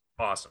is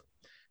awesome.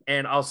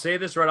 And I'll say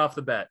this right off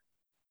the bat.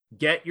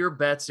 Get your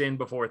bets in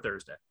before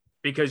Thursday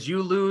because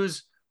you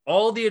lose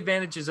all the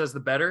advantages as the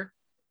bettor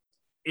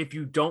if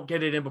you don't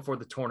get it in before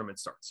the tournament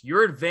starts.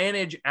 Your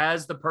advantage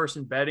as the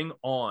person betting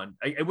on,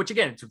 which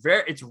again,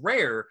 it's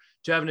rare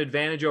to have an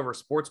advantage over a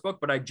sports book,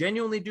 but I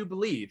genuinely do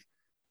believe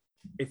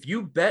if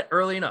you bet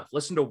early enough,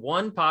 listen to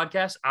one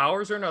podcast,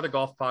 ours or another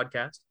golf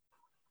podcast,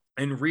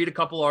 and read a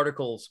couple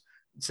articles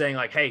saying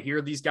like, hey, here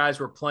are these guys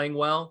who are playing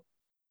well.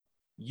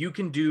 You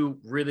can do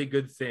really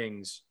good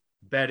things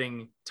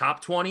betting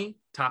top 20,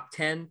 top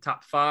 10,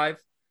 top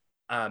 5,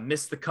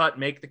 miss the cut,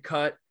 make the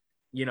cut,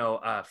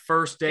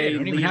 first day. You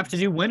don't even have to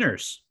do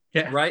winners.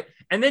 Yeah. Right.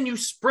 And then you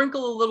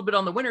sprinkle a little bit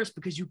on the winners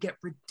because you get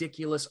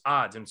ridiculous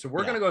odds. And so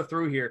we're going to go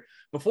through here.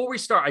 Before we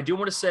start, I do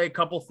want to say a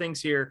couple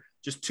things here,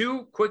 just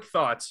 2 quick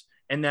thoughts.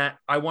 And that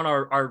I want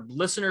our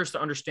listeners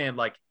to understand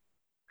like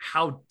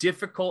how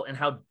difficult and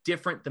how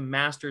different the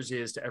Masters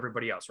is to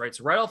everybody else. Right.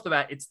 So right off the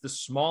bat, it's the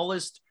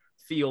smallest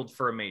field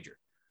for a major,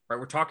 right?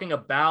 We're talking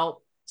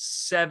about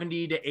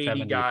 70 to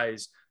 80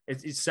 guys.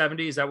 It's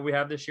 70. Is that what we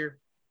have this year?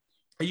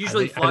 It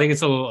usually I think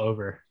it's a little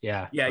over.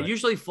 Yeah. Yeah. It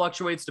usually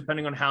fluctuates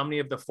depending on how many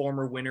of the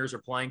former winners are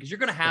playing. Cause you're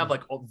going to have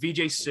like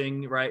Vijay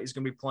Singh, right, is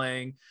going to be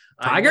playing.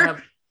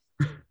 Tiger?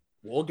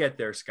 We'll get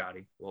there,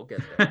 Scotty. We'll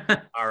get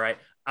there. All right.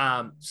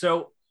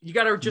 So you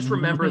got to just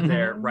remember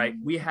there, right?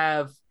 We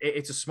have,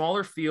 it's a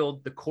smaller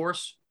field. The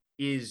course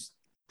is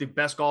the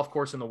best golf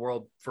course in the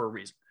world for a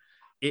reason.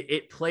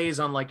 It plays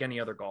unlike any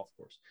other golf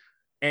course.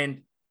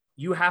 And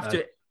you have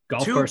to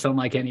golf course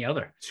unlike any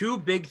other. 2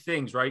 big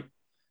things, right?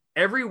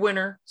 Every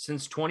winner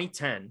since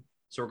 2010,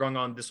 so we're going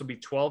on, this will be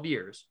 12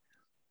 years,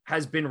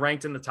 has been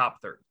ranked in the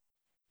top 30.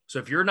 So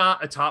if you're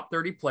not a top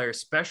 30 player,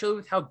 especially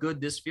with how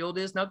good this field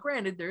is, now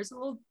granted, there's a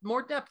little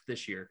more depth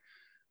this year,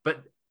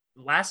 but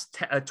last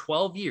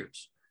 12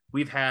 years,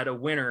 we've had a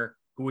winner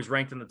who was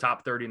ranked in the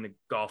top 30 in the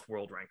golf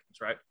world rankings,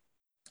 right?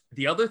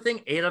 The other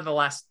thing, 8 of the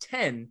last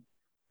 10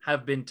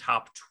 have been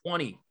top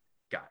 20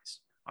 guys.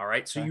 All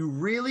right. So you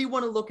really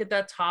want to look at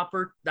that top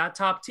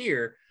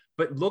tier,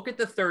 but look at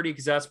the 30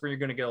 because that's where you're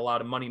going to get a lot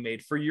of money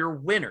made for your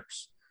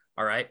winners.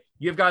 All right.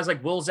 You have guys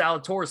like Will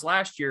Zalatoris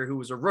last year, who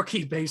was a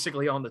rookie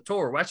basically on the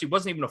tour. Well, actually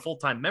wasn't even a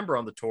full-time member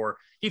on the tour.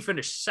 He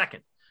finished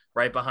second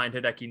right behind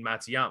Hideki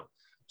Matsuyama.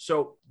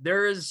 So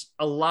there is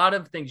a lot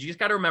of things. You just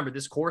got to remember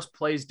this course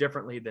plays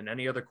differently than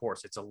any other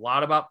course. It's a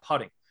lot about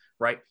putting,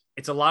 right?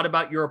 It's a lot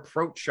about your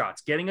approach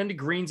shots, getting into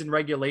greens and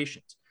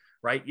regulations,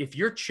 right? If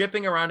you're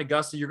chipping around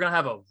Augusta, you're going to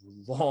have a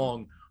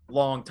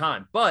long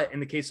time. But in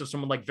the case of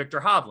someone like Victor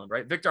Hovland,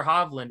 right? Victor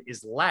Hovland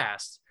is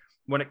last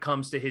when it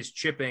comes to his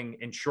chipping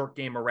and short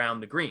game around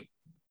the green.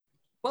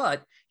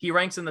 But he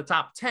ranks in the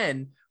top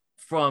 10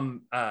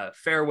 from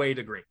fairway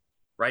to green,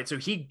 right? So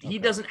he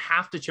doesn't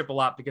have to chip a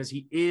lot because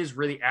he is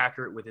really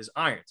accurate with his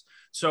irons.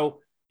 So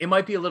it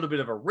might be a little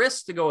bit of a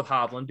risk to go with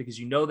Hovland because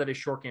you know that his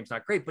short game's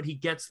not great, but he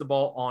gets the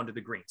ball onto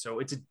the green. So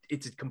it's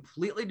a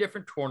completely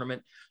different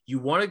tournament. You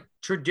want to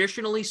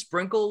traditionally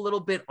sprinkle a little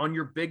bit on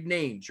your big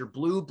names, your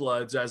blue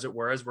bloods, as it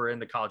were, as we're in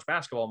the college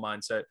basketball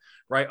mindset,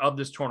 right, of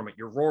this tournament.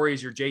 Your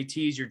Rorys, your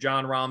JTs, your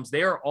John Rahms,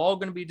 they are all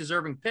going to be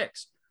deserving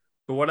picks.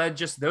 But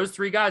those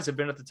 3 guys have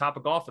been at the top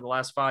of golf for the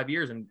last 5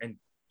 years, and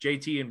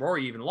JT and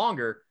Rory even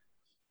longer,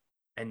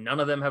 and none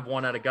of them have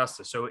won at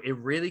Augusta. So it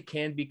really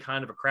can be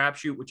kind of a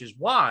crapshoot, which is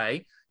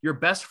why your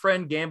best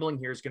friend gambling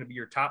here is going to be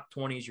your top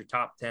 20s, your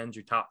top 10s,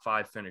 your top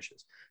 5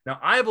 finishes. Now,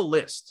 I have a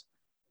list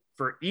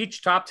for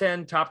each top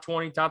 10, top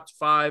 20, top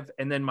 5,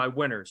 and then my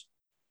winners.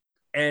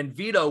 And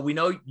Vido, we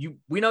know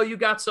you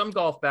got some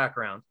golf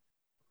background,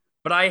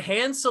 but I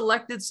hand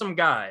selected some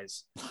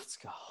guys. Let's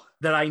go.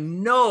 That I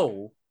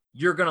know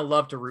you're going to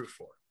love to root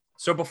for.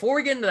 So before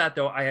we get into that,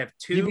 though, I have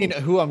 2. You mean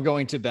who I'm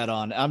going to bet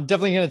on? I'm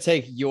definitely going to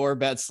take your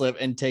bet slip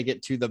and take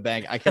it to the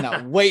bank. I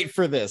cannot wait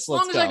for this. As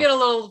long as I get a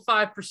little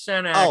 5%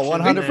 action. Oh,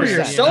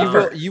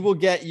 100%.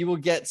 You will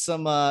get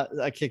some a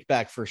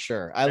kickback for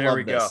sure. I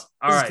love this.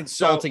 All right.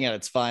 Consulting at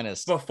its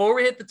finest. Before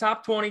we hit the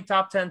top 20,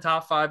 top 10,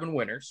 top 5 and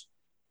winners,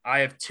 I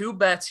have 2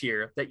 bets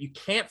here that you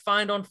can't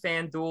find on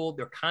FanDuel.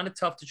 They're kind of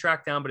tough to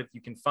track down, but if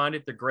you can find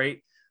it, they're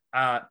great.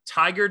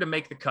 Tiger to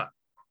make the cut.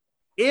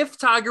 If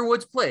Tiger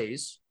Woods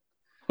plays,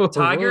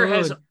 Tiger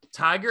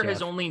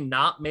has only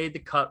not made the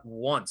cut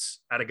once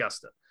at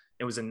Augusta.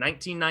 It was in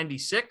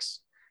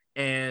 1996,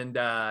 and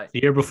the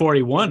year before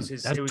he won.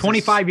 That's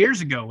 25 years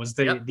ago was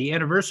the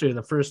anniversary of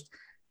the first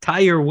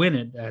Tiger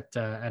win at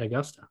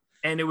Augusta.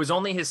 And it was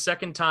only his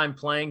second time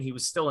playing. He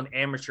was still an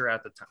amateur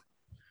at the time.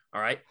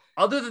 All right.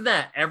 Other than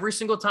that, every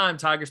single time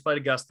Tiger's played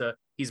Augusta,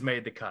 he's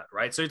made the cut,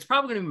 right? So it's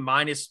probably going to be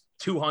minus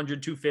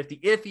 200, 250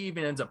 if he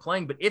even ends up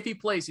playing. But if he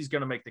plays, he's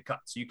going to make the cut.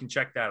 So you can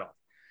check that off.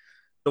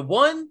 The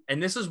one,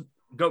 and this is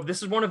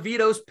one of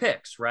Vido's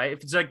picks, right?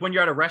 If it's like when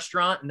you're at a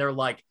restaurant and they're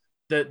like,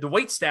 the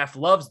wait staff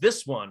loves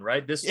this one,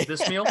 right? This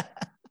meal.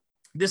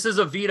 This is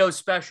a Vido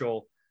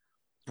special.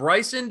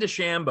 Bryson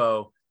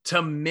DeChambeau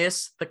to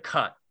miss the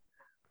cut.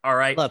 All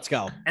right. Let's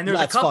go. And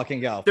there's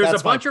fucking go.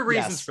 There's a bunch of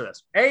reasons for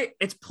this.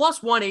 It's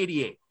plus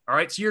 188. All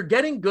right. So you're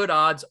getting good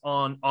odds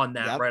on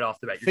that right off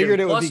the bat. Figured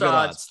it would be good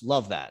odds.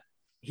 Love that.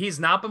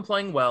 He's not been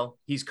playing well.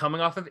 He's coming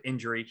off of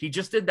injury. He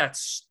just did that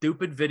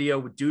stupid video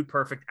with Dude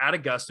Perfect at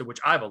Augusta, which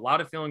I have a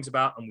lot of feelings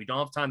about, and we don't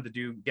have time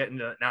to get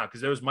into that now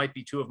because those might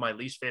be 2 of my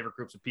least favorite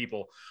groups of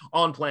people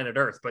on planet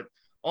Earth. But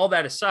all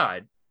that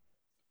aside,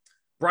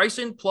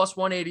 Bryson plus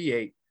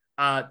 188.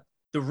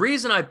 The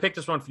reason I picked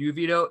this one for you,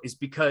 Vido, is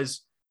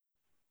because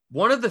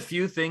one of the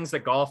few things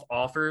that golf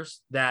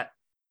offers that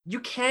you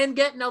can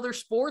get in other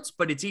sports,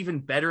 but it's even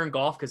better in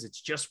golf because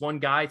it's just one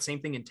guy. Same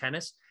thing in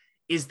tennis,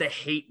 is the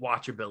hate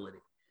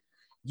watchability.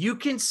 You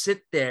can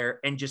sit there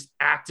and just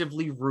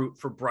actively root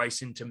for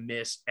Bryson to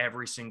miss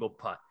every single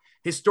putt.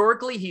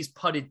 Historically, he's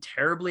putted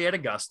terribly at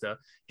Augusta.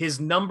 His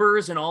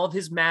numbers and all of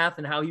his math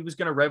and how he was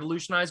going to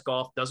revolutionize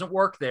golf doesn't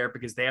work there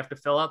because they have to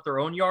fill out their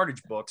own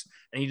yardage books,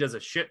 and he does a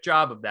shit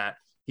job of that.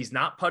 He's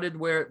not putted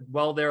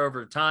well there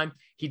over time.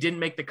 He didn't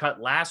make the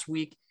cut last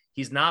week.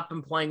 He's not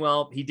been playing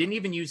well. He didn't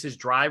even use his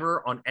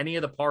driver on any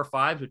of the par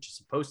fives, which is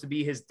supposed to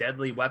be his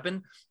deadly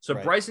weapon. So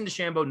right. Bryson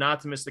DeChambeau not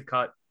to miss the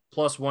cut,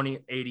 plus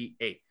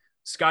 188.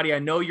 Scotty, I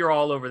know you're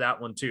all over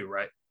that one too,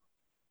 right?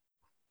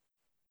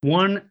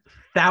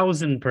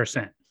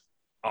 1,000%.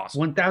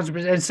 Awesome. 1,000%.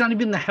 It's not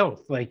even the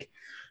health. Like,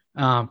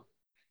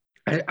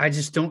 I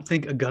just don't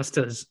think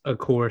Augusta is a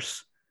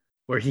course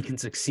where he can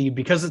succeed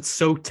because it's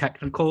so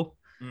technical.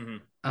 Mm-hmm.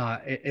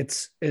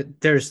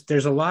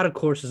 There's a lot of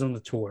courses on the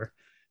tour,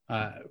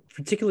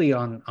 particularly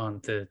on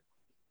the,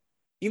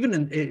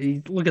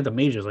 even look at the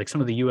majors, like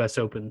some of the U.S.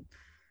 Open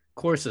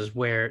courses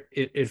where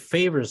it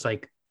favors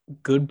like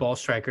good ball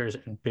strikers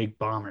and big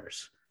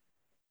bombers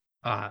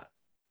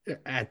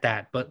at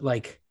that. But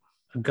like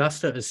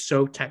Augusta is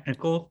so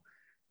technical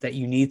that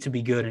you need to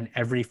be good in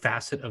every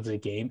facet of the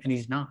game, and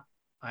he's not.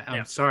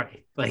 I'm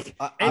sorry. Like,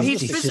 and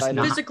he's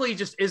physically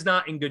just is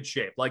not in good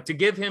shape. Like, to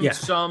give him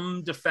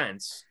some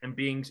defense and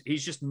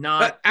he's just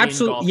not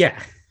absolutely.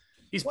 Yeah.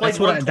 He's played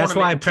that's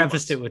why I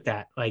prefaced it with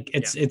that. Like,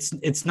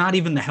 it's not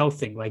even the health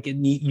thing. Like,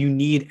 you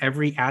need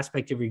every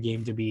aspect of your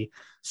game to be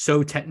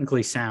so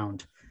technically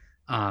sound.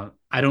 I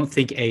don't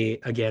think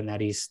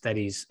that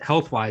he's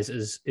health wise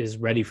is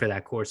ready for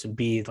that course, and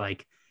B,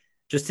 like,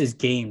 just his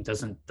game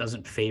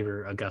doesn't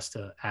favor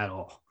Augusta at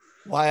all.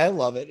 Why I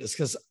love it is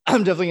because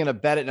I'm definitely going to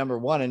bet at number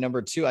one, and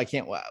number two, I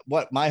can't.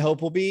 What my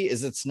hope will be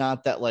is it's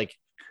not that like,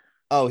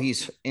 oh,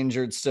 he's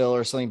injured still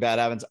or something bad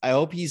happens. I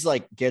hope he's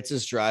like gets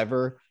his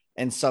driver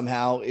and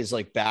somehow is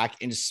like back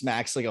and just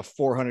smacks like a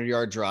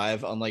 400-yard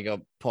drive on like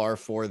a par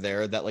 4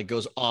 there that like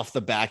goes off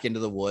the back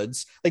into the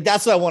woods. Like,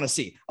 that's what I want to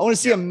see. I want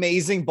to see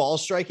amazing ball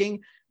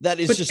striking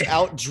that is just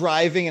out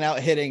driving and out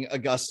hitting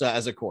Augusta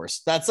as a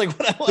course. That's like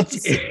what I want to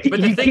see.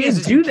 But the thing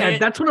is do that.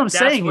 That's what I'm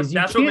saying. Is you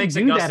that's can't what makes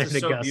do Augusta that at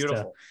so Augusta.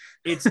 beautiful.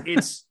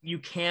 It's you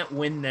can't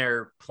win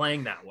there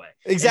playing that way.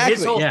 Exactly.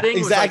 His whole thing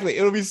was exactly. Like,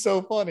 it'll be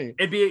so funny.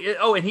 And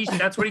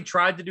that's what he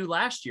tried to do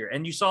last year.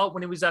 And you saw it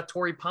when he was at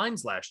Torrey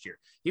Pines last year.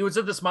 He was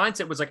of this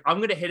mindset, was like, I'm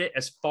going to hit it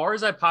as far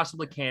as I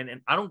possibly can.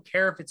 And I don't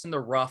care if it's in the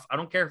rough. I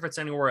don't care if it's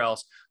anywhere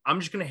else. I'm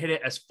just going to hit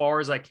it as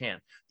far as I can.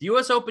 The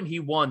US Open he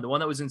won, the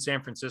one that was in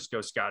San Francisco,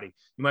 Scotty,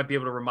 you might be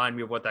able to remind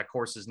me of what that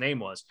course's name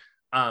was.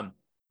 I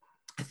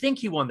think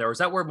he won there. Was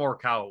that where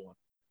Morikawa won?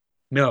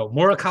 No,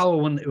 Morikawa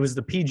won. It was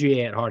the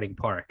PGA at Harding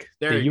Park.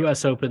 The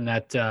U.S. Open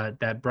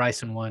that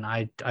Bryson won.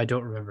 I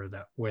don't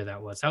remember where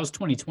that was. That was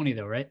 2020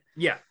 though, right?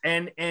 Yeah,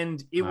 and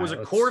it was a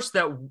course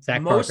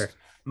that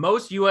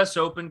most U.S.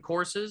 Open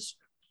courses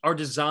are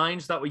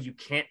designed so that way you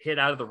can't hit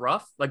out of the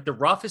rough. Like, the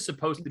rough is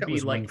supposed to be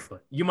like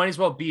you might as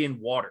well be in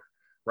water,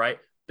 right?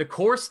 The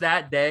course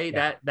that day,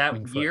 that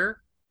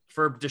year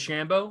for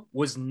DeChambeau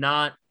was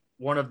not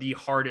one of the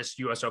hardest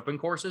U.S. Open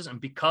courses, and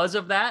because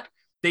of that,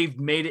 they've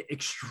made it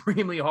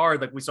extremely hard,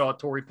 like we saw at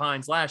Torrey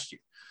Pines last year.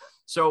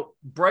 So,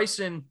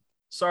 Bryson,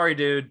 sorry,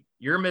 dude,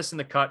 you're missing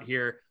the cut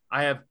here.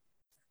 I have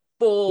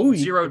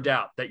zero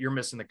doubt that you're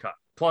missing the cut.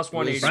 Plus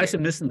 180.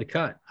 Bryson missing the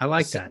cut. I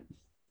like that.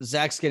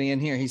 Zach's getting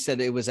in here. He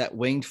said it was at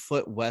Winged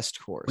Foot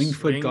West Course. Winged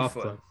Foot Golf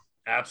Club.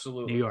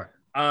 Absolutely. New York.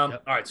 All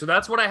right, so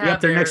that's what I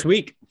have there next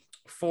week.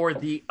 For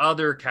the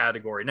other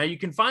category. Now, you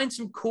can find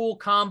some cool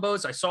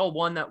combos. I saw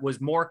one that was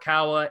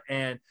Morikawa,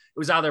 and it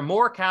was either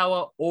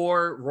Morikawa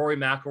or Rory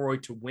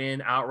McIlroy to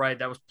win outright.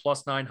 That was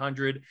plus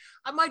 900.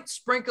 I might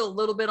sprinkle a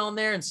little bit on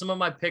there, and some of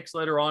my picks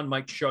later on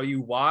might show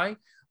you why.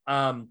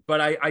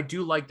 But I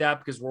do like that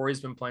because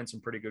Rory's been playing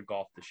some pretty good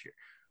golf this year.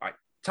 All right,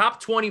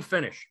 top 20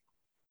 finish.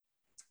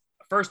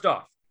 First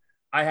off,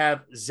 I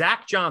have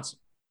Zach Johnson.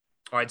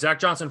 All right, Zach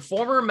Johnson,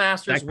 former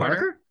Masters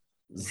winner.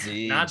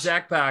 Not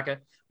Zach Paca.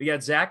 We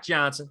got Zach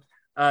Johnson.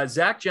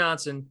 Zach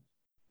Johnson,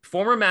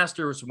 former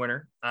Masters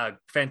winner,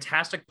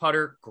 fantastic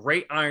putter,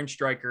 great iron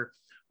striker.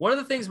 One of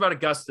the things about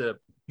Augusta,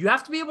 you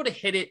have to be able to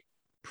hit it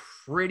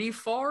pretty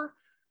far.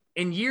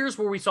 In years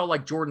where we saw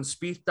like Jordan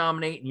Spieth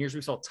dominate, in years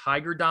we saw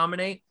Tiger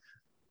dominate,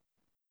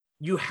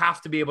 you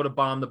have to be able to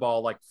bomb the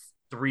ball like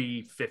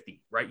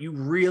 350, right? You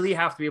really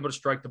have to be able to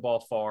strike the ball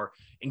far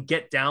and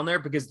get down there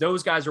because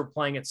those guys are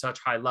playing at such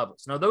high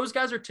levels. Now, those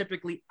guys are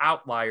typically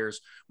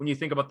outliers when you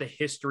think about the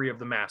history of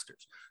the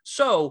Masters.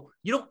 So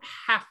you don't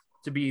have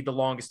to be the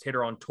longest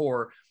hitter on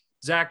tour.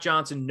 Zach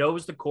Johnson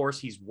knows the course.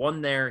 He's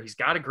won there. He's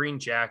got a green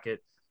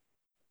jacket.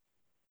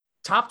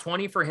 Top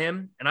 20 for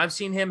him. And I've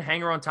seen him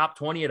hang around top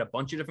 20 at a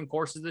bunch of different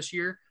courses this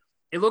year.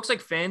 It looks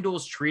like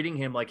FanDuel's treating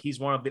him like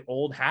he's one of the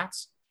old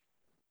hats.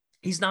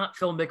 He's not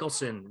Phil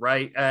Mickelson,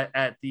 right,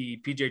 at the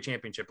PGA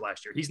Championship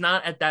last year. He's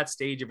not at that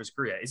stage of his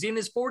career. Is he in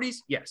his 40s?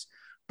 Yes.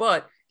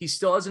 But he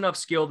still has enough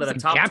skill that he's a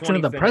top captain 20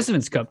 of the finish.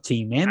 President's Cup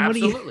team, man.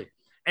 Absolutely.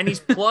 And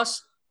he's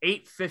plus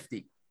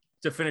 850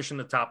 to finish in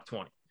the top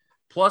 20.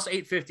 Plus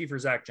 850 for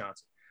Zach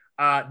Johnson.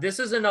 This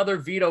is another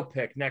Vido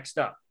pick next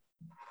up.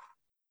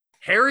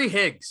 Harry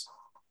Higgs,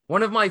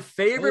 one of my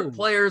favorite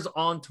players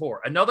on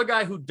tour. Another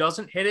guy who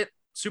doesn't hit it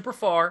super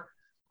far.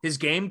 His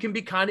game can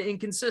be kind of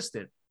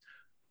inconsistent.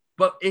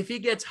 But if he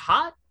gets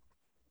hot,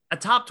 a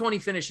top 20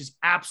 finish is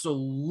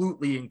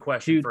absolutely in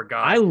question for a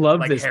guy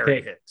like this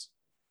Harry Higgs.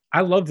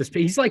 I love this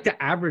pick. He's like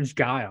the average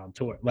guy on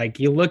tour. Like,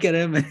 you look at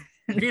him.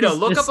 Vido,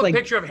 look up a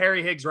picture of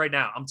Harry Higgs right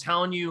now. I'm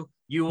telling you,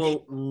 you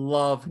will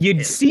love You'd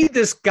him. see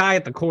this guy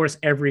at the course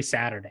every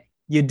Saturday.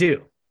 You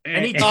do.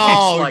 And he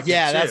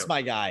that's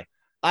my guy.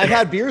 I've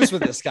had beers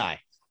with this guy.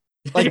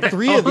 Like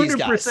 3 of these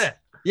guys.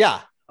 Yeah.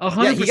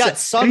 100%. Yeah, he got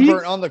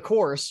sunburnt on the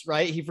course,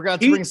 right? He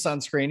forgot to bring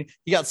sunscreen.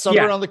 He got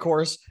sunburnt on the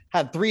course,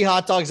 had 3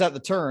 hot dogs at the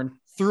turn,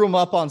 threw him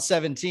up on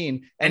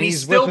 17, and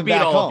he's still whipping beat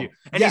back all home. of you.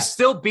 And he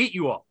still beat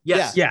you all.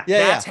 Yes. Yeah.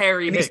 That's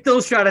Harry and Higgs. He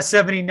still shot a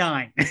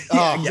 79.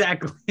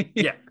 Exactly.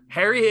 Yeah.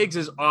 Harry Higgs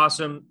is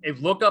awesome.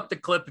 Look up the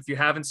clip if you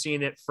haven't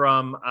seen it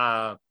from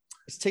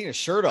he's taking his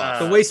shirt off.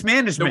 The waste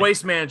management. The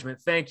waste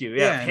management. Thank you.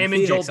 Yeah. Him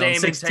and Joel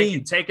Damon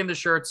taking the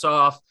shirts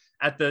off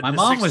at the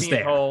mom 16th was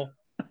there. hole.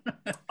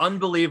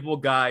 Unbelievable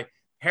guy.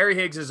 Harry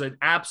Higgs is an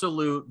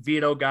absolute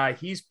Vido guy.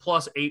 He's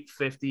plus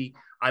 850.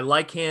 I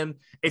like him.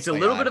 It's a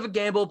little bit of a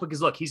gamble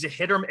because, look, he's a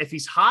hitter. If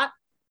he's hot,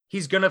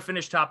 he's going to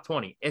finish top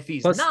 20. If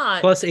he's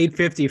not. Plus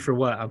 850 for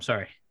what? I'm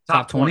sorry.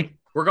 Top 20.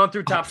 We're going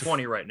through top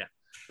 20 right now.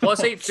 Plus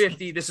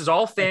 850. This is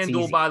all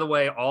FanDuel, by the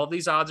way. All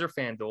these odds are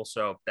FanDuel.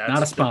 So that's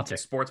not a sponsor.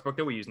 Sports book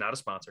that we use, not a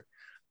sponsor.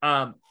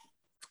 But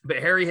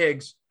Harry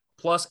Higgs,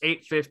 plus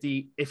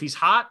 850. If he's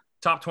hot,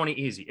 top 20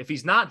 easy. If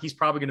he's not, he's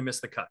probably going to miss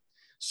the cut.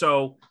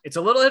 So it's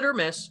a little hit or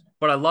miss,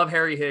 but I love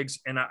Harry Higgs,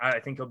 and I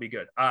think he'll be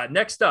good.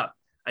 Next up,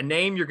 a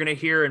name you're going to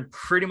hear in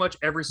pretty much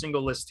every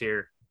single list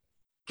here,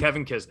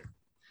 Kevin Kisner.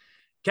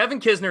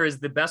 Kevin Kisner is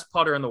the best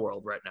putter in the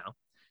world right now.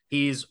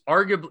 He's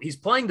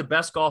playing the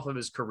best golf of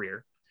his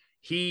career.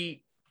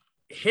 He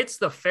hits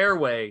the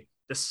fairway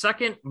the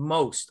second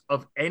most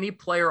of any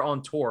player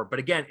on tour, but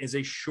again,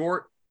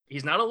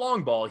 he's not a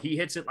long ball. He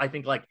hits it, I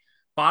think, like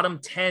bottom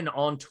 10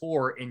 on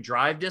tour in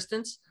drive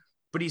distance,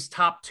 but he's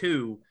top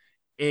 2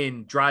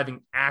 in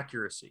driving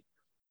accuracy.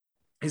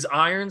 His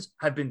irons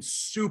have been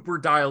super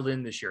dialed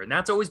in this year, and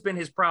that's always been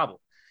his problem.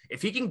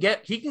 If he can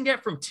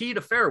get from tee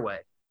to fairway,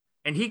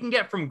 and he can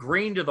get from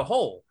green to the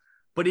hole,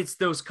 but it's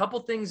those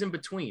couple things in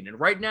between. And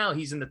right now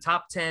he's in the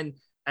top 10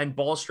 and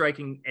ball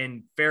striking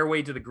and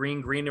fairway to the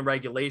green in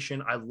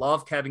regulation. I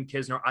love Kevin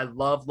Kisner. I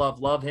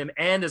love him.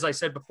 And as I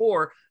said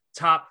before,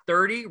 top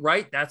 30,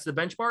 right? That's the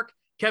benchmark.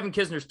 Kevin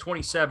Kisner's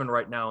 27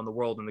 right now in the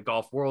world, in the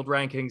golf world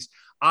rankings.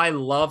 I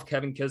love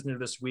Kevin Kisner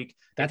this week.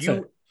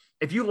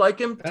 If you like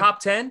him, top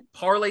 10,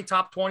 parlay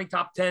top 20,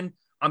 top 10,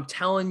 I'm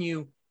telling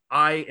you,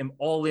 I am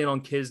all in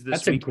on Kiz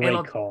this week. That's a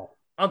great call.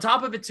 On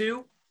top of it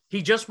too,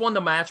 he just won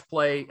the match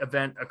play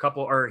event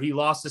he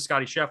lost to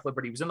Scotty Scheffler,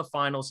 but he was in the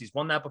finals. He's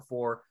won that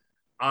before.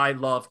 I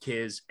love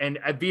Kiz. And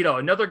Vido,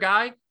 another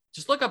guy,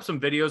 just look up some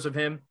videos of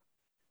him.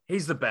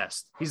 He's the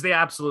best. He's the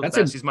absolute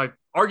best. He's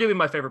arguably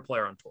my favorite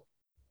player on tour.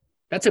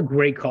 That's a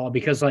great call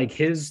because like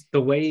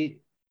the way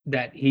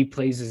that he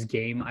plays his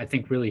game, I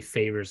think really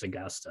favors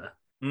Augusta.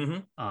 Mm-hmm.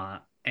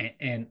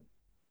 And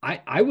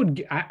I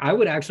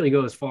would actually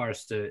go as far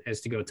as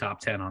to go top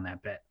 10 on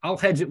that bet. I'll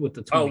hedge it with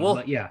the 20.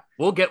 But yeah,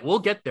 we'll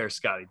get there,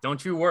 Scotty.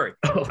 Don't you worry.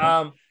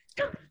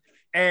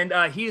 And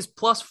he is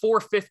plus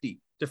 450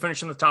 to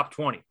finish in the top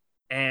 20.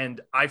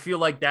 And I feel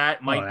like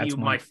that might be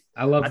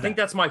I think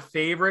that's my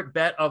favorite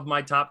bet of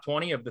my top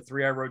 20 of the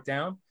 3 I wrote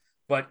down.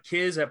 But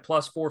Kiz at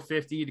plus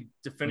 450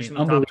 to finish in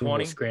the top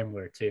 20.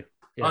 Scrambler too.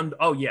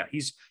 Yeah.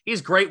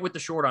 He's great with the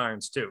short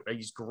irons too.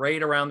 He's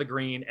great around the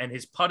green, and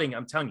his putting,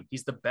 I'm telling you,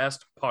 he's the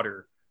best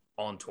putter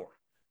on tour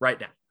right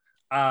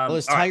now.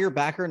 Is Tiger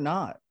back or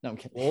not? No, I'm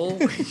kidding.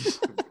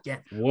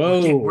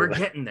 We're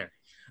getting there.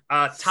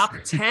 Top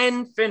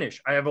 10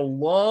 finish. I have a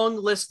long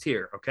list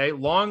here. Okay,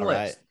 long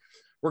list. Right.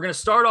 We're going to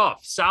start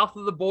off south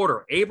of the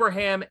border.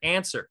 Abraham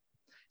Answer.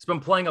 He's been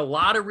playing a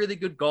lot of really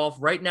good golf.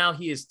 Right now,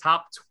 he is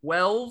top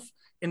 12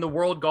 in the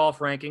world golf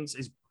rankings.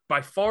 Is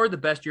by far the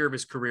best year of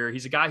his career.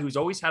 He's a guy who's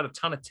always had a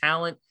ton of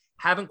talent.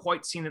 Haven't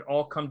quite seen it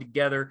all come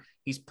together.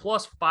 He's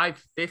plus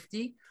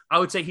 550. I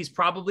would say he's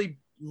probably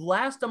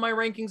last on my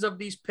rankings of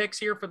these picks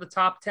here for the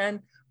top 10,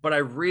 but I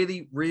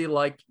really, really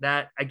like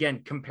that.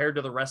 Again, compared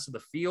to the rest of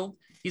the field,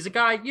 he's a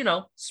guy,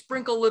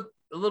 sprinkle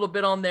a little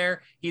bit on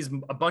there. He's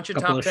a bunch of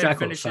top 10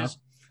 finishes.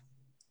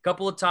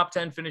 Couple of top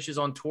 10 finishes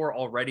on tour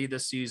already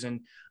this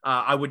season.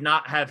 I would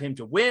not have him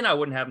to win. I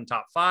wouldn't have him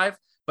top 5,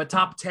 but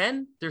top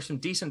 10, there's some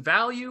decent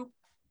value.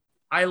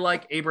 I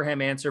like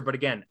Abraham Answer, but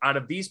again, out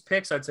of these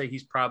picks, I'd say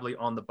he's probably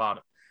on the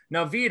bottom.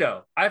 Now,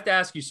 Vido, I have to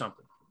ask you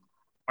something.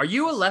 Are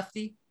you a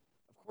lefty?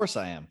 Of course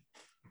I am.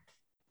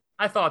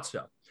 I thought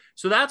so.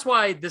 So that's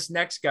why this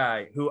next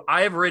guy, who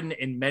I have ridden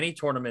in many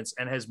tournaments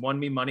and has won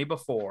me money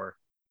before,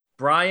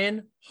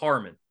 Brian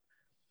Harman.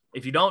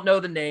 If you don't know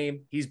the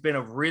name, he's been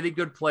a really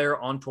good player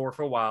on tour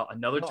for a while.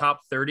 Another top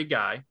 30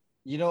 guy.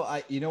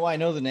 I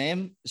know the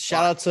name.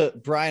 Shout out to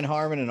Brian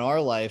Harmon in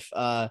our life.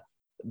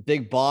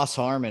 Big Boss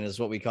Harmon is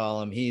what we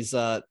call him. He's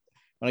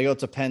when I go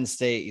to Penn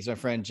State, he's my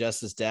friend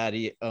Jess's dad.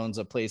 He owns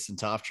a place in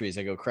Top Trees.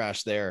 I go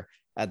crash there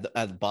at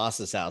the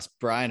boss's house.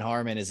 Brian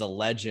Harmon is a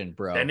legend,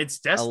 bro. And it's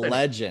destiny. A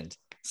legend.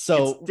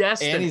 So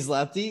and he's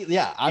lefty.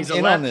 Yeah, I'm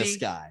in on this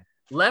guy.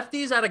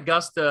 Lefties at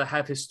Augusta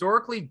have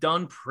historically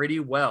done pretty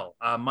well.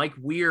 Mike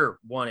Weir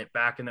won it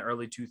back in the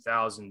early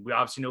 2000s. We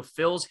obviously know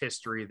Phil's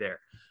history there.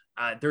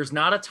 There's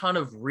not a ton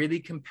of really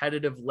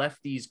competitive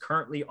lefties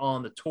currently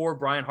on the tour.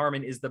 Brian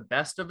Harmon is the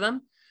best of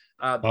them.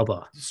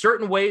 Bubba.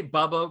 Certain way,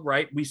 Bubba,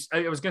 right?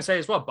 I was going to say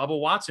as well, Bubba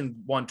Watson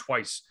won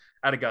twice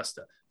at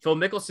Augusta. Phil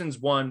Mickelson's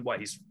won, what?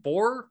 He's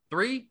 4,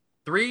 3?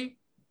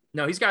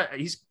 No, he's got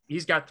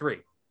 3.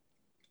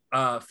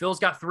 Phil's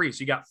got 3.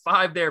 So you got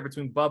 5 there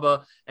between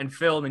Bubba and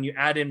Phil. And then you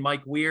add in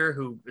Mike Weir,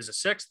 who is a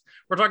 6th.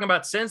 We're talking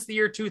about since the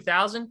year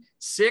 2000,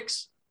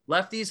 6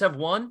 lefties have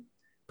won.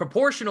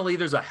 Proportionally,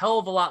 there's a hell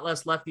of a lot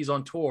less lefties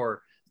on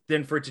tour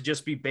than for it to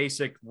just be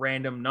basic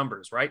random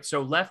numbers, right?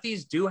 So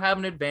lefties do have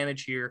an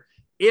advantage here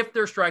if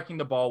they're striking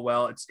the ball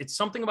well. It's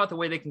something about the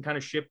way they can kind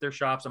of shift their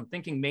shots. I'm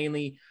thinking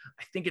mainly,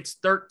 I think it's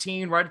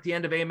 13 right at the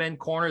end of Amen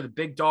Corner, the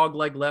big dog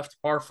leg left,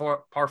 par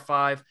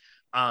 5.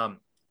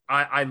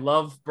 I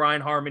love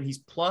Brian Harmon. He's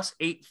plus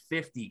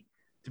 850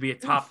 to be a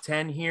top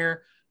 10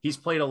 here. He's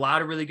played a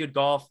lot of really good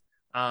golf,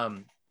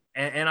 and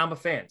I'm a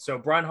fan. So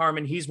Brian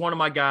Harmon, he's one of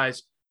my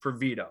guys for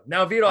Vido.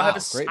 Now, Vido, I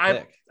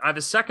have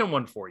a second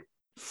one for you.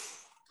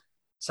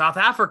 South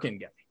African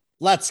guy.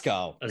 Let's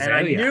go. And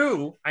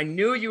I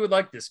knew you would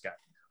like this guy.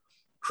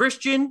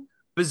 Christian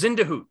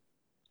Bezindahout.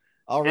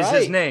 All right. Is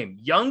his name.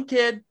 Young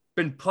kid,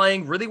 been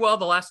playing really well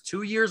the last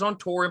 2 years on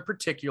tour in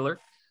particular.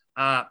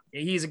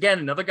 He's, again,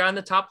 another guy in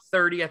the top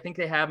 30. I think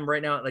they have him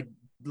right now at like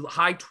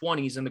high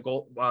 20s in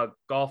the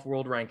golf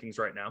world rankings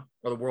right now,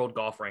 or the world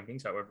golf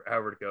rankings,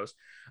 however it goes.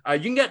 You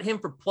can get him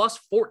for plus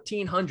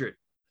 1,400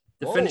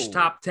 to finish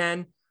top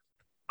 10.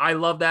 I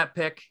love that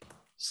pick.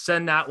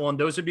 Send that one.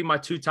 Those would be my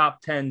 2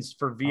 top 10s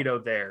for Vido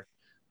there,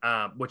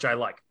 which I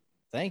like.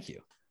 Thank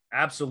you.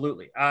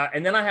 Absolutely.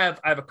 And then I have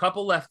a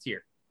couple left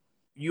here.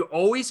 You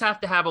always have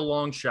to have a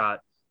long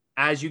shot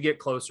as you get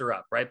closer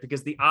up, right?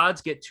 Because the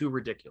odds get too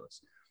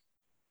ridiculous.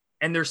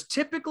 And there's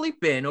typically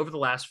been, over the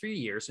last few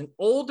years, an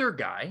older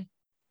guy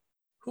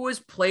who has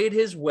played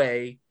his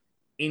way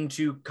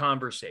into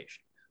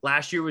conversation.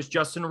 Last year was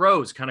Justin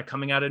Rose kind of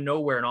coming out of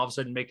nowhere and all of a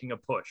sudden making a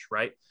push,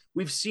 right?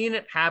 We've seen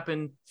it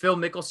happen. Phil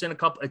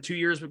Mickelson 2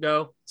 years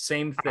ago,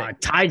 same thing.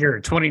 Tiger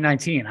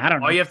 2019. I don't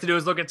know. All you have to do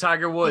is look at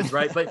Tiger Woods,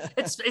 right? But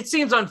it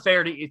seems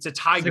unfair it's a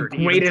Tiger. It's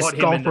the greatest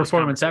golf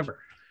performance ever.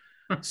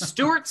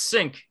 Stuart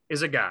Sink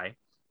is a guy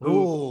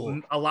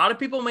who a lot of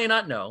people may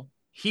not know.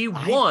 He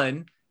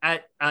won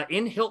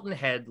in Hilton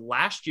Head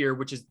last year,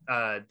 which is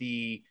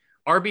the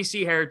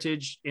RBC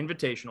Heritage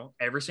Invitational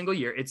every single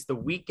year. It's the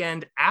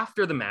weekend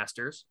after the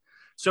Masters.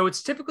 So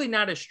it's typically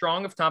not as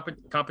strong of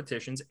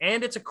competitions,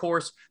 and it's a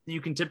course that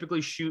you can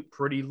typically shoot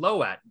pretty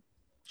low at.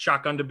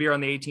 Shotgun to beer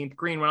on the 18th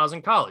green when I was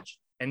in college.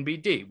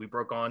 NBD. We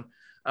broke on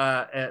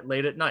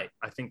late at night.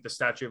 I think the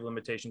statute of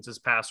limitations has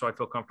passed, so I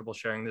feel comfortable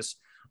sharing this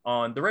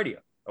on the radio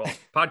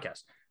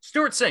podcast.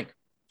 Stuart Sink,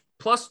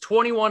 plus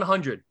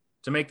 2,100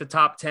 to make the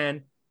top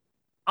 10.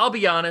 I'll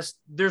be honest,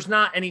 there's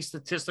not any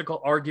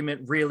statistical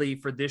argument really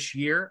for this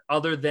year,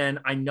 other than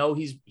I know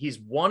he's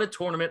won a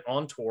tournament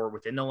on tour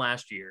within the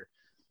last year.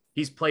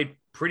 He's played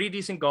pretty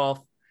decent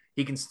golf.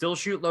 He can still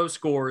shoot low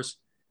scores.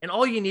 And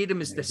all you need him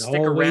is to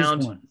stick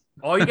around.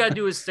 All you got to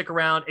do is stick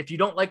around. If you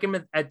don't like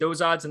him at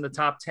those odds in the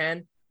top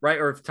 10, right,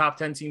 or if top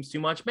 10 seems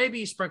too much, maybe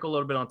you sprinkle a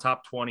little bit on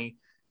top 20.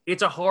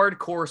 It's a hard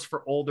course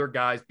for older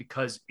guys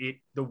because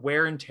the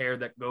wear and tear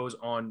that goes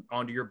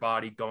onto your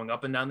body going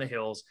up and down the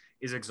hills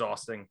is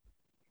exhausting.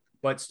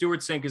 But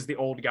Stuart Sink is the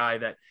old guy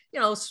that,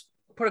 let's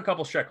put a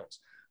couple shekels.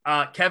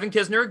 Kevin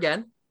Kisner,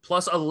 again,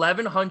 plus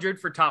 1,100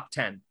 for top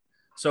 10.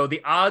 So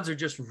the odds are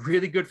just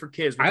really good for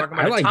kids. We're talking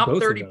about a top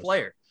 30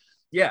 player.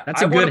 Yeah.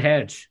 That's a good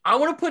hedge. I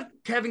want to put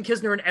Kevin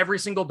Kisner in every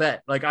single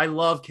bet. Like, I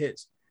love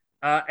Kiz.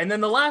 And then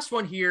the last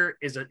one here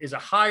is a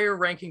higher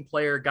ranking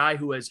player, a guy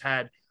who has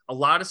had a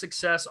lot of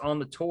success on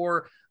the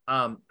tour.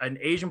 An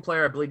Asian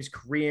player, I believe he's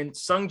Korean,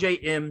 Sung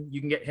Jae Im.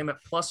 You can get him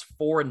at plus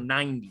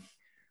 490.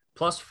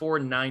 Plus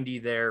 490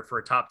 there for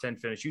a top 10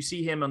 finish. You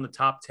see him on the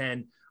top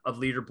 10 of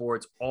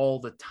leaderboards all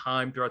the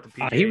time throughout the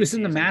PGA He was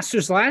in the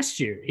Masters last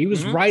year. He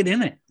was right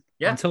in it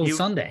until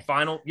Sunday.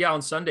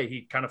 On Sunday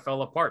he kind of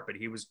fell apart, but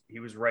he was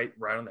right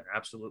on there.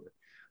 Absolutely.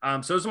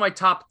 So those are my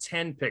top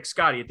 10 picks.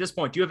 Scotty, at this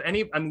point, do you have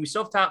any? I mean, we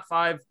still have top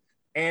 5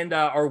 and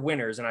our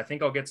winners, and I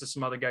think I'll get to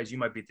some other guys you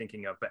might be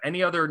thinking of. But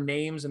any other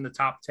names in the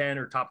top 10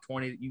 or top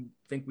 20 that you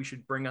think we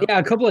should bring up? Yeah,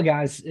 a couple of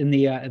guys in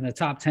the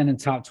top 10 and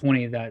top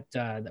 20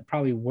 that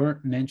probably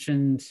weren't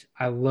mentioned.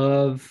 I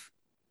love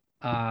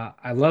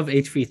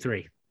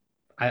HV3.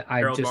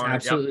 I just Barnard,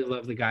 absolutely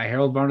love the guy,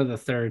 Harold Barnard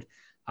III.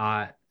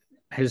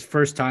 His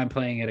first time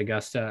playing at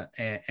Augusta,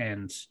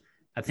 and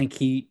I think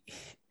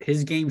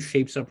his game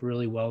shapes up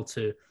really well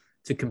to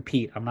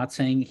compete. I'm not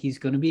saying he's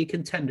going to be a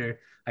contender.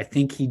 I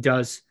think he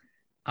does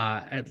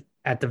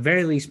at the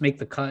very least make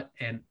the cut.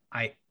 And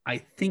I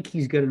think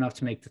he's good enough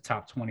to make the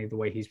top 20 the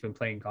way he's been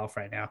playing golf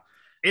right now.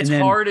 It's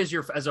hard as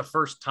a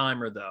first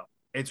timer though.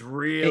 It's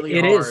really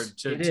hard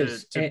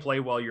to play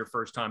well your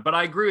first time. But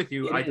I agree with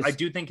you. I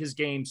do think his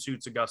game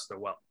suits Augusta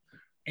well.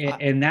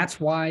 And that's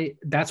why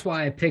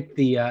I picked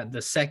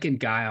the second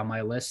guy on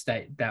my list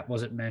that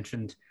wasn't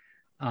mentioned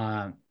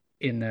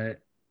in the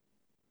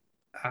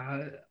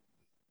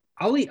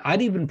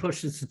I'd even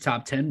push this to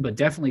top 10, but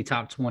definitely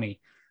top 20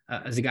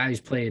 as a guy who's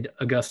played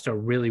Augusta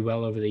really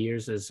well over the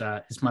years is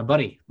my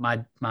buddy,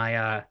 my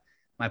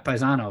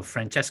paisano,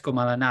 Francesco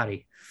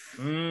Molinari.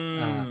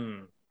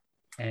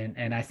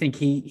 And I think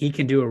he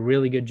can do a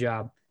really good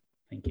job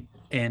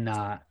in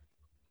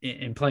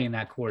playing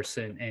that course.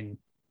 And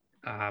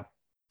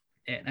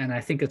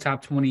I think a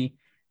top 20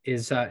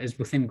 is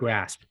within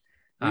grasp.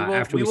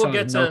 After we saw the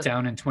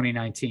meltdown in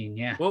 2019.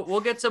 Yeah. We'll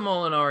get to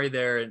Molinari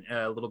there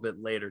a little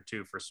bit later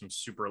too, for some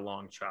super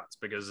long shots,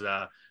 because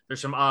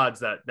there's some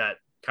odds that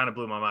kind of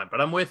blew my mind,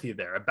 but I'm with you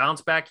there. A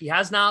bounce back. He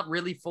has not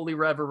really fully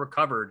ever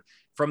recovered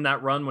from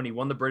that run when he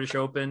won the British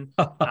Open.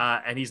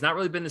 And he's not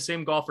really been the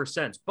same golfer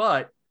since,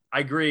 but I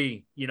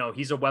agree.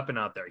 He's a weapon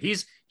out there.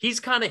 He's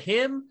kind of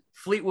him.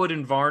 Fleetwood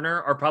and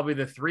Varner are probably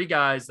the three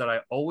guys that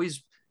I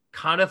always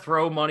kind of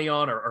throw money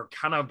on or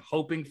kind of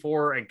hoping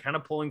for and kind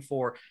of pulling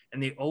for,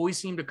 and they always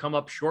seem to come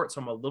up short.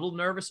 So I'm a little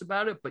nervous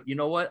about it, but you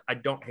know what? I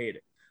don't hate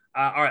it.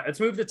 All right,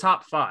 let's move to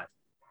top 5.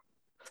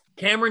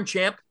 Cameron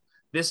Champ.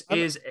 This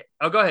is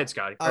go ahead,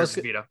 Scotty.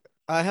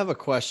 I have a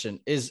question.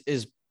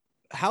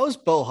 How is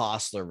Bo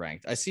Hostler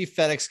ranked? I see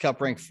FedEx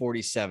Cup ranked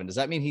 47. Does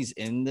that mean he's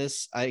in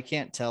this? I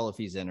can't tell if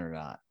he's in or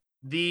not.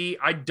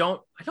 I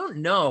don't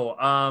know.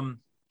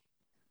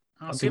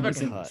 I'll see if I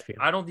can.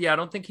 I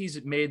don't think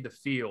he's made the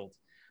field.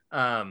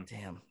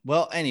 Damn.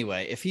 Well,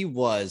 anyway, if he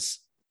was,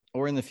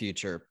 or in the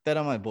future, bet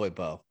on my boy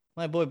Bo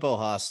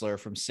Hostler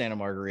from Santa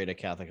Margarita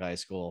Catholic High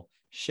School.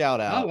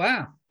 Shout out. Oh,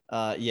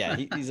 wow. Yeah,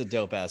 he's a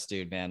dope ass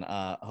dude, man.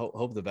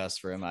 Hope the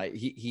best for him.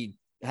 He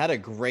had a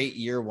great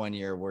year one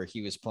year where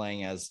he was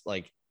playing as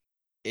like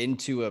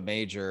into a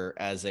major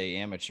as a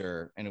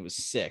amateur, and it was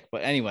sick.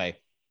 But anyway,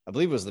 I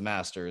believe it was the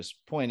Masters.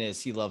 Point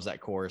is, he loves that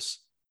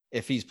course.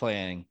 If he's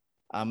playing,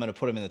 I'm going to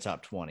put him in the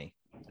top 20.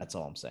 That's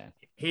all I'm saying.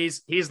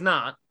 He's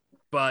not,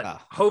 but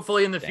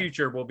hopefully in the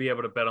future we'll be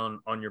able to bet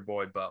on your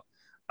boy Bo.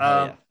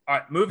 All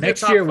right, move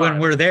next year when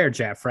we're there,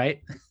 Jeff.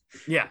 Right?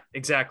 Yeah,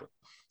 exactly.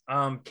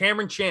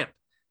 Cameron Champ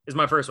is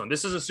my first one.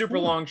 This is a super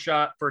long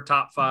shot for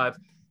top 5.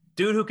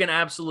 Dude who can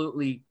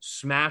absolutely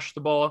smash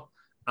the ball.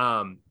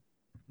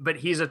 But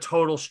he's a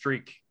total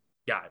streak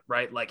guy,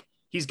 right? Like,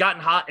 he's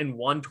gotten hot and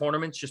won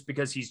tournaments just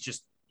because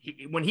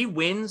when he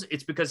wins,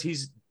 it's because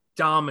he's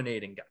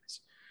dominating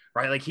guys,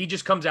 right? Like, he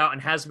just comes out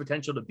and has the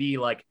potential to be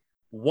like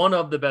one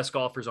of the best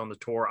golfers on the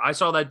tour. I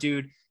saw that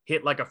dude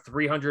hit like a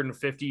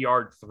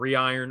 350-yard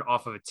 3-iron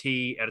off of a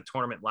tee at a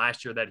tournament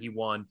last year that he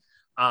won.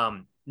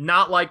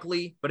 Not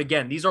likely, but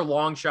again, these are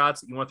long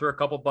shots. You want to throw a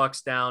couple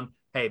bucks down.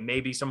 Hey,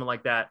 maybe someone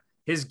like that.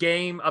 His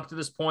game up to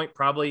this point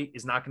probably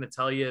is not going to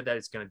tell you that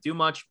it's going to do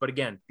much. But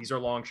again, these are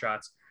long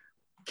shots.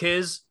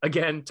 Kiz,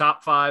 again,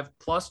 top 5,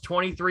 plus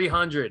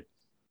 2,300.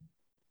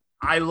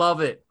 I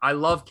love it. I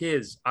love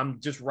Kiz. I'm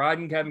just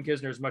riding Kevin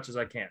Kisner as much as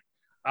I can.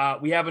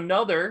 We have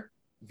another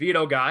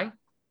Vido guy.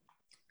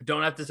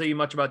 Don't have to tell you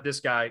much about this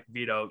guy,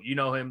 Vido. You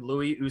know him,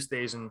 Louis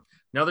Oosthuizen,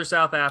 another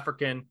South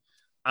African.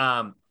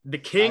 The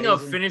king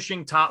of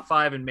finishing top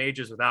 5 in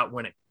majors without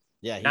winning.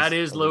 Yeah, that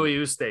is Louis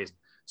Oosthuizen.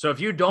 So if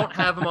you don't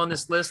have him on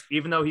this list,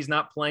 even though he's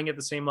not playing at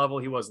the same level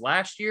he was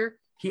last year,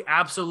 he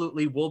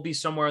absolutely will be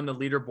somewhere on the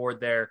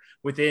leaderboard there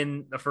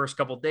within the first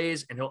couple of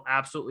days, and he'll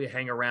absolutely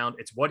hang around.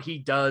 It's what he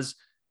does.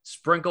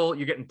 Sprinkle,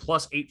 you're getting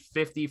plus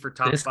 850 for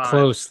top 5. This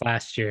close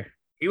last year.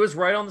 He was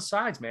right on the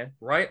sides, man.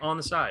 Right on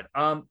the side.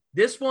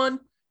 This one,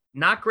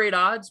 not great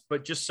odds,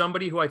 but just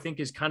somebody who I think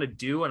is kind of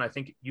due, and I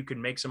think you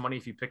can make some money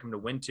if you pick him to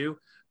win too.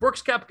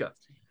 Brooks Koepka.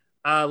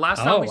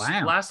 Last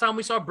time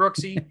we saw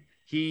Brooksy,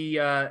 he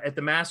at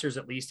the Masters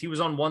at least, he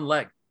was on one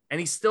leg, and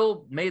he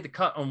still made the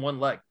cut on one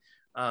leg.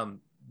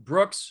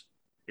 Brooks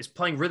is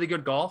playing really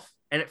good golf,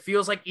 and it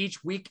feels like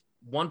each week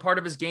one part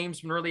of his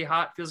game's been really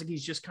hot. Feels like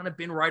he's just kind of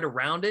been right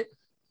around it.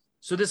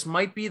 So this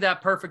might be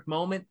that perfect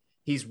moment.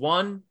 He's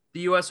won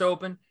the US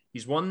Open.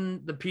 He's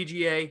won the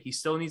PGA. He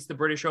still needs the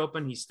British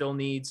Open. He still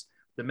needs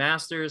the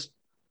Masters.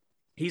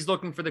 He's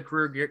looking for the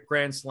career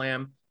Grand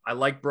Slam. I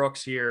like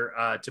Brooks here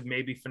to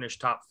maybe finish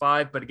top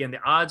 5. But again,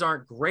 the odds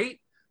aren't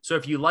great. So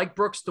if you like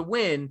Brooks to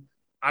win,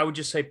 I would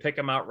just say pick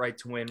him outright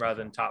to win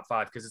rather than top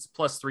 5, because it's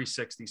plus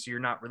 360. So you're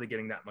not really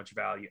getting that much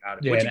value out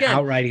of it. Yeah, which again,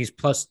 outright, he's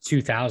plus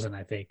 2,000,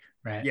 I think.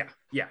 Right.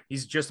 Yeah.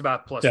 He's just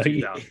about plus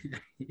 2,000.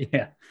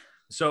 Yeah.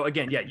 So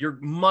again, you're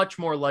much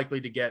more likely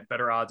to get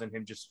better odds on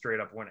him just straight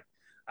up winning.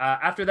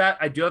 After that,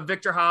 I do have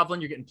Victor Hovland.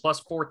 You're getting plus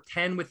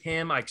 410 with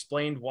him. I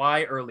explained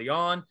why early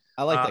on.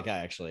 I like that guy,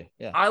 actually.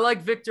 Yeah. I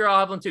like Victor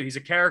Hovland, too. He's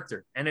a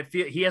character, and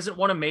he hasn't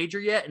won a major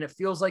yet, and it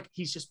feels like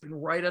he's just been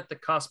right at the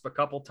cusp a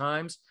couple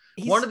times.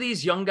 One of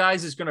these young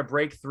guys is going to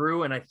break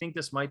through, and I think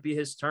this might be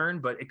his turn,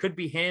 but it could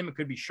be him. It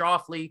could be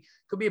Schauffele. It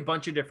could be a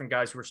bunch of different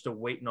guys who are still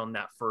waiting on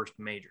that first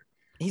major.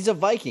 He's a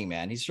Viking,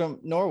 man. He's from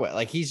Norway.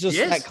 Like, he's just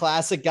that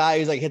classic guy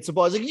who's like hits the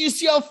ball. He's like, you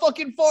see how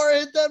fucking far I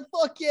hit that?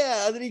 Fuck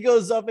yeah. And then he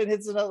goes up and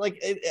hits it. Like,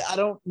 I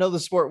don't know the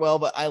sport well,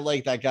 but I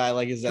like that guy. I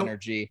like his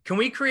energy. Can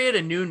we create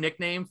a new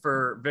nickname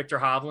for Victor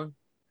Hovland?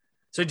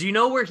 So do you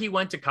know where he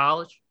went to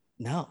college?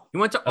 No. He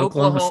went to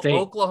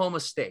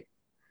Oklahoma State.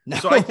 No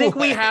so I think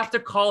we have to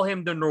call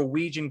him the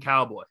Norwegian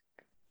Cowboy.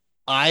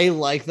 I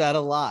like that a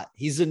lot.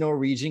 He's a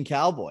Norwegian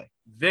cowboy.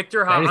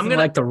 Victor Hovland. I'm gonna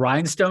like the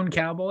Rhinestone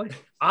Cowboy.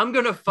 I'm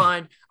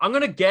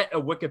gonna get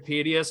a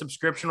Wikipedia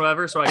subscription,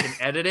 whatever, so I can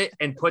edit it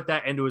and put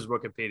that into his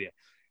Wikipedia.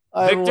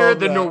 Victor,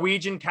 the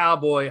Norwegian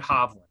Cowboy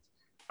Hovland.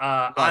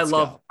 I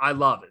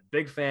love it.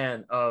 Big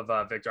fan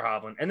of Victor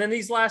Hovland. And then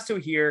these last two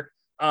here,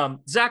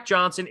 Zach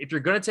Johnson. If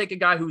you're gonna take a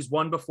guy who's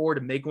won before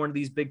to make one of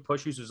these big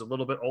pushes, who's a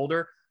little bit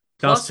older,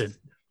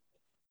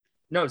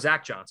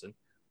 Zach Johnson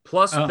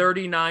plus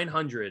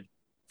 3,900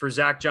 for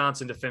Zach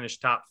Johnson to finish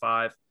top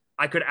 5.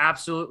 I could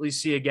absolutely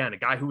see, again, a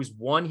guy who's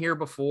won here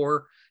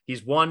before.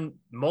 He's won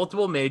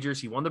multiple majors.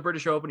 He won the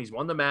British Open. He's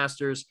won the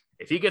Masters.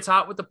 If he gets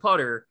hot with the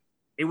putter,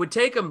 it would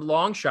take him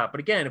long shot. But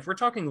again, if we're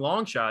talking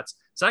long shots,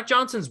 Zach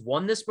Johnson's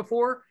won this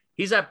before.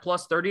 He's at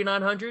plus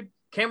 3,900.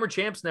 Cameron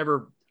Champ's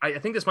never, I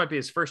think this might be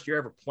his first year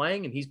ever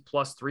playing, and he's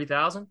plus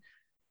 3,000.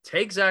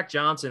 Take Zach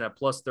Johnson at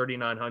plus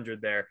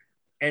 3,900 there.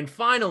 And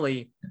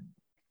finally,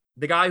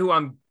 the guy who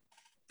I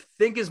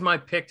think is my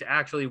pick to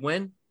actually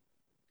win,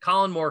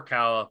 Colin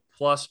Morikawa,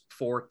 plus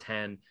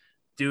 410.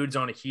 Dude's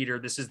on a heater.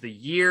 This is the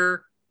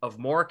year of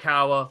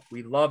Morikawa.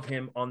 We love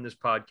him on this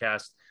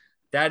podcast.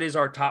 That is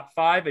our top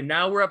 5. And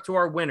now we're up to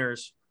our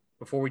winners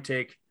before we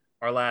take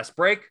our last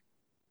break.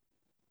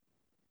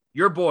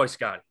 Your boy,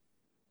 Scotty.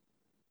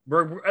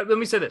 Let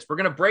me say this. We're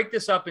going to break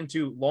this up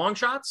into long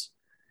shots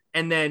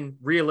and then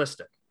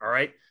realistic. All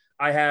right.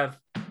 I have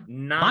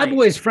 9. My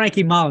boy's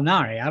Frankie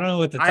Molinari. I don't know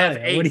what to tell you.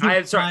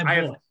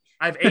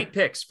 I have 8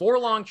 picks, 4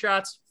 long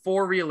shots,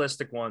 4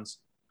 realistic ones.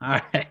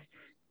 All right.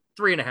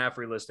 3.5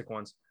 realistic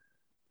ones.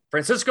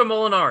 Francisco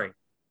Molinari,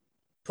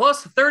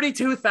 plus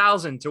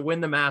 32,000 to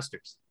win the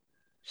Masters.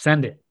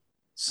 Send it.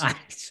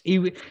 He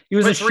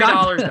was a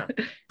shot. Down.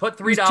 Put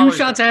 $3. 2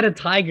 shots ahead of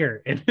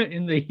Tiger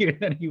in the year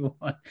that he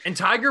won. And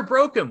Tiger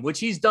broke him,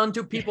 which he's done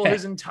to people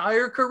his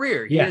entire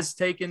career. He has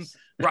taken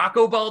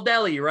Rocco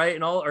Baldelli, right?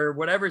 And all, or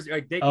whatever.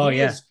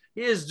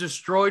 He has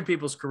destroyed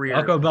people's career.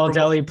 Rocco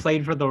Baldelli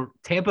played for the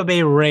Tampa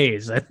Bay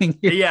Rays, I think.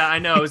 Yeah, I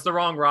know. It's the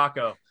wrong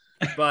Rocco,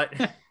 but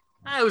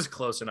it was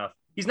close enough.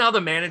 He's now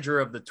the manager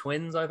of the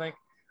Twins, I think.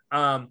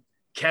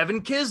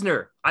 Kevin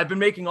Kisner. I've been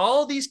making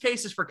all these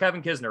cases for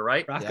Kevin Kisner,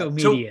 right? Rocco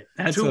Mediate.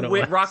 That's what it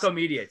was. Rocco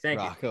Mediate.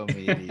 Thank you. Rocco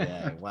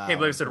Mediate. Wow. Can't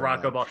believe I said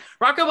Rocco Ball.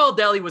 Rocco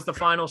Baldelli was the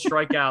final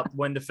strikeout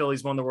when the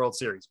Phillies won the World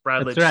Series.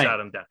 Bradley shot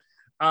him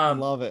down.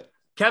 Love it.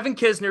 Kevin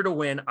Kisner to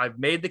win. I've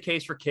made the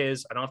case for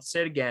Kiz. I don't have to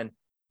say it again.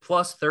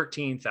 Plus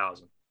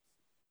 13,000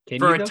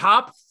 for a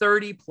top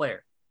 30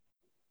 player.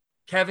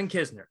 Kevin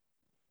Kisner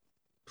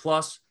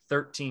plus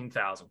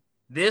 13,000.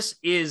 This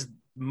is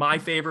my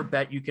favorite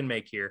bet you can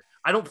make here.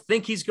 I don't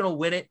think he's going to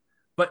win it,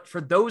 but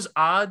for those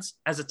odds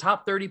as a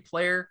top 30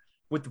 player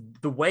with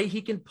the way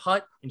he can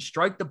putt and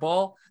strike the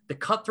ball, the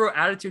cutthroat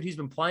attitude he's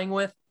been playing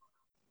with,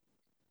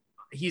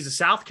 he's a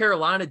South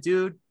Carolina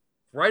dude,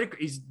 right?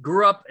 He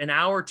grew up an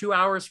hour, 2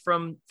 hours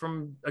from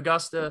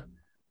Augusta.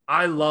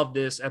 I love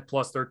this at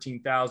plus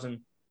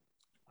 13,000.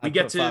 We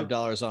get to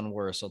 $5 on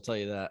worse. I'll tell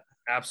you that.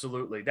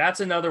 Absolutely. That's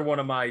another one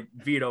of my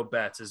Vido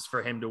bets is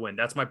for him to win.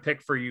 That's my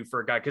pick for you for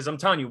a guy. Cause I'm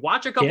telling you,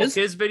 watch a couple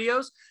Kiz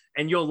videos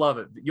and you'll love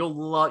it.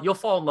 You'll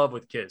fall in love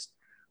with Kiz.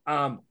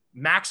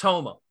 Max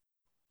Homa.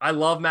 I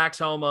love Max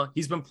Homa.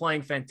 He's been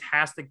playing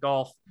fantastic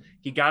golf.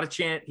 He got a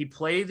chance. He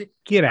played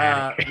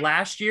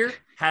last year,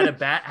 had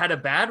a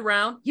bad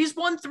round. He's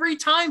won 3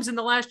 times in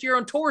the last year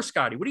on tour,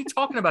 Scotty. What are you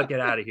talking about? Get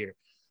out of here.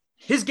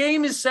 His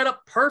game is set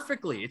up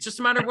perfectly. It's just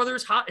a matter of whether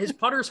his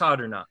putter's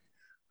hot or not.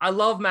 I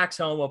love Max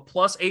Homa,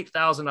 plus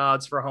 8,000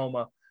 odds for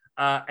Homa.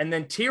 And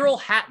then Tyrrell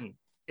Hatton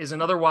is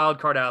another wild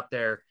card out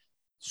there.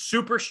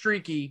 Super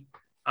streaky.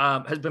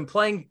 Has been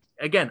playing,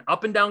 again,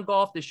 up and down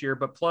golf this year,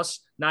 but plus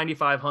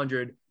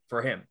 9,500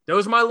 for him.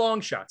 Those are my long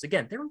shots.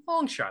 Again, they're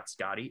long shots,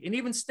 Scotty. And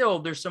even still,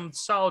 there's some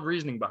solid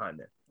reasoning behind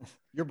it.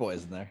 Your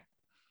boy's in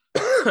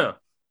there.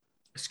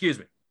 Excuse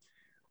me.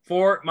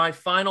 For my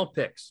final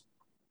picks,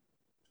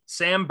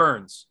 Sam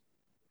Burns,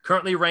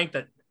 currently ranked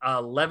at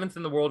 11th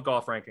in the world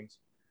golf rankings,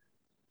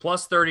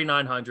 plus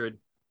 3,900.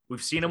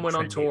 We've seen him win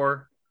on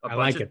tour. I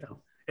like it, though.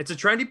 It's a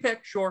trendy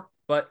pick, sure,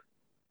 but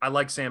I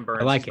like Sam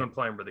Burns. He's been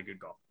playing really good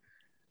golf.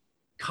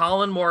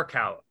 Colin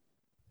Morikawa,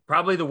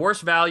 probably the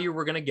worst value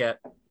we're going to get.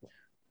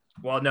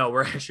 Well, no,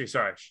 we're actually,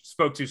 sorry,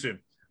 spoke too soon.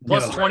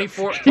 Plus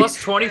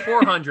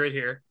 2,400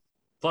 here.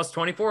 Plus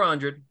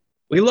 2,400.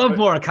 We love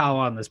Morikawa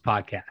on this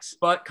podcast.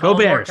 But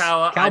Colin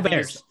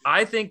Morikawa,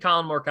 I think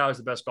Colin Morikawa is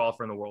the best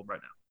golfer in the world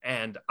right now.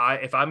 And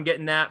if I'm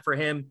getting that for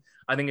him,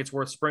 I think it's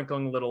worth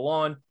sprinkling a little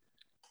on.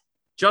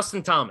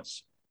 Justin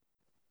Thomas.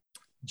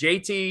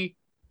 JT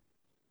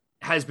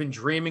has been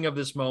dreaming of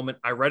this moment.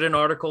 I read an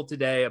article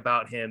today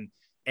about him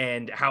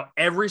and how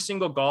every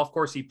single golf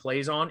course he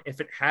plays on,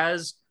 if it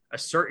has a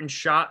certain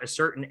shot, a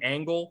certain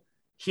angle,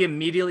 he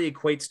immediately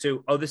equates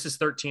to, oh, this is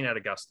 13 at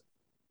Augusta.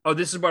 Oh,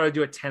 this is what I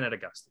do at 10 at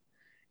Augusta.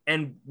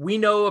 And we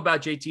know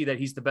about JT that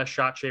he's the best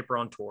shot shaper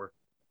on tour.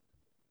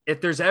 If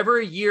there's ever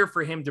a year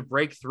for him to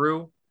break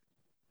through,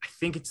 I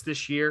think it's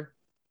this year.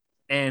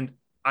 And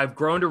I've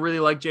grown to really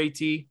like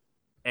JT,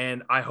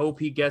 and I hope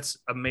he gets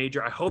a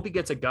major. I hope he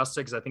gets Augusta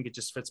because I think it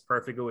just fits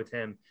perfectly with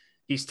him.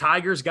 He's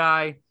Tiger's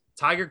guy.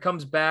 Tiger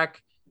comes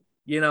back,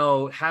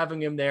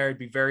 having him there would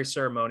be very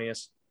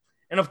ceremonious.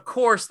 And of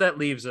course, that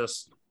leaves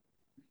us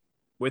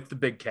with the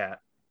big cat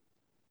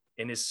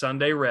in his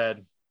Sunday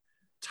red,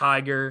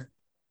 Tiger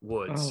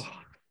Woods. Oh,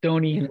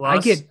 don't even.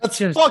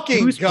 Let's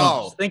fucking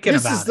go. Thinking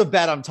this about is the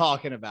bet I'm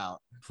talking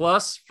about.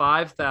 Plus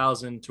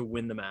 5,000 to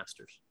win the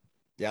Masters.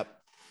 Yep.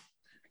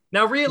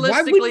 Now,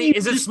 realistically,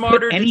 is it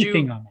smarter to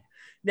anything do? On that?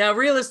 Now,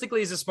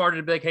 realistically, is it smarter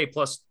to be like, hey,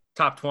 plus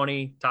top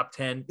 20, top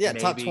 10? Yeah, maybe.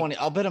 top 20.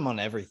 I'll bet him on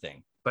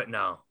everything. But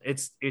no,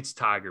 it's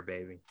Tiger,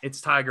 baby. It's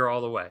Tiger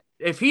all the way.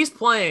 If he's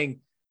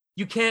playing,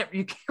 you can't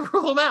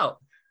rule him out.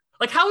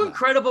 Like, how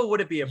incredible would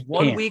it be if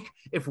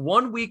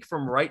one week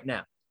from right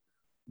now,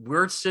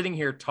 we're sitting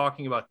here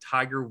talking about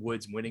Tiger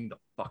Woods winning the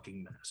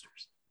fucking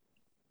Masters?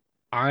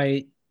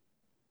 I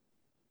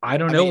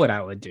don't know what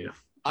I would do.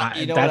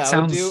 You know what I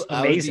would do?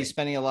 I would be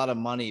spending a lot of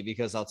money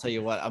because I'll tell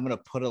you what, I'm going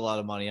to put a lot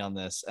of money on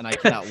this and I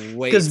cannot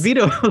wait. Because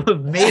Vido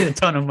made a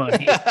ton of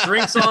money.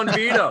 Drinks on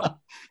Vido.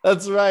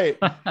 That's right.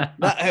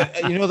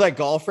 You know that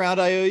golf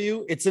round I owe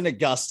you? It's in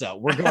Augusta.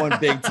 We're going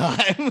big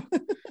time.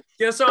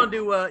 Get us on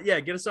to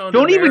get us on.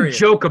 Don't to even Marion.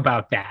 joke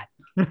about that.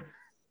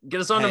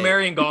 Get us on to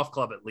Marion Golf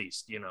Club at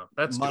least.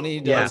 That's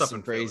money does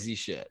some crazy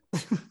shit.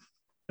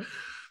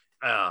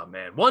 Oh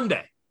man, one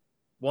day.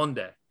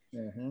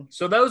 Mm-hmm.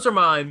 So those are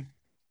mine.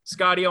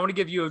 Scotty, I want to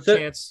give you a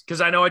chance because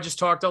I know I just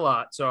talked a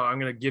lot. So I'm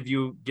going to give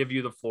you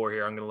the floor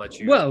here. I'm going to let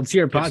you. Well, it's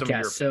your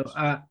podcast. So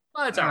I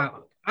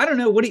don't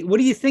know. What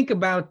do you think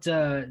about?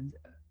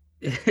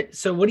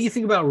 So what do you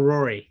think about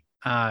Rory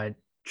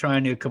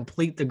trying to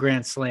complete the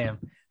Grand Slam?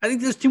 I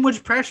think there's too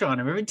much pressure on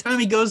him. Every time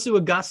he goes to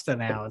Augusta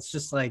now, it's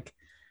just like,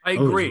 I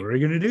agree. We're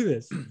going to do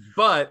this.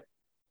 But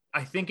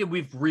I think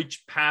we've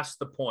reached past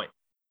the point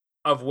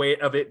of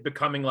it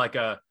becoming like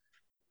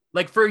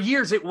for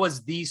years, it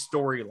was the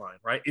storyline,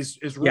 right?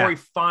 Is Rory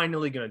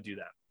finally going to do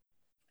that?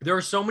 There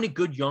are so many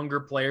good younger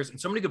players and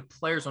so many good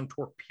players on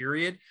tour,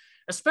 period,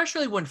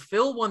 especially when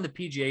Phil won the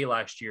PGA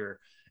last year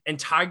and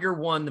Tiger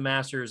won the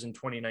Masters in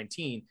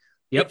 2019.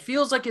 Yep. It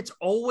feels like it's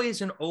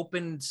always an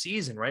open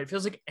season, right? It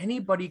feels like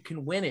anybody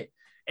can win it.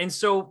 And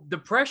so the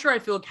pressure, I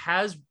feel like,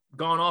 has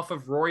gone off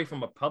of Rory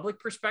from a public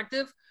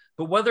perspective,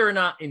 but whether or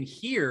not in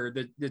here,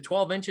 the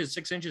 12 inches,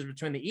 6 inches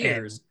between the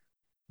ears,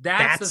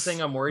 that's the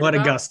thing I'm worried about.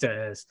 What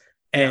Augusta is.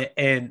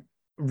 And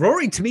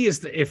Rory, to me,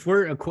 if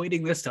we're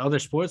equating this to other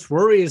sports,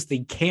 Rory is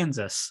the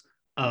Kansas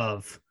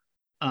of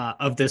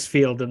this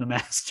field in the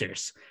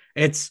Masters.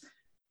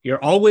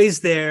 You're always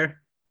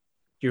there.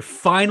 You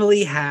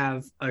finally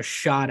have a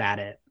shot at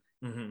it.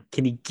 Mm-hmm.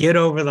 Can you get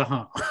over the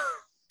hump?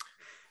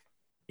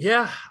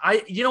 Yeah,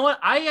 you know what?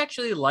 I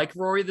actually like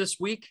Rory this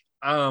week.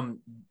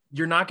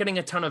 You're not getting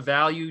a ton of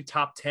value,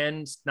 top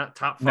 10, not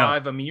top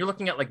 5. No. I mean, you're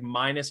looking at like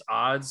minus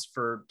odds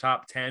for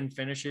top 10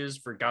 finishes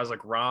for guys like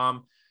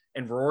Rahm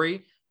and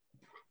Rory.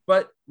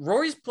 But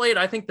Rory's played,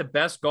 I think, the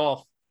best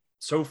golf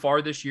so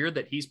far this year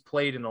that he's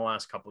played in the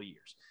last couple of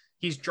years.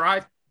 He's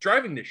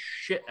driving the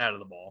shit out of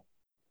the ball.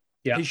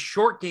 Yeah. His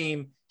short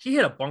game, he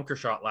hit a bunker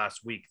shot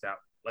last week that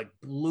like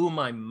blew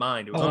my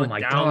mind. It was on a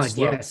down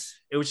slope. Yes.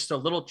 It was just a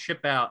little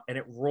chip out and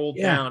it rolled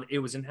down. It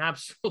was an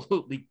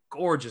absolutely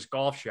gorgeous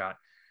golf shot.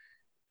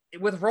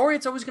 With Rory,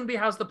 it's always going to be,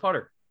 how's the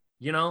putter?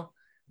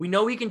 We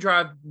know he can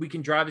drive. We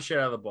can drive the shit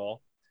out of the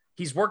ball.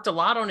 He's worked a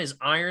lot on his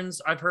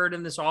irons, I've heard,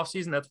 in this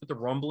offseason. That's what the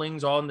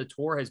rumblings on the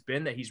tour has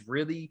been, that he's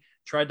really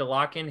tried to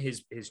lock in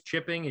his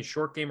chipping, his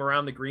short game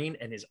around the green,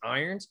 and his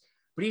irons.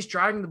 But he's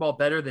driving the ball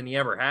better than he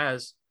ever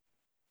has.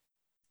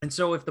 And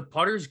so if the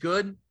putter's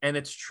good, and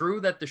it's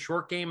true that the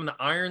short game and the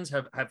irons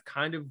have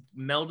kind of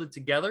melded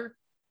together,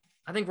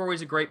 I think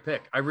Rory's a great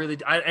pick. I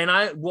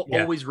will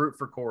always root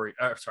for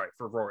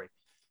Rory.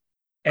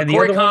 And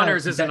Corey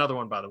Connors is another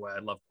one, by the way. I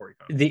love Corey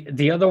Connors.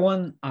 The other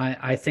one,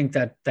 I think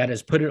that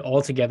has put it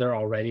all together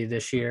already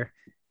this year.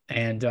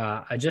 And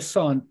I just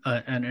saw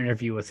an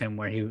interview with him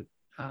where he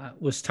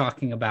was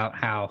talking about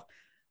how,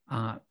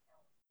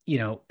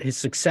 his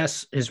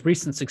success, his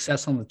recent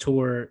success on the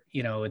tour,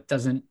 it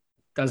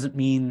doesn't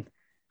mean,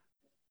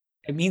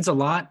 it means a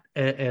lot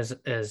as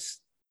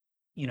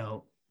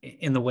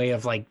in the way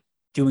of like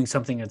doing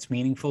something that's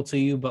meaningful to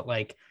you, but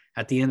like,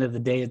 at the end of the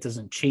day, it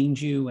doesn't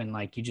change you. And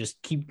like, you just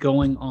keep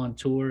going on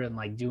tour and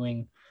like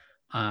doing,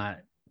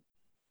 playing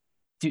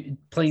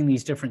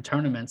these different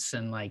tournaments,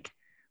 and like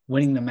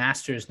winning the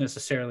Masters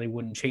necessarily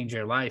wouldn't change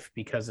your life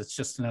because it's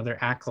just another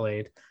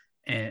accolade.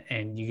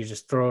 and you can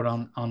just throw it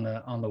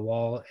on the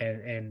wall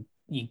and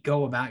you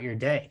go about your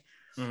day.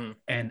 Mm-hmm.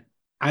 And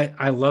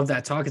I love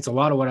that talk. It's a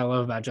lot of what I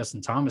love about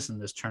Justin Thomas in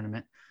this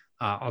tournament.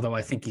 Although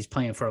I think he's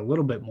playing for a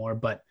little bit more,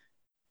 but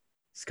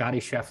Scotty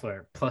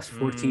Scheffler plus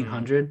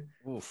 1,400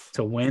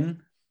 to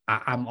win.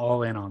 I'm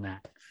all in on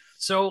that.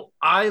 So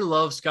I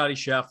love Scotty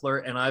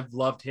Scheffler, and I've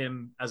loved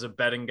him as a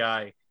betting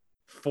guy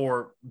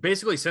for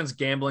basically since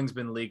gambling's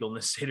been legal in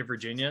the state of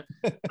Virginia.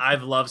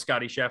 I've loved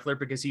Scotty Scheffler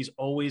because he's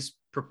always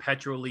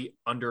perpetually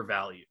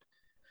undervalued.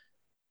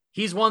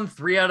 He's won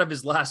 3 out of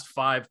his last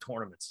 5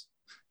 tournaments.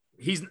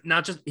 He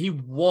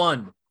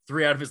won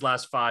 3 out of his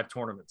last 5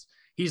 tournaments.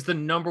 He's the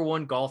number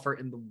 1 golfer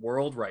in the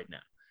world right now.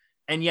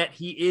 And yet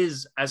he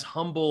is as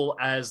humble,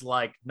 as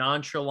like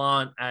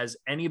nonchalant as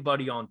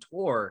anybody on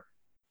tour.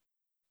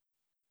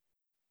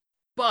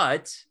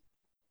 But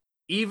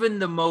even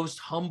the most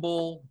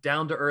humble,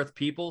 down-to-earth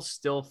people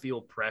still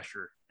feel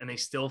pressure and they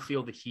still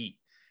feel the heat.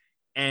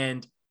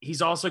 And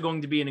he's also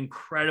going to be an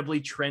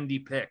incredibly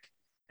trendy pick.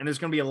 And there's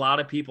going to be a lot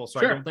of people. So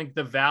sure. I don't think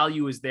the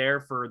value is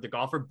there for the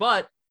golfer,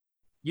 but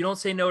you don't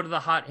say no to the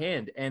hot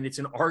hand. And it's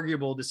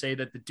inarguable to say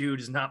that the dude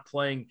is not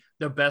playing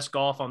the best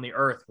golf on the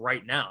earth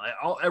right now.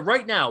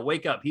 Right now,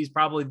 wake up. He's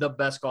probably the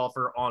best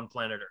golfer on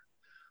planet Earth.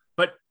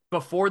 But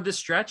before this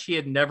stretch, he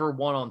had never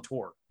won on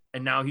tour.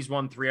 And now he's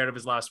won 3 out of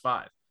his last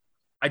 5.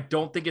 I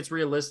don't think it's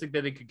realistic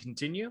that it could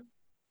continue.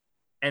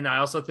 And I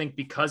also think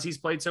because he's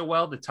played so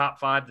well, the top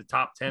 5, the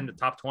top 10, the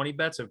top 20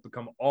 bets have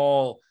become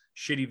all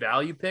shitty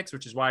value picks,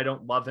 which is why I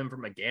don't love him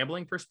from a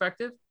gambling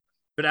perspective.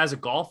 But as a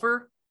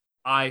golfer,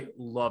 I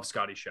love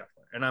Scotty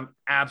Scheffler, and I'm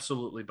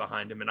absolutely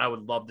behind him, and I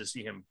would love to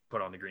see him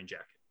put on the green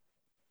jacket.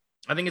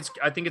 I think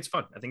it's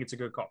fun. I think it's a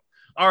good call.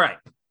 All right.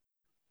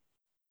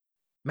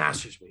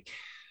 Masters Week.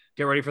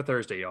 Get ready for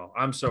Thursday, y'all.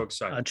 I'm so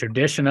excited. A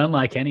tradition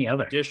unlike any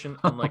other. Tradition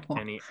unlike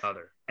any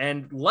other.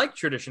 And like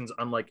traditions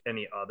unlike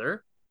any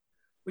other,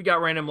 we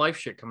got random life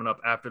shit coming up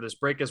after this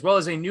break, as well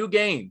as a new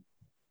game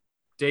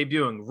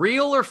debuting.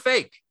 Real or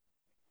fake?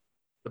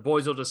 The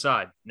boys will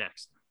decide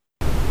next.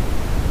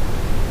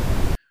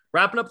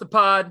 Wrapping up the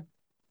pod.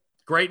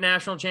 Great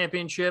national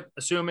championship,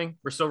 assuming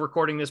we're still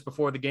recording this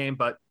before the game.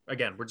 But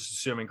again, we're just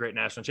assuming great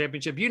national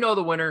championship. You know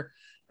the winner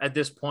at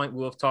this point.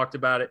 We'll have talked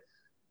about it.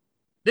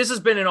 This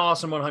has been an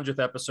awesome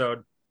 100th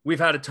episode.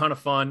 We've had a ton of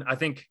fun. I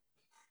think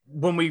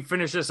when we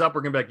finish this up, we're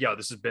going to be like, yo,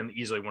 this has been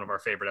easily one of our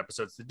favorite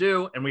episodes to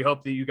do. And we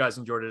hope that you guys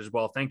enjoyed it as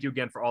well. Thank you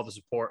again for all the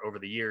support over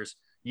the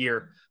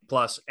year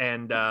plus,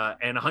 and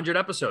 100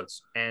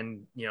 episodes.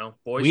 And, you know,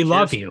 boys, we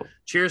love you.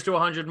 Cheers to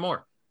 100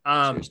 more.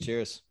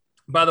 Cheers.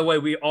 By the way,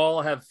 we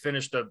all have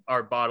finished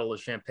our bottle of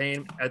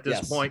champagne at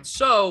this point.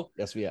 So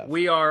yes, we have.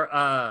 We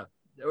are,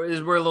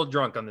 we're a little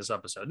drunk on this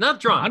episode. Not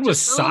drunk. Mine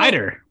was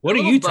cider. What are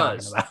you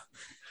talking about?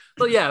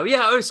 But yeah.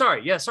 Oh,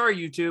 sorry. Yeah. Sorry,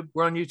 YouTube.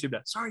 We're on YouTube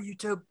now. Sorry,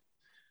 YouTube.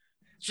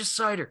 It's just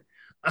cider.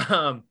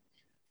 I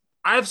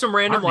have some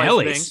random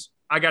life things.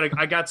 I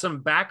got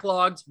some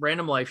backlogged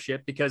random life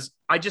shit because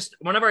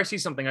whenever I see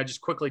something, I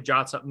just quickly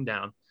jot something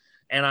down,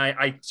 and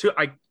I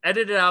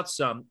edited out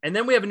some, and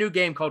then we have a new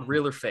game called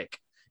Real or Fake,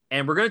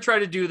 and we're gonna try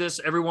to do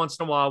this every once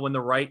in a while when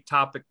the right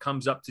topic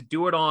comes up to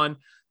do it on.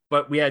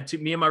 But me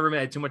and my roommate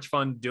had too much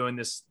fun doing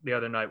this the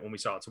other night when we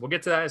saw it, so we'll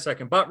get to that in a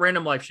second. But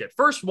random life shit.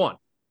 First one.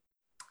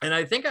 And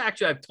I think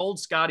I've told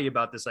Scotty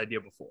about this idea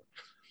before.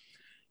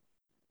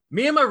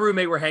 Me and my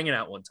roommate were hanging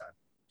out one time,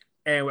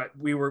 and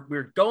we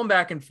were going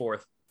back and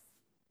forth,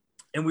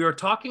 and we were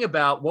talking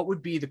about what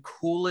would be the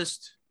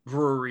coolest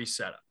brewery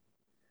setup.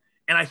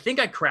 And I think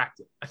I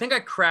cracked it. I think I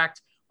cracked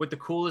with the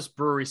coolest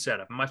brewery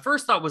setup. And my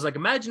first thought was like,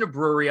 imagine a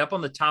brewery up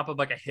on the top of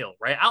like a hill,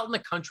 right? Out in the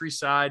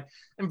countryside.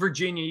 In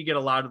Virginia, you get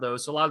a lot of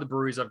those. So a lot of the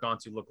breweries I've gone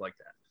to look like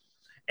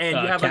that.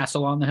 And you have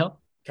Castle on the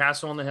Hill.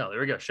 Castle on the Hill. There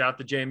we go. Shout out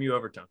to JMU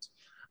Overtones.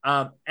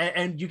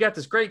 And you got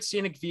this great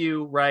scenic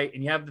view, right?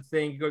 And you have the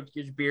thing, you go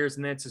get your beers,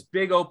 and then it's this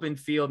big open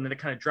field, and then it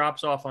kind of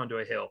drops off onto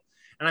a hill.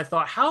 And I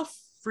thought, how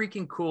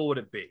freaking cool would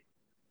it be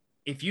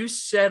if you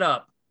set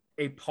up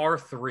a par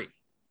 3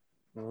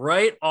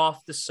 right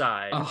off the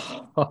side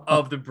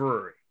of the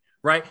brewery,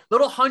 right?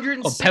 Little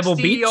 160 Pebble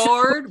Beach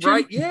yard,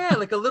 right? Yeah,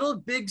 like a little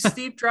big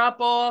steep drop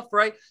off,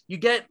 right? You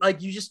get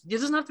like, it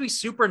doesn't have to be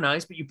super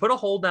nice, but you put a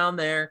hole down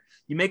there,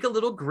 you make a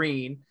little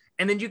green,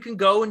 and then you can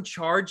go and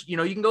charge, you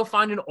can go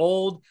find an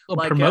old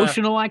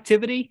promotional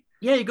activity.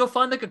 Yeah, you go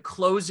find like a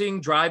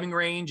closing driving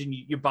range, and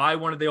you buy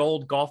one of the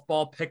old golf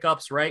ball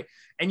pickups, right?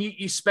 And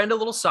you spend a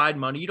little side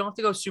money. You don't have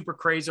to go super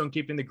crazy on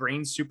keeping the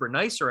greens super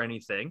nice or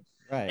anything.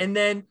 Right. And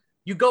then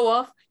you go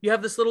off, you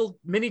have this little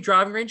mini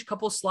driving range, a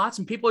couple of slots,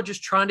 and people are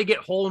just trying to get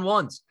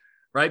hole-in-ones,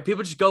 right?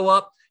 People just go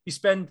up, you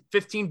spend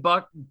 15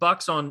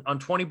 bucks on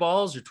 20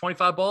 balls or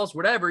 25 balls,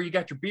 whatever. You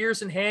got your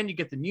beers in hand, you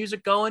get the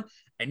music going,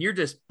 and you're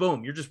just,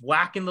 boom, you're just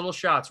whacking little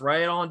shots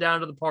right on down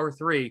to the par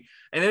 3.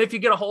 And then if you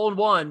get a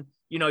hole-in-one,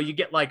 you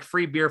get like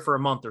free beer for a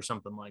month or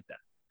something like that.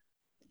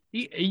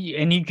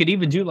 And you could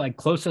even do like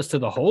closest to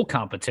the hole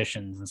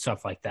competitions and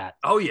stuff like that.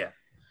 Oh, yeah.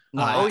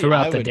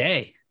 Throughout the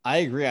day. I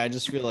agree. I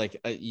just feel like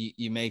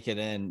you make it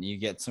in, you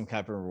get some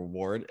kind of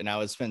reward, and I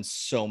would spend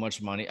so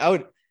much money.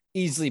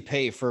 easily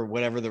pay for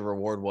whatever the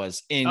reward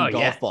was in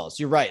golf balls.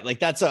 You're right. Like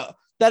that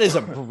is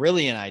a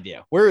brilliant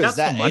idea. Where is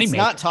that? It's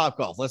not Top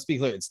Golf. Let's be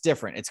clear. It's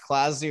different. It's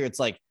classier. It's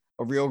like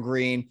a real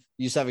green.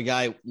 You just have a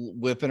guy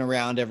whipping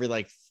around every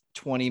like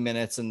 20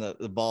 minutes in the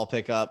ball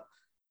pickup.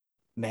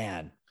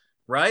 Man.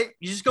 Right?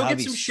 You just go get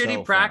some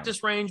shitty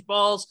practice range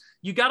balls.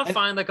 You got to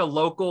find like a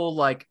local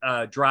like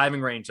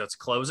driving range that's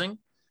closing.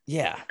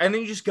 Yeah. And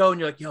then you just go and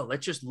you're like, yo,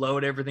 let's just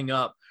load everything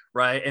up.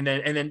 Right. And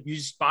then you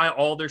just buy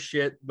all their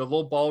shit, the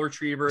little ball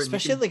retriever.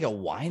 Especially like a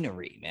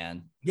winery,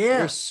 man. Yeah.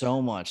 There's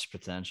so much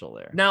potential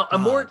there. Now, a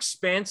more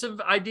expansive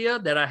idea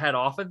that I had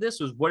off of this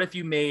was, what if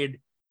you made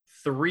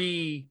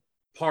 3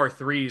 par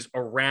 3s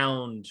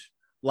around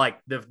like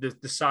the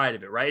side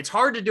of it, right? It's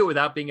hard to do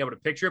without being able to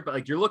picture it, but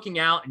like you're looking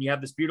out and you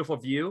have this beautiful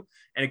view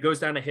and it goes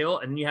down a hill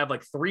and then you have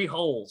like 3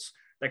 holes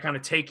that kind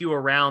of take you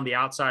around the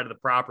outside of the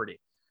property.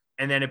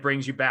 And then it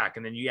brings you back.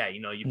 And then you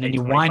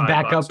wind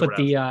back up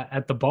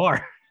at the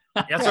bar.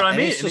 That's what I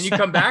mean. And then you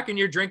come back and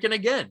you're drinking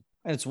again.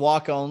 And it's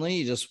walk only.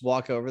 You just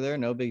walk over there.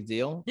 No big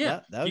deal. Yeah.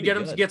 You get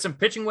them to get some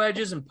pitching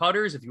wedges and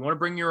putters. If you want to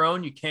bring your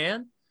own, you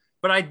can.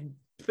 But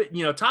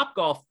Top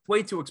Golf,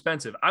 way too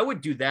expensive. I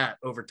would do that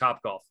over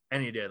Top Golf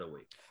any day of the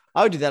week.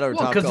 I would do that over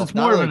Top Golf. Because it's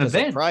more of an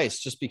event. Price,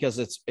 just because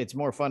it's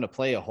more fun to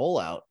play a hole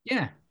out.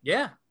 Yeah.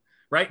 Yeah.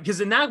 Right.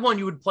 Because in that one,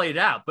 you would play it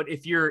out. But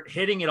if you're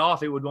hitting it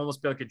off, it would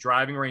almost be like a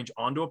driving range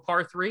onto a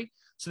par 3.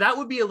 So that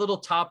would be a little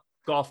Top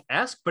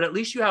Golf-esque, but at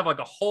least you have like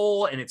a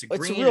hole and it's a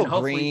green. It's a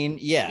real green.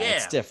 Yeah,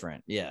 it's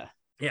different. Yeah.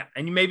 Yeah.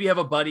 And you maybe have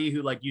a buddy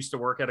who like used to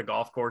work at a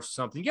golf course or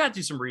something. You got to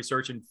do some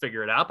research and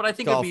figure it out. But I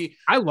think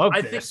I love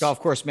this. Golf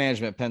course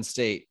management, Penn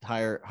State,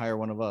 hire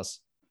one of us.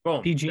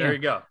 Boom. PGM. There you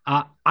go.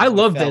 I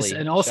love this.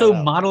 And also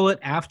model it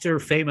after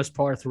famous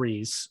par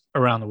 3s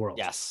around the world.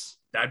 Yes.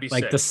 That'd be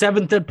like sick. The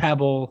 7th at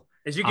Pebble.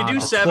 As you can do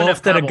 7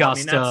 at Pebble.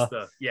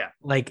 Augusta. Yeah.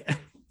 Like,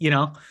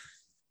 Yeah.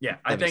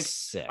 I think.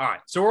 Sick. All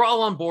right. So we're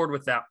all on board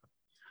with that.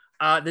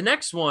 The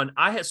next one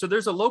so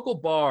there's a local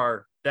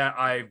bar that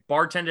I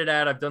bartended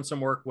at. I've done some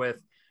work with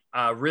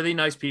really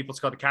nice people. It's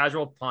called the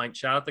Casual Pint.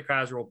 Shout out the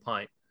Casual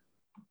Pint.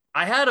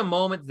 I had a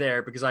moment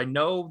there because I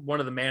know one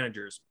of the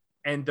managers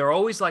and they're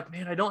always like,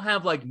 man, I don't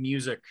have like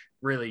music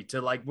really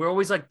to like, we're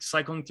always like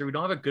cycling through. We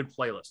don't have a good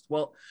playlist.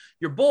 Well,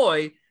 your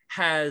boy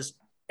has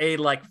a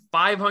like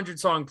 500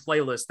 song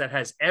playlist that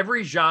has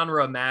every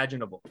genre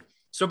imaginable.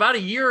 So about a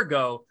year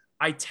ago,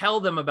 I tell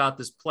them about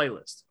this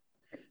playlist.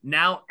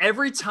 Now,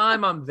 every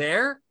time I'm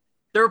there,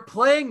 they're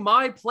playing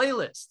my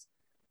playlist.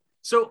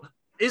 So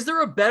is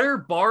there a better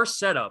bar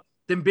setup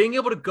than being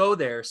able to go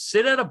there,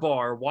 sit at a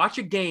bar, watch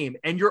a game,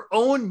 and your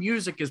own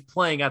music is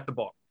playing at the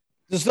bar?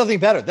 There's nothing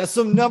better. That's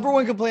the number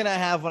one complaint I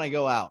have when I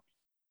go out.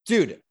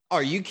 Dude,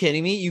 are you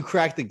kidding me? You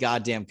cracked the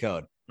goddamn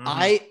code.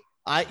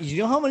 Mm-hmm. You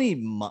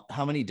know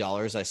how many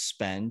dollars I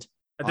spend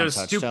Those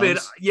stupid,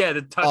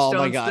 the touchstones. Oh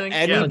my god! Thing.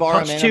 Any bar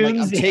I'm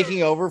in, I'm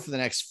taking over for the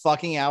next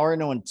fucking hour.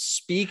 No one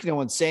speak, no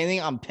one say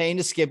anything. I'm paying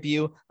to skip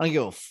you. I don't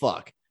give a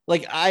fuck.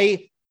 Like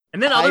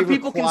and then other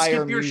people can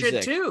skip your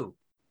shit too.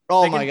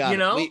 Oh my god!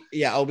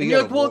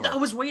 You're like, well, I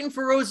was waiting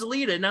for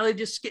Rosalita. Now they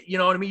just skip. You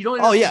know what I mean? You don't.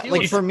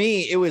 Like for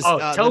me, it was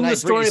tell them the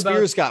story about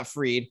Spears got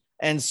freed.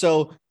 And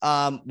so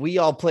we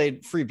all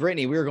played Free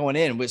Britney. We were going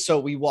in.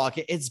 So we walk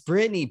in. It's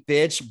Britney,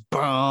 bitch.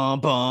 Bum,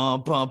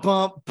 bum, bum,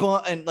 bum,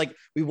 bum. And like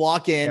we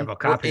walk in,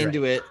 we're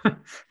into it.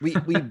 We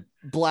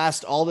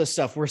blast all this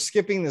stuff. We're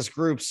skipping this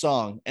group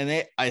song.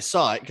 And I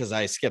saw it because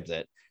I skipped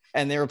it.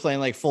 And they were playing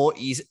like full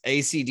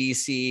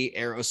AC/DC,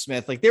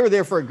 Aerosmith. Like they were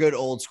there for a good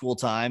old school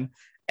time.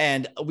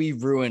 And we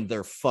ruined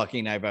their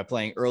fucking night by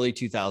playing early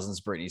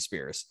 2000s Britney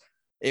Spears.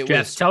 It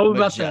was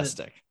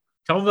majestic.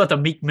 Tell them about the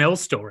Meek Mill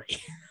story.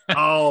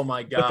 Oh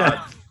my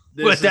god,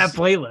 with that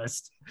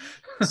playlist.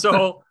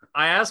 So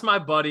I asked my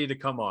buddy to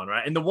come on,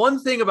 right? And the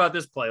one thing about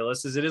this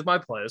playlist is it is my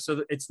playlist,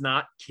 so it's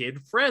not kid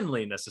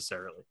friendly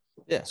necessarily.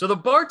 Yeah. So the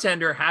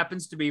bartender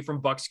happens to be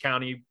from Bucks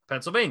County,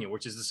 Pennsylvania,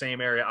 which is the same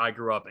area I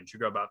grew up in. She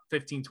grew about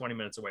 15-20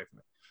 minutes away from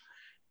it.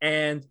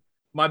 And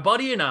my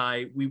buddy and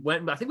I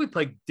went, I think we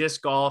played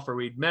disc golf or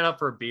we'd met up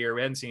for a beer.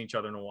 We hadn't seen each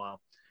other in a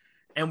while.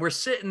 And we're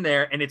sitting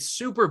there and it's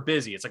super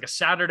busy. It's like a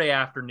Saturday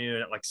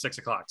afternoon at like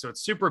 6:00. So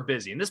it's super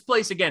busy. And this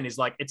place again is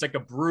like, it's like a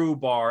brew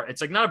bar. It's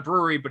like not a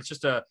brewery, but it's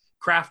just a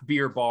craft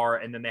beer bar.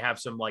 And then they have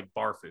some like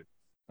bar food.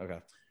 Okay.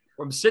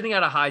 I'm sitting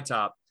at a high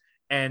top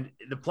and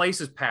the place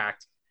is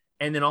packed.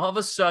 And then all of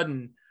a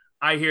sudden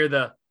I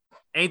hear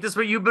ain't this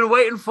what you've been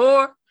waiting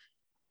for?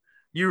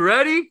 You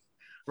ready?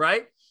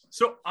 Right.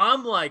 So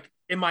I'm like,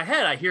 in my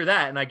head, I hear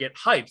that and I get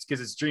hyped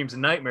because it's Dreams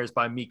and Nightmares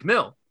by Meek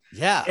Mill.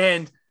 Yeah.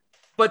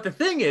 But the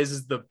thing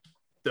is the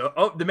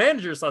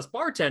manager /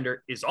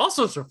 bartender is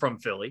also from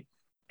Philly.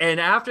 And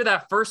after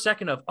that first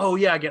second of, oh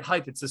yeah, I get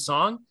hyped, it's the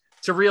song,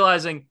 to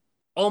realizing,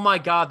 oh my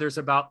God, there's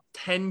about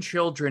 10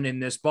 children in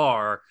this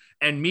bar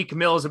and Meek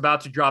Mill is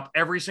about to drop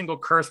every single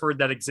curse word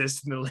that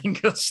exists in the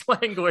English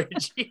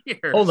language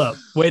here. Hold up.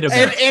 Wait a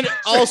minute. And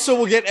also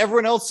we'll get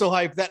everyone else so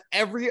hyped that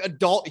every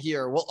adult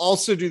here will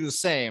also do the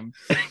same.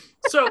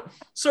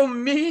 So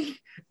me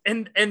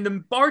and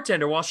the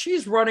bartender, while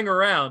she's running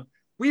around,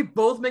 we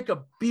both make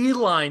a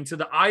beeline to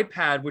the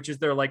iPad, which is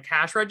their like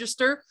cash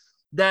register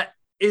that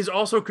is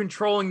also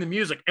controlling the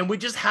music. And we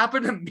just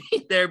happened to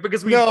meet there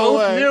because we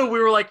knew. We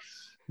were like,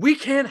 we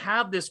can't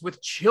have this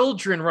with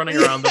children running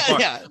around the bar.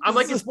 Yeah. I'm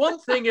like, it's one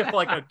thing if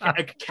like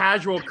a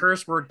casual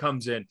curse word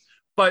comes in,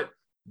 but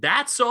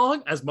that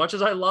song, as much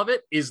as I love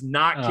it, is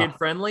not kid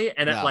friendly.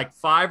 And at like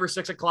 5 or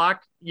 6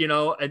 o'clock,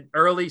 an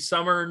early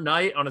summer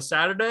night on a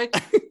Saturday,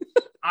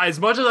 as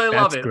much as I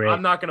love it,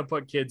 I'm not going to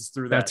put kids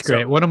through that. That's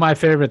great. One of my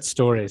favorite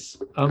stories.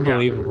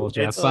 Unbelievable,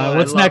 Jeff.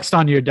 What's next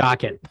on your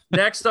docket?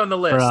 Next on the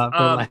list.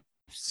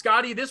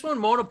 Scotty, this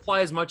one won't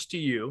apply as much to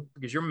you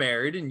because you're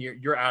married and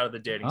you're out of the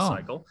dating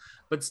cycle.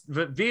 But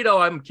Vido,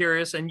 I'm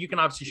curious, and you can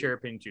obviously share your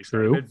opinion too.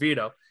 True. But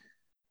Vido,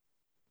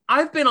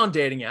 I've been on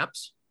dating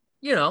apps.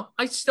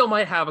 I still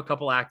might have a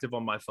couple active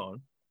on my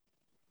phone.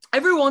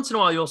 Every once in a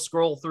while, you'll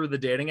scroll through the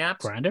dating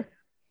apps. Grindr.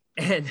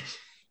 And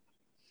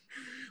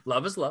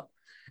love is love.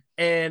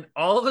 And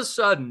all of a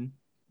sudden,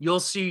 you'll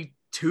see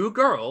 2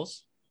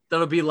 girls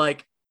that'll be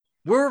like,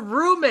 we're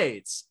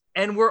roommates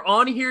and we're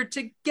on here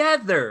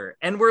together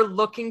and we're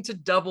looking to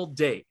double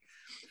date.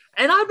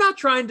 And I'm not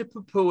trying to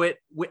poo-poo it.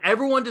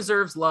 Everyone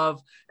deserves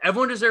love.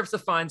 Everyone deserves to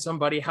find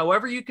somebody.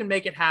 However you can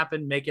make it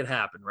happen,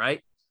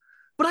 right?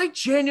 But I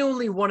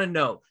genuinely want to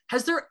know,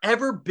 has there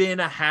ever been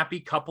a happy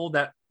couple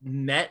that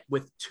met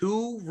with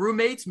 2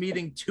 roommates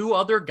meeting 2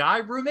 other guy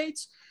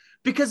roommates?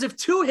 Because if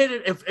 2 hit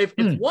it,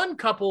 if one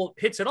couple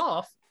hits it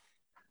off,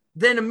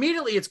 then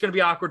immediately it's going to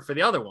be awkward for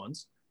the other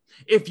ones.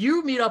 If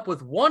you meet up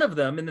with one of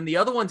them and then the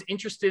other one's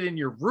interested in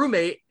your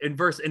roommate and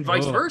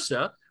vice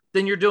versa,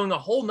 then you're doing a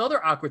whole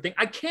nother awkward thing.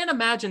 I can't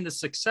imagine the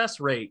success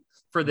rate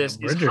for this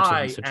is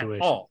high at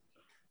all.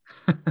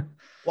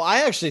 Well,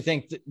 I actually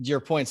think that your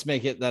points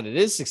make it that it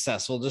is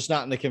successful, just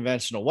not in the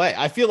conventional way.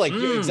 I feel like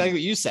exactly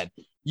what you said.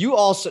 You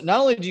also, not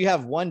only do you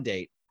have 1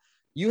 date,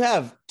 you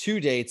have 2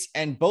 dates,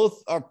 and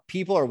both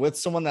people are with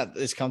someone that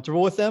is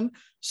comfortable with them.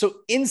 So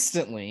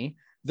instantly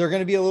they're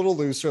going to be a little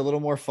looser, a little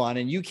more fun.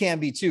 And you can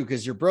be too,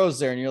 because your bro's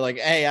there and you're like,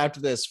 hey,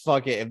 after this,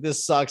 fuck it. If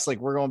this sucks, like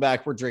we're going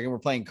back, we're drinking, we're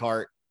playing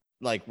kart,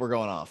 like we're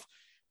going off.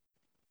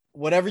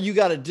 Whatever you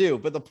got to do.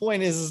 But the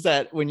point is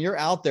that when you're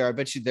out there, I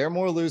bet you they're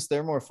more loose,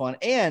 they're more fun.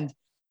 And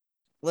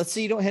let's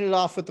say you don't hit it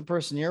off with the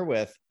person you're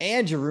with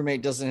and your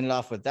roommate doesn't hit it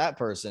off with that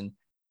person.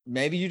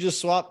 Maybe you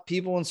just swap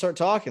people and start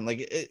talking.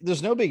 Like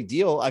there's no big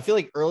deal. I feel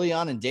like early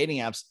on in dating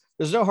apps,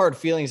 there's no hard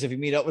feelings if you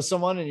meet up with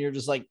someone and you're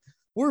just like,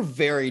 we're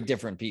very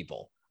different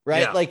people,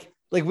 right? Yeah.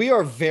 Like we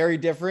are very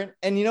different.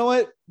 And you know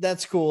what?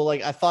 That's cool.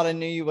 Like I thought I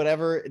knew you,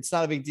 whatever. It's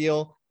not a big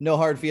deal. No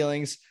hard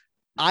feelings.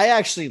 I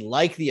actually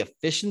like the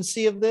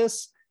efficiency of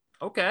this.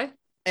 Okay.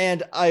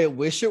 And I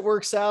wish it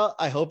works out.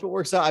 I hope it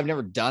works out. I've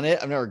never done it.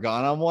 I've never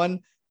gone on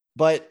one,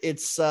 but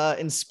it's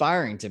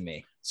inspiring to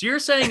me. So you're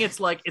saying it's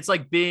like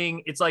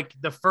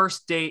the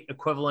first date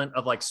equivalent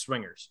of like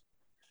swingers.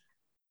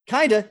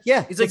 Kind of.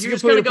 Yeah. It's like, you're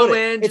just going to go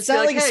in. It's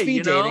not like a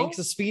speed dating,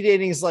 because speed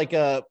dating is like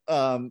a,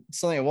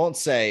 something I won't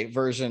say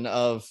version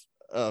of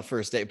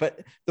first date.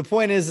 But the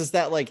point is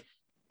that like,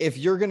 if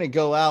you're going to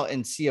go out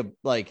and see a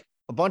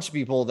bunch of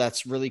people,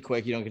 that's really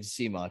quick. You don't get to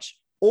see much,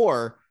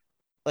 or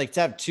like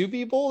to have 2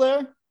 people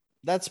there.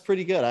 That's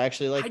pretty good. I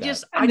actually like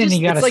that. And then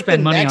you got to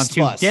spend money on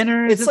 2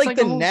 dinners. It's like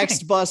the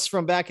next bus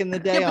from back in the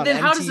day. Yeah, but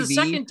then how does the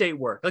second date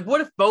work? Like,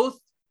 what if both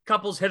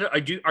couples hit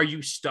it? Are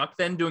you stuck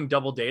then doing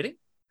double dating?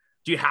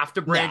 Do you have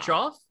to branch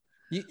off?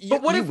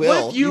 But what if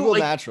you will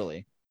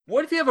naturally?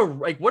 What if you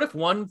have what if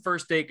one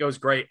first date goes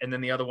great and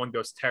then the other one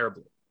goes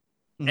terribly?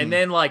 Mm-hmm. And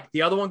then like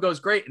the other one goes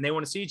great and they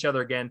want to see each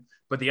other again,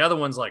 but the other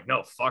one's like,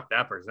 no, fuck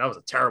that person. That was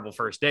a terrible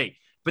first date.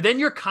 But then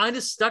you're kind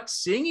of stuck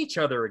seeing each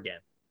other again.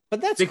 But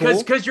that's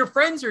because your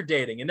friends are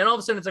dating, and then all of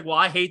a sudden it's like, well,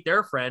 I hate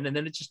their friend, and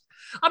then it's just.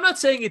 I'm not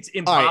saying it's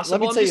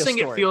impossible. I'm just saying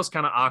it feels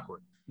kind of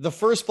awkward. The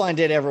first blind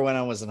date I ever went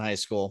on was in high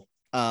school,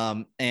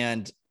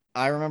 and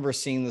I remember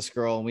seeing this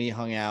girl, and we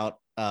hung out.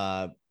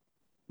 But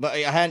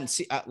I hadn't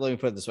seen. Let me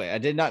put it this way: I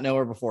did not know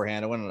her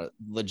beforehand. I went on a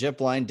legit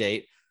blind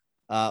date.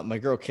 My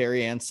girl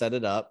Carrie Ann set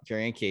it up.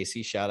 Carrie Ann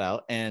Casey, shout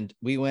out. And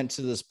we went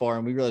to this bar,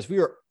 and we realized we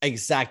were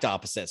exact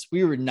opposites.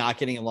 We were not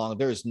getting along.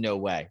 There's no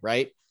way,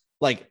 right?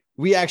 Like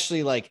we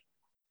actually like.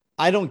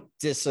 I don't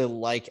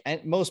dislike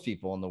most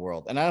people in the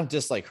world, and I don't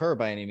dislike her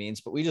by any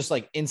means, but we just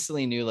like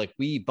instantly knew like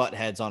we butt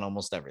heads on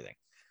almost everything.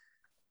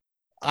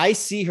 I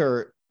see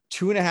her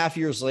 2.5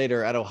 years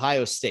later at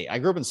Ohio State. I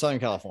grew up in Southern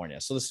California,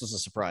 so this was a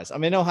surprise.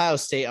 I'm in Ohio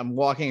State. I'm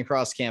walking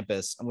across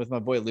campus. I'm with my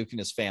boy Luke and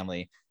his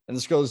family, and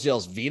this girl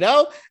yells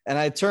Vido, and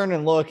I turn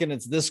and look, and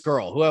it's this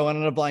girl who I went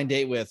on a blind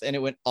date with, and it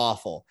went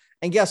awful.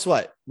 And guess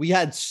what? We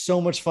had so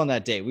much fun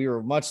that day. We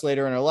were much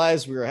later in our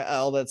lives. We were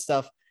all that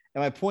stuff.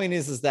 And my point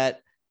is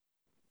that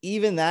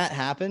even that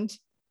happened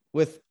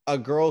with a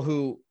girl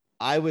who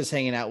I was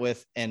hanging out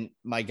with and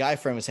my guy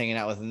friend was hanging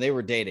out with, and they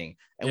were dating,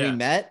 and we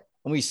met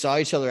and we saw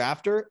each other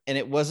after, and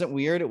it wasn't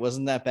weird. It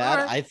wasn't that bad.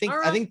 Right,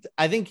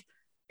 I think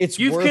it's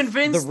you've worth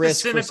convinced the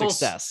risk for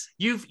success.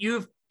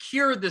 You've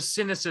cure the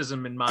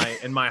cynicism in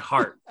my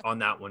heart on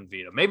that one,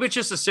 Vido. Maybe it's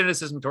just a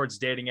cynicism towards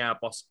dating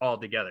apps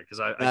altogether, because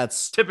I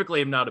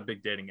typically am not a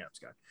big dating apps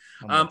guy.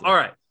 All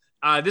right.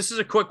 This is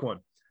a quick one.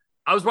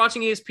 I was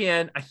watching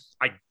ESPN.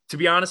 I to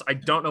be honest, I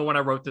don't know when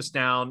I wrote this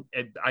down.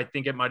 I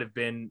think it might have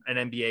been an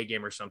NBA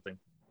game or something.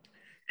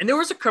 And there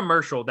was a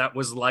commercial that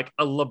was like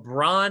a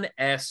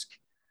LeBron-esque,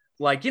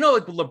 like, you know,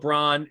 like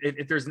LeBron,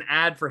 if there's an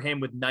ad for him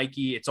with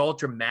Nike, it's all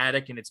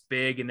dramatic and it's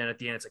big. And then at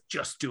the end, it's like,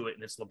 just do it.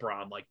 And it's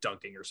LeBron like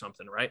dunking or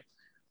something, right?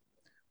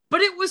 But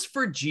it was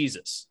for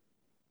Jesus.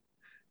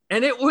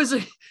 And it was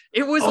like,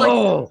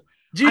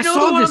 do you know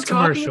what I'm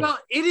talking about?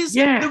 It is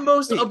the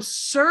most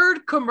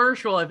absurd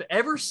commercial I've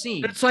ever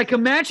seen. It's like,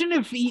 imagine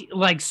if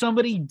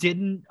somebody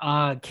didn't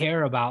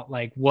care about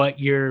like what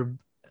your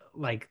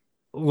like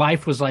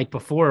life was like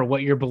before,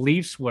 what your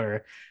beliefs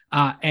were,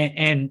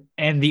 and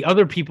the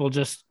other people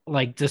just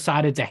like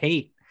decided to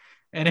hate,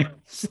 and it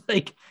was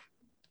like,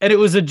 and it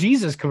was a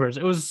Jesus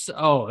commercial. It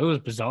was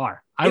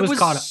bizarre. I was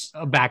caught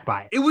aback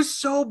by it. It was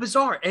so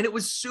bizarre, and it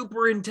was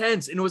super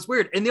intense, and it was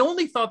weird. And the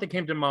only thought that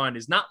came to mind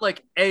is not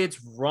like, hey,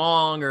 it's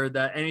wrong or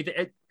that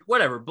anything.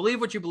 Whatever, believe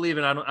what you believe,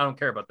 and I don't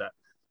care about that.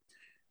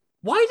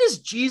 Why does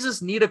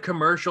Jesus need a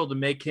commercial to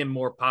make him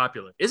more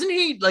popular? Isn't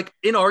he like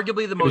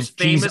inarguably the most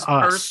famous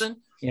person?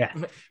 Yeah,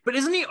 but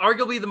isn't he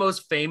arguably the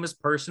most famous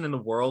person in the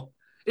world?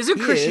 Isn't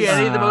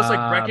Christianity the most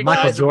like recognizable?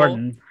 Michael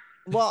Jordan.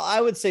 Well, I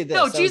would say this.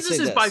 No, Jesus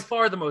is by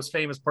far the most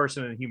famous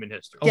person in human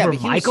history. Yeah, over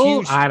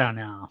Michael? I don't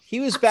know.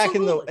 He was back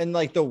in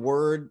the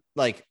word,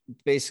 like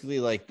basically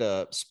like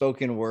the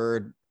spoken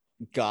word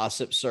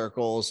gossip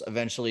circles,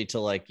 eventually to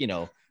like, you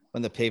know,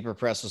 when the paper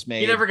press was made.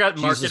 He never got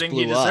marketing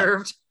he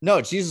deserved.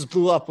 No, Jesus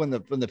blew up when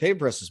the paper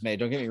press was made.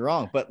 Don't get me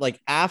wrong. But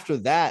like after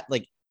that,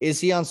 like, is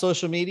he on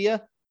social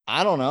media?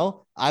 I don't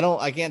know.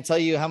 I can't tell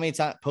you how many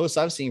posts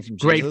I've seen from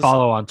Jesus. Great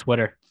follow on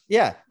Twitter.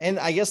 Yeah. And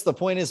I guess the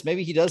point is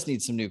maybe he does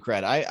need some new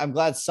cred. I'm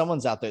glad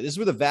someone's out there. This is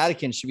where the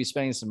Vatican should be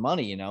spending some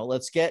money. You know,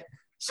 let's get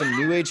some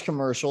new age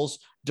commercials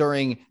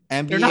during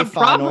NBA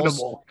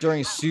finals,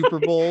 during Super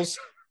Bowls.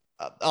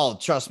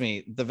 Trust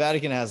me, the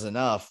Vatican has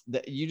enough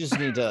that you just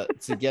need to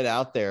get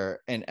out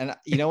there. And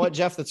you know what,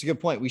 Jeff, that's a good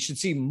point. We should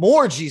see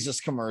more Jesus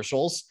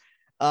commercials.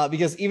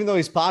 Because even though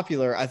he's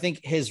popular, I think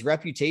his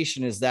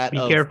reputation is that.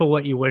 Be careful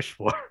what you wish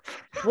for.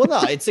 Well,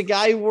 no, it's a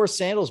guy who wore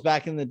sandals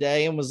back in the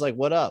day and was like,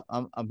 "What up?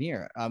 I'm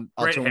here. I'll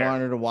turn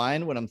water to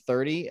wine when I'm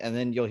 30, and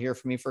then you'll hear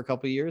from me for a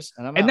couple of years."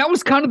 And that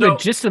was kind of the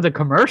gist of the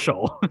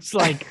commercial. It's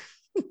like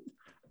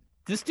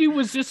this dude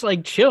was just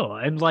like chill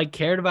and like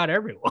cared about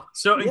everyone.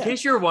 So, in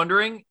case you're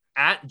wondering,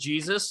 at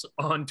Jesus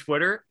on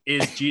Twitter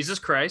is Jesus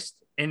Christ.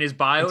 In his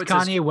bio, it's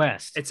Kanye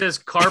West. It says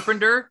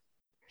carpenter,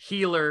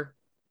 healer,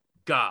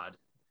 God.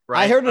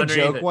 Right? I heard a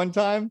joke one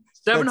time.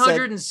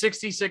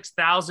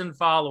 766,000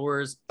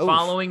 followers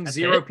following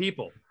 0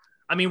 people.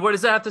 I mean, what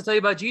does that have to tell you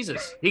about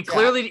Jesus? He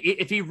clearly,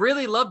 if he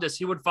really loved us,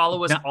 he would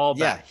follow us all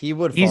back. Yeah, he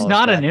would. He's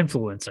not an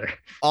influencer.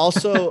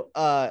 Also,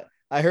 I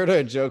heard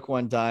a joke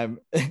one time.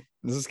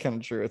 This is kind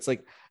of true. It's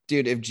like,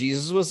 dude, if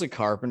Jesus was a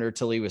carpenter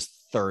till he was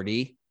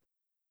 30,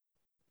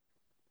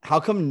 how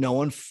come no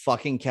one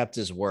fucking kept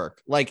his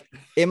work? Like,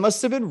 it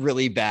must have been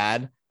really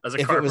bad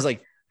if it was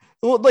like,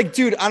 well, like,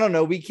 dude, I don't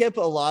know. We kept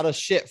a lot of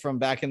shit from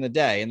back in the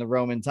day in the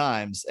Roman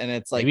times. And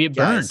it's like, maybe it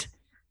burned.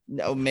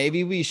 No,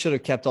 maybe we should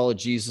have kept all of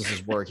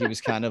Jesus's work. He was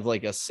kind of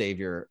like a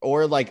savior,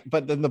 or like,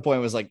 but then the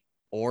point was like,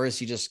 or is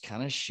he just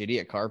kind of shitty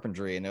at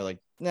carpentry? And they're like,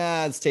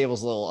 nah, this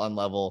table's a little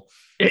unlevel.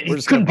 We're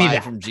just going to buy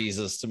it from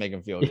Jesus to make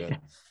him feel good.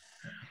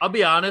 I'll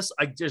be honest.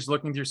 I just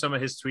looking through some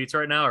of his tweets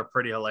right now are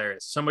pretty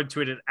hilarious. Someone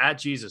tweeted at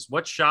Jesus,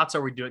 what shots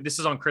are we doing? This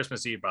is on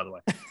Christmas Eve, by the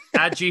way.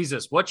 At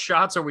Jesus, what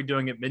shots are we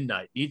doing at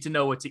midnight? Need to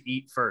know what to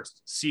eat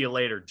first. See you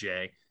later,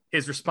 Jay.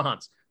 His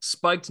response,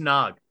 spiked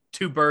nog,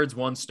 2 birds,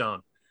 1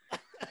 stone.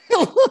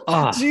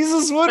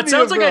 Jesus would it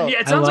sounds like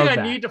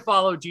I need to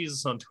follow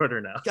Jesus on Twitter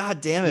now.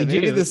 God damn it.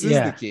 Maybe this is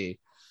the key.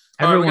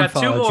 Everyone we got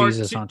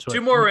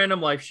two more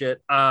random life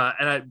shit.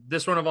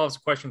 This one involves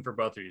a question for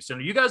both of you. So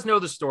you guys know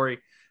the story.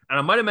 And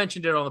I might have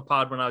mentioned it on the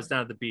pod when I was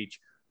down at the beach,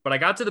 but I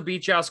got to the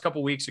beach house a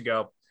couple weeks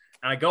ago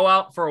and I go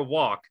out for a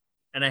walk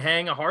and I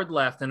hang a hard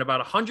left, and about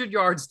 100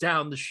 yards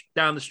down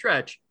the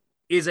stretch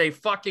is a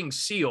fucking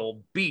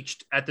seal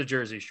beached at the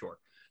Jersey Shore.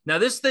 Now,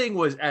 this thing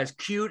was as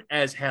cute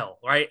as hell,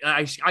 right?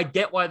 I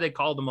get why they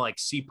called them like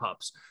sea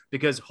pups,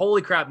 because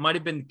holy crap, might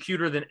have been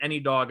cuter than any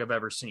dog I've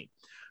ever seen.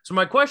 So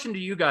my question to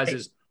you guys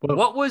is,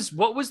 what was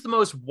the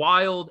most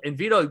wild, and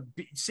Vido,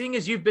 seeing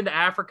as you've been to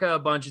Africa a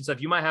bunch and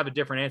stuff, you might have a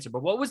different answer,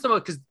 but what was the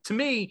most, because to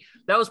me,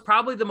 that was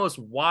probably the most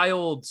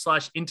wild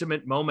 /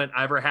 intimate moment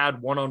I ever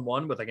had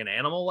one-on-one with like an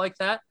animal like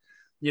that,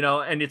 you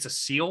know, and it's a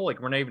seal. Like,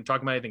 we're not even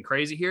talking about anything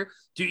crazy here.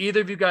 Do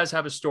either of you guys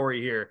have a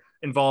story here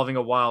involving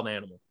a wild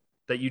animal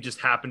that you just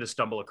happened to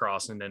stumble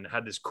across and then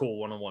had this cool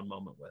one-on-one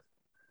moment with?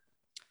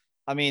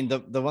 I mean,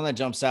 the one that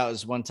jumps out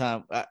is one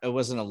time, it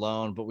wasn't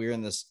alone, but we were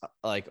in this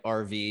like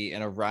RV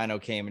and a rhino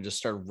came and just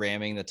started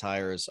ramming the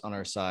tires on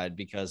our side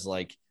because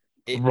like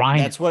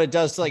that's what it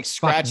does to like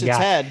scratch its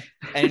head,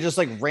 and it just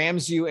like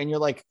rams you and you're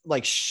like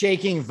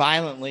shaking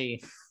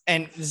violently.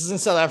 And this is in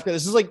South Africa.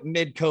 This is like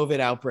mid-COVID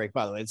outbreak,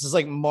 by the way. This is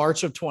like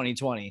March of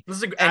 2020.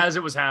 This is as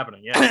it was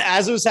happening. Yeah.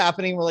 As it was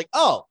happening, we're like,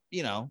 oh,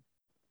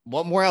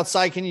 what more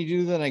outside can you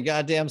do than a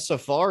goddamn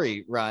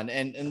safari run?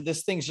 And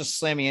this thing's just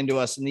slamming into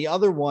us. And the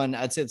other one,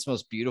 I'd say it's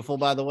most beautiful,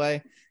 by the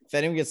way. If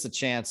anyone gets the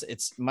chance,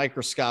 it's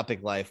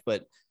Microscopic Life,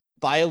 but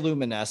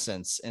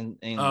bioluminescence in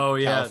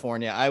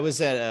California. I was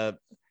at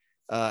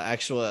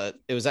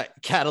it was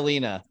at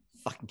Catalina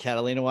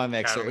Wine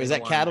Mixer. It was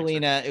at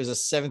Catalina. It was a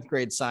 7th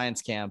grade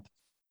science camp.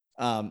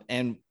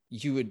 And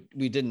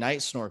we did night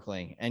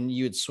snorkeling, and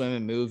you would swim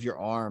and move your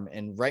arm,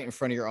 and right in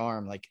front of your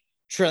arm, like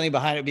trailing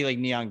behind it would be like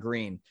neon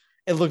green.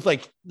 It looked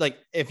like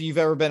if you've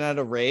ever been at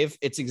a rave,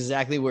 it's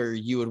exactly where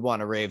you would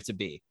want a rave to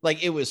be.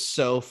 Like, it was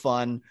so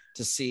fun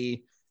to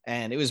see,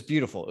 and it was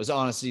beautiful. It was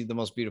honestly the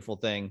most beautiful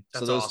thing.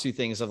 That's so those awesome. Two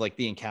things of like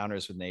the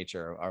encounters with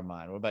nature are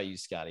mine. What about you,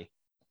 Scotty?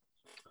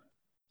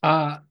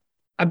 I've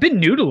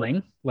been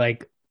noodling,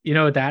 like,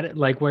 that,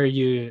 like where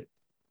you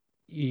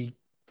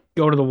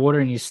go to the water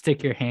and you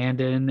stick your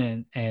hand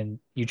in and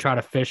you try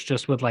to fish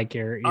just with like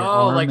your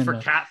arm, like for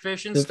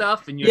catfish and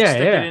stuff, and you stick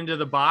it into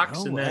the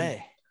box that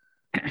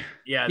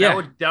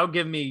would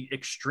give me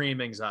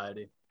extreme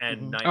anxiety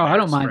and nightmares. I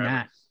don't mind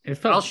that.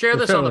 I'll share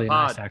this on the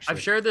pod. Nice,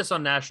 I've shared this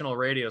on national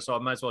radio, so I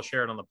might as well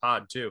share it on the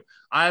pod too.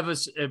 I have a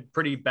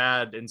pretty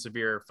bad and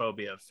severe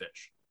phobia of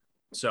fish.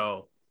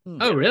 So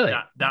really?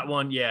 That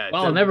one, yeah.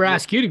 Well, I'll never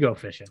ask you to go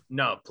fishing.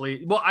 No,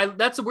 please. Well,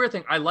 that's the weird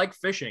thing. I like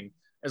fishing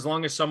as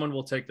long as someone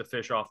will take the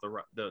fish off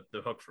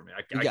the hook for me.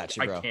 I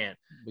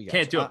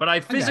can't do it. But I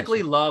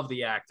physically love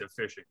the act of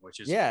fishing, which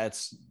is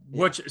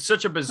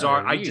such a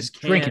bizarre. I just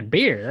can't. Drinking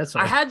beer. That's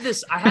I had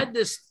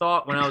this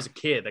thought when I was a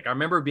kid. Like, I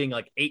remember being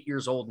like 8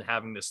 years old and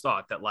having this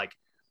thought that like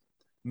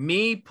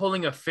me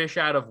pulling a fish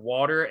out of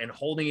water and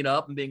holding it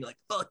up and being like,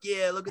 fuck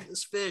yeah, look at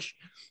this fish,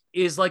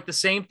 is like the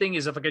same thing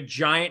as if like a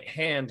giant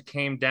hand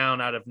came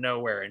down out of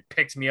nowhere and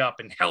picked me up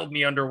and held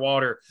me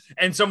underwater.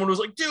 And someone was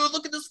like, dude,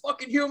 look at this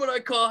fucking human I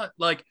caught.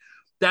 Like,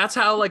 that's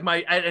how like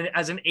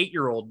as an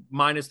 8-year-old,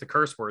 minus the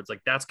curse words,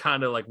 like that's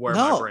kind of like where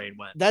my brain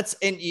went.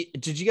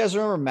 Did you guys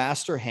remember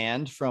Master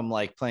Hand from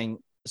like playing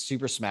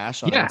Super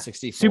Smash on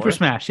N64? Super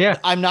Smash, yeah.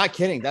 I'm not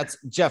kidding. That's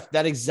Jeff,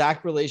 that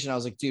exact relation. I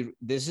was like, dude,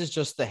 this is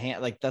just the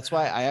hand. Like, that's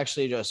why I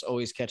actually just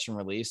always catch and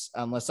release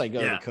unless I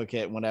go to cook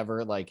it,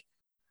 whenever, like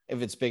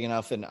if it's big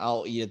enough, and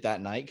I'll eat it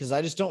that night. Cause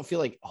I just don't feel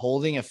like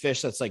holding a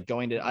fish that's like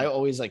I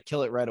always like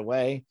kill it right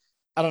away.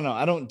 I don't know.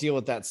 I don't deal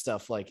with that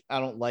stuff. Like, I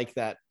don't like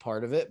that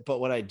part of it, but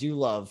what I do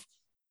love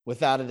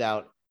without a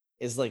doubt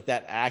is like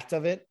that act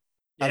of it.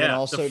 And then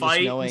also the fight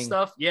just knowing and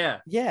stuff.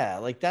 Yeah.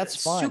 Like that's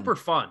fun. Super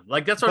fun.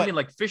 Like that's what I mean.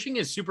 Like fishing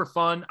is super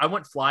fun. I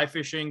went fly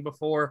fishing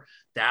before.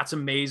 That's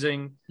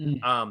amazing.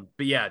 But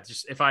yeah,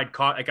 just if I'd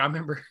caught, like I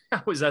remember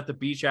I was at the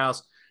beach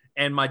house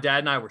and my dad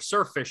and I were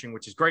surf fishing,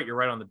 which is great. You're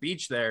right on the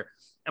beach there.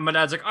 And my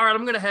dad's like, all right,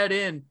 I'm going to head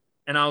in.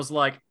 And I was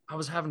like, I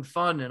was having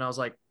fun. And I was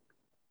like,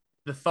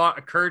 the thought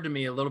occurred to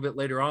me a little bit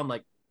later on,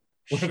 like,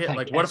 shit,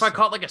 like what if I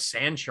caught like a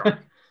sand shark?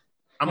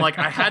 I'm like,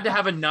 I had to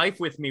have a knife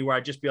with me where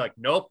I'd just be like,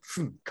 nope,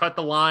 cut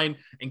the line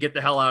and get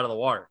the hell out of the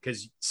water.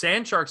 Because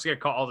sand sharks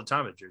get caught all the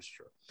time at Jersey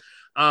Shore.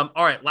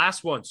 All right,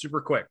 last one, super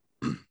quick.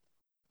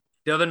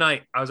 The other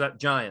night, I was at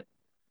Giant.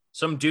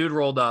 Some dude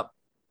rolled up,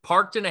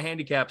 parked in a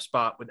handicap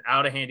spot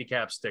without a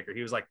handicap sticker.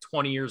 He was like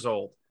 20 years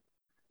old.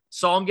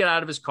 Saw him get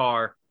out of his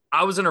car.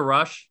 I was in a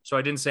rush, so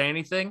I didn't say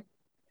anything.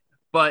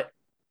 But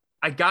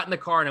I got in the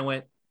car and I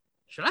went,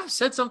 should I have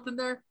said something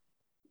there?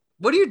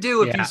 What do you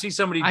do if you see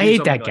somebody do I hate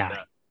something that guy. like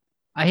that?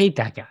 I hate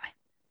that guy.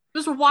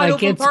 This was a wide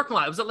open parking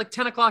lot. It was at like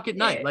 10 o'clock at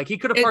night. Like he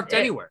could have parked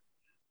anywhere.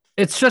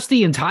 It's just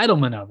the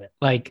entitlement of it.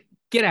 Like,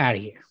 get out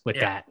of here with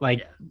that.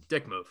 Like,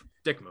 dick move.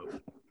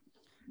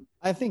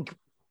 I think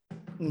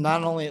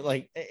not only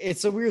like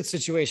it's a weird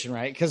situation,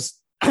 right? Because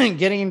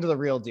getting into the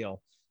real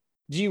deal,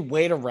 do you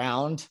wait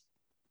around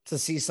to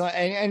see something?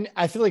 And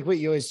I feel like what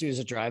you always do is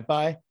a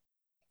drive-by,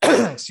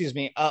 excuse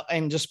me,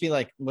 and just be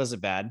like, was it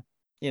bad?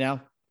 You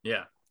know?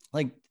 Yeah.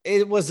 Like,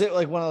 was it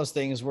like one of those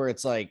things where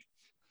it's like,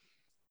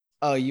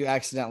 oh, you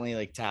accidentally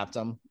like tapped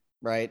them,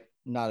 right?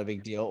 Not a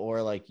big deal.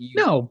 Or like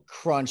you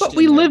crunched. But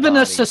we live in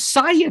a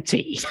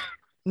society.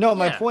 No,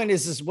 my point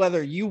is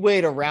whether you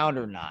wait around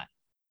or not.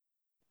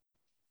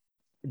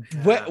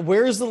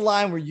 Where's the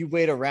line where you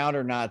wait around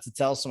or not to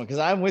tell someone? Because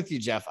I'm with you,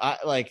 Jeff.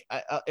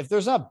 If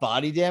there's not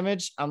body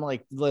damage, I'm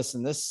like,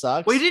 listen, this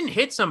sucks. Well, he didn't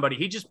hit somebody.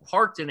 He just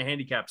parked in a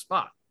handicapped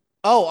spot.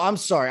 Oh, I'm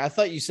sorry. I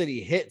thought you said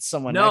he hit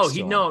someone. No,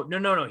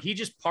 no. He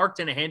just parked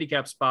in a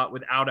handicapped spot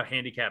without a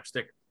handicap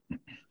sticker.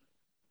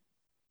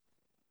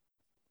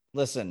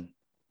 Listen,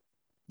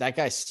 that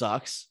guy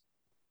sucks.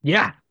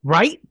 Yeah,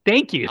 right.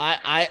 Thank you.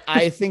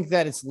 I think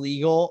that it's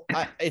legal.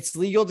 It's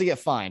legal to get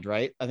fined,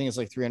 right? I think it's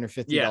like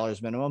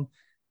 $350 minimum.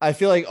 I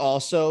feel like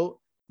also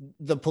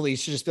the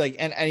police should just be like,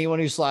 and anyone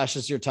who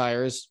slashes your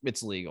tires,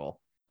 it's legal.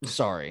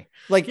 Sorry.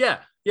 Like, you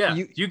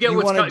get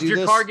what's if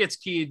your car gets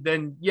keyed,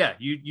 then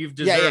you've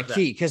deserved that.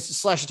 Key, because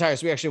slash the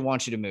tires, we actually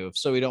want you to move,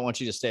 so we don't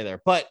want you to stay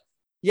there. But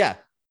yeah,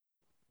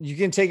 you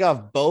can take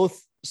off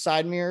both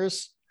side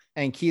mirrors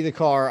and key the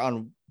car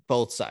on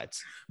both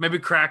sides. Maybe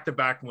crack the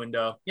back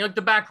window. You know, like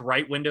the back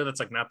right window. That's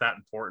like not that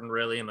important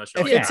really, unless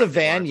you're if it's a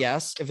van,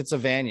 yes. If it's a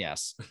van,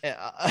 yes.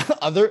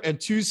 Other a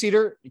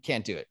 2-seater, you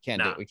can't do it.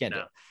 Can't do it. We can't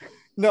do it.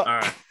 No. All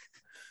right.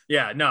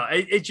 Yeah, no,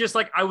 it's just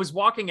like I was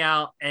walking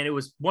out and it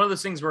was one of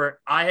those things where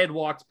I had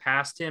walked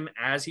past him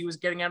as he was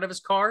getting out of his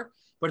car.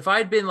 But if I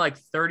had been like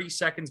 30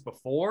 seconds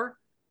before,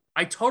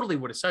 I totally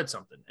would have said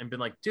something and been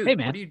like, dude, hey,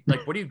 man.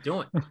 what are you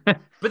doing?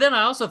 But then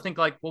I also think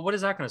like, well, what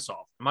is that going to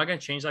solve? Am I going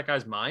to change that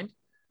guy's mind?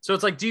 So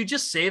it's like, do you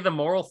just say the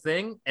moral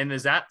thing? And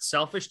is that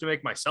selfish to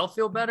make myself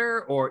feel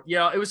better? Or,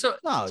 it was so,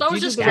 no, so I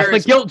was just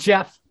Catholic guilt,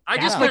 Jeff. I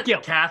just went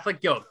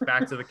Catholic guilt.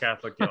 Back to the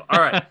Catholic guilt. All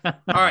right. All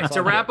right.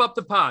 To wrap up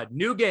the pod,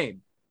 new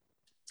game.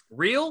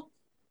 Real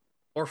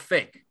or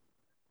fake?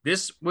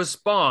 This was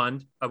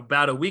spawned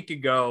about a week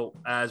ago,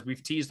 as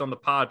we've teased on the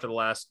pod for the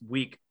last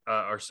week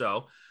or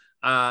so.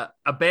 A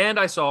band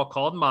I saw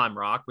called Mime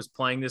Rock was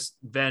playing this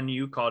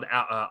venue called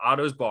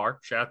Otto's Bar.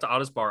 Shout out to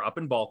Otto's Bar up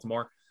in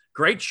Baltimore.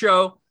 Great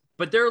show,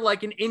 but they're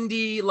like an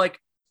indie, like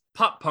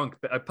pop punk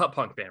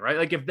band, right?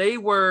 Like if they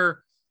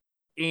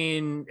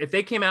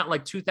came out in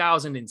like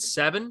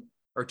 2007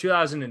 or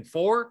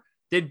 2004,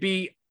 they'd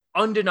be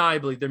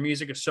undeniably, their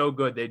music is so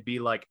good they'd be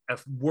like a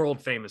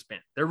world famous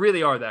band. They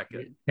really are that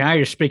good. Now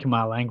you're speaking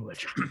my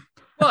language.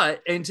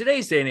 But in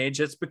today's day and age,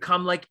 it's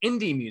become like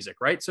indie music,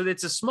 right? So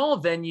it's a small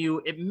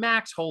venue. It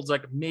max holds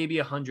like maybe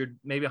 100,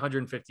 maybe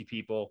 150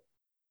 people.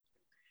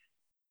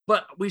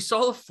 But we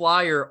saw a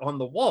flyer on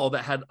the wall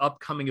that had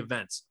upcoming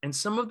events, and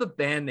some of the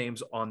band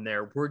names on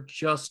there were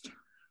just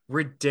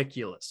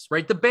ridiculous,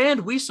 right? The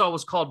band we saw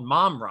was called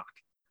Mom Rock,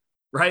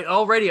 right?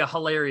 Already a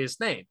hilarious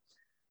name.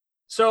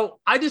 So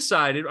I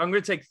decided I'm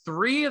going to take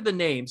 3 of the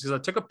names, because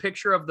I took a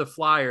picture of the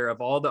flyer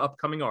of all the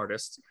upcoming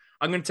artists.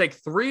 I'm going to take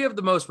 3 of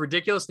the most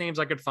ridiculous names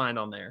I could find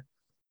on there.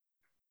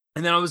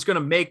 And then I was going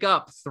to make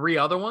up 3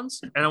 other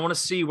ones. And I want to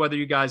see whether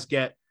you guys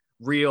get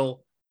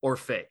real or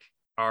fake.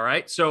 All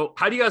right. So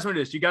how do you guys want to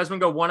do this? Do you guys want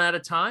to go one at a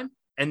time?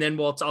 And then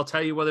I'll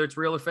tell you whether it's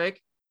real or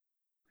fake.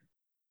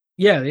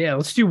 Yeah.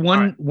 Let's do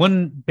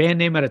one band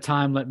name at a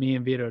time. Let me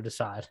and Vido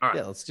decide. All right.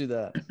 Yeah, let's do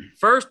that.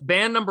 First,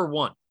 band number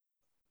 1.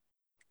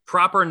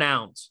 Proper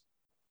nouns.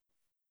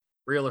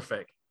 Real or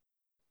fake?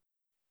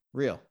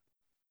 Real.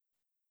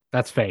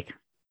 That's fake.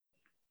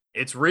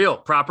 It's real.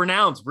 Proper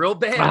nouns. Real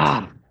band.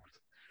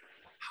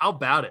 How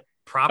about it?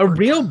 Proper a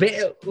real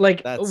band.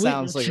 Like that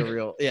sounds like a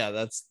real. Yeah,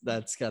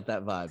 that's got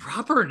that vibe.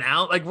 Proper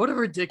noun. Like what a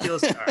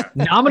ridiculous.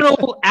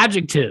 Nominal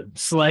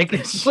adjectives. Like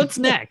what's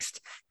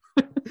next?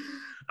 All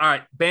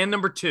right. Band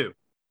number 2.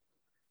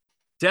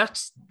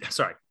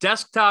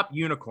 Desktop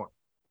Unicorn.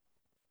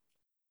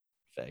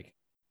 Fake.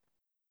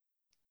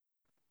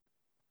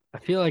 I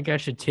feel like I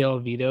should tail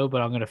Vido,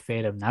 but I'm going to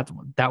fade him.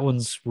 That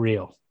one's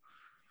real.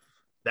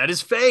 That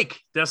is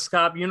fake.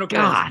 Desktop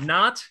Unicorn is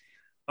not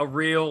a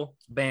real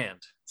band.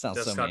 Sounds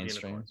Desktop so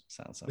mainstream. It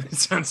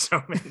sounds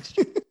so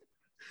mainstream.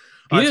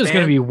 Vido's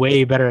going to be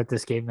way better at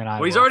this game than I.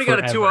 Well, he's already got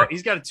a 2-0.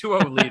 He's got a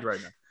 2-0 lead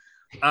right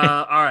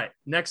now. All right.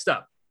 Next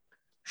up,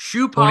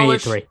 shoe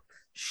polish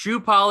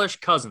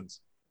cousins.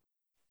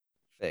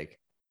 Fake.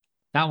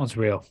 That one's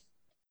real.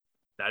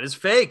 That is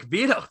fake.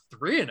 Vido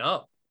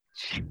 3-0.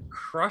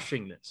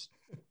 Crushing this.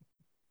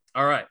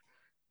 All right.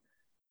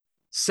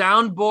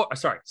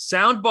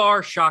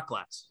 Soundbar shot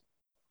glass.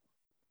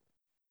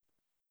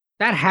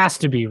 That has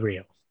to be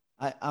real.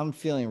 I'm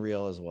feeling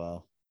real as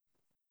well.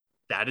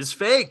 That is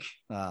fake.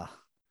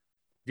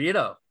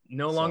 Vido,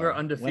 no longer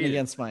undefeated. Went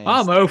against my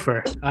I'm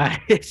over.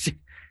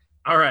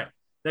 All right.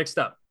 Next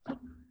up.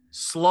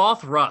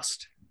 Sloth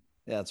Rust.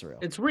 Yeah, that's real.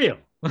 It's real.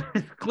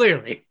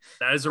 Clearly.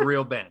 That is a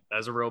real band.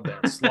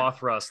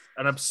 Sloth Rust.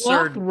 An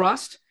absurd. Sloth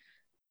Rust?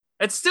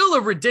 It's still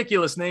a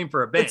ridiculous name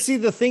for a band. But see,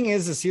 the thing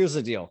is here's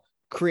the deal.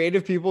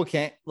 Creative people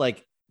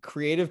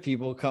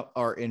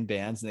are in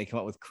bands and they come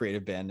up with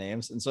creative band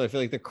names. And so I feel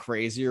like the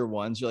crazier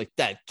ones, you're like,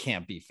 that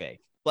can't be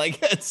fake.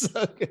 Like, it's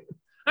so good.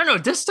 I don't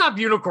know. Desktop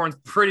Unicorn's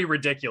pretty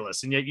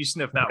ridiculous. And yet you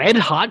sniff that Red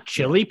Hot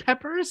Chili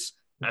Peppers?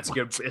 That's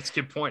good. It's a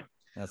good point.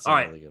 That's all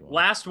right. Really good one.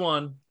 Last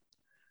one.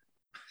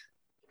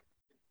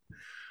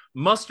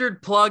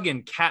 Mustard Plug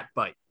and Cat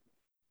Bite.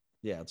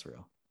 Yeah, it's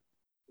real.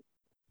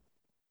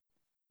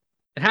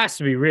 It has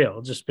to be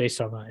real just based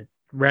on my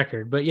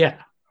record. But yeah,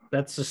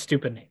 that's a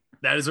stupid name.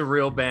 That is a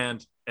real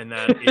band. And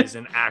that is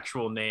an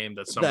actual name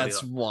that somebody.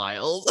 That's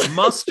wild.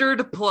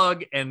 Mustard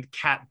Plug and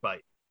Cat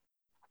Bite.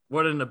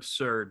 What an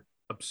absurd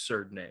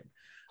name.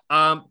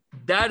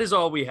 That is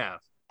all we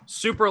have.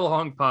 Super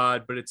long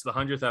pod, but it's the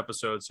 100th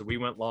episode, so we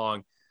went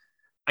long.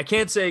 I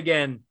can't say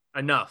again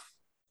enough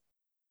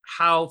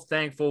how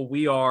thankful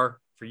we are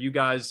for you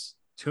guys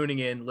tuning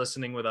in,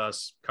 listening with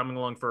us, coming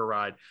along for a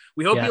ride.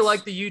 We hope you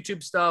like the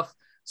YouTube stuff.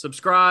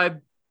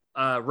 Subscribe,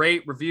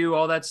 rate, review,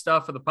 all that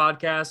stuff for the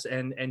podcast,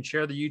 and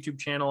share the YouTube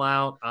channel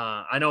out.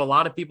 I know a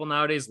lot of people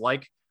nowadays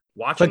like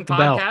watching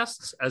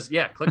podcasts.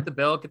 Click the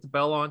bell, get the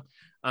bell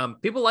on.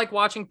 People like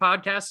watching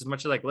podcasts as much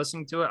as like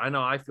listening to it. I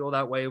know I feel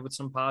that way with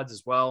some pods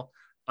as well.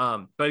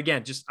 But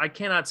again, I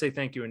cannot say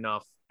thank you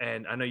enough.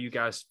 And I know you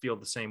guys feel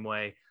the same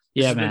way.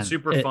 It's been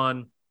super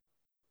fun.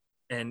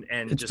 and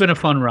it's been a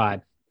fun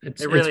ride.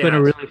 It's been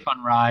a really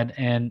fun ride,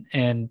 and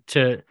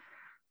to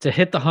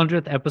hit the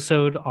 100th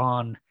episode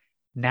on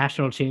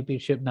national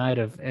championship night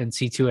of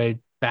NC2A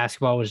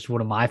basketball, which is one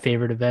of my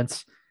favorite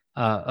events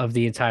of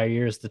the entire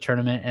year, is the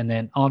tournament. And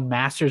then on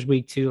Masters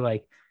Week too,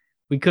 like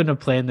we couldn't have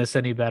planned this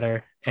any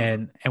better,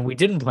 and we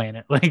didn't plan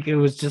it. Like it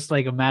was just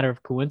like a matter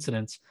of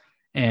coincidence.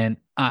 And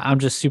I'm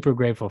just super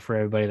grateful for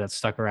everybody that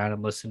stuck around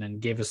and listened and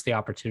gave us the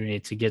opportunity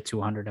to get to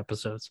 100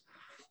 episodes.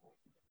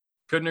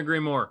 Couldn't agree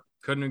more.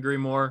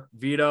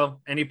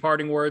 Vido, any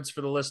parting words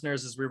for the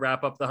listeners as we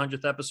wrap up the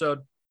 100th episode?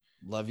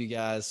 Love you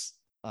guys.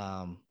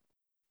 Love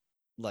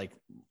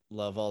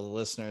all the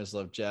listeners.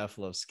 Love Jeff.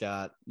 Love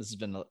Scott. This has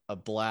been a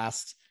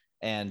blast,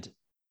 and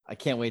I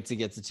can't wait to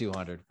get to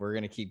 200. We're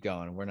gonna keep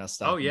going. We're not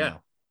stopping. Oh yeah.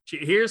 Now.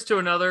 Here's to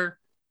another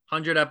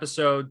 100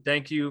 episode.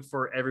 Thank you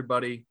for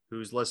everybody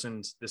who's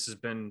listened. This has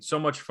been so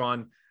much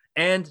fun,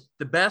 and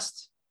the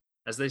best,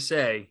 as they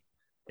say,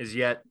 is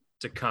yet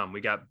to come.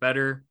 We got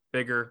better,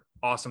 bigger,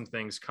 awesome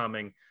things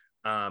coming.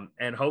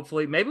 And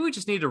hopefully maybe we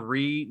just need to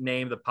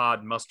rename the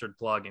pod Mustard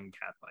Plug and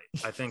Cat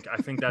Bite. I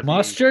think that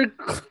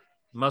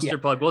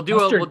Mustard Plug. We'll do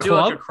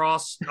like a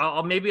cross.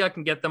 Maybe I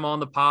can get them on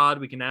the pod.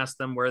 We can ask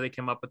them where they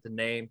came up with the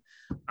name.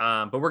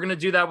 But we're going to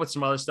do that with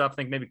some other stuff. I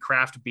think maybe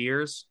craft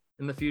beers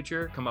in the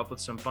future, come up with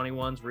some funny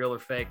ones, real or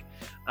fake.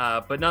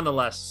 But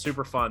nonetheless,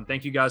 super fun.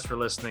 Thank you guys for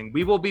listening.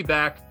 We will be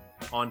back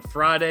on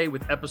Friday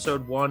with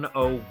episode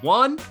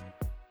 101.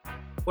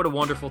 What a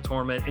wonderful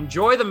tournament.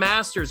 Enjoy the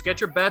Masters.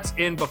 Get your bets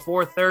in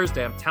before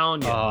Thursday. I'm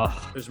telling you,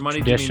 there's money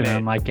to be made.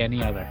 Unlike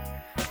any other.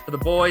 For the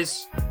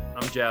boys,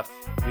 I'm Jeff.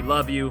 We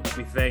love you.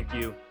 We thank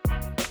you.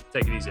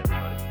 Take it easy,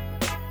 everybody.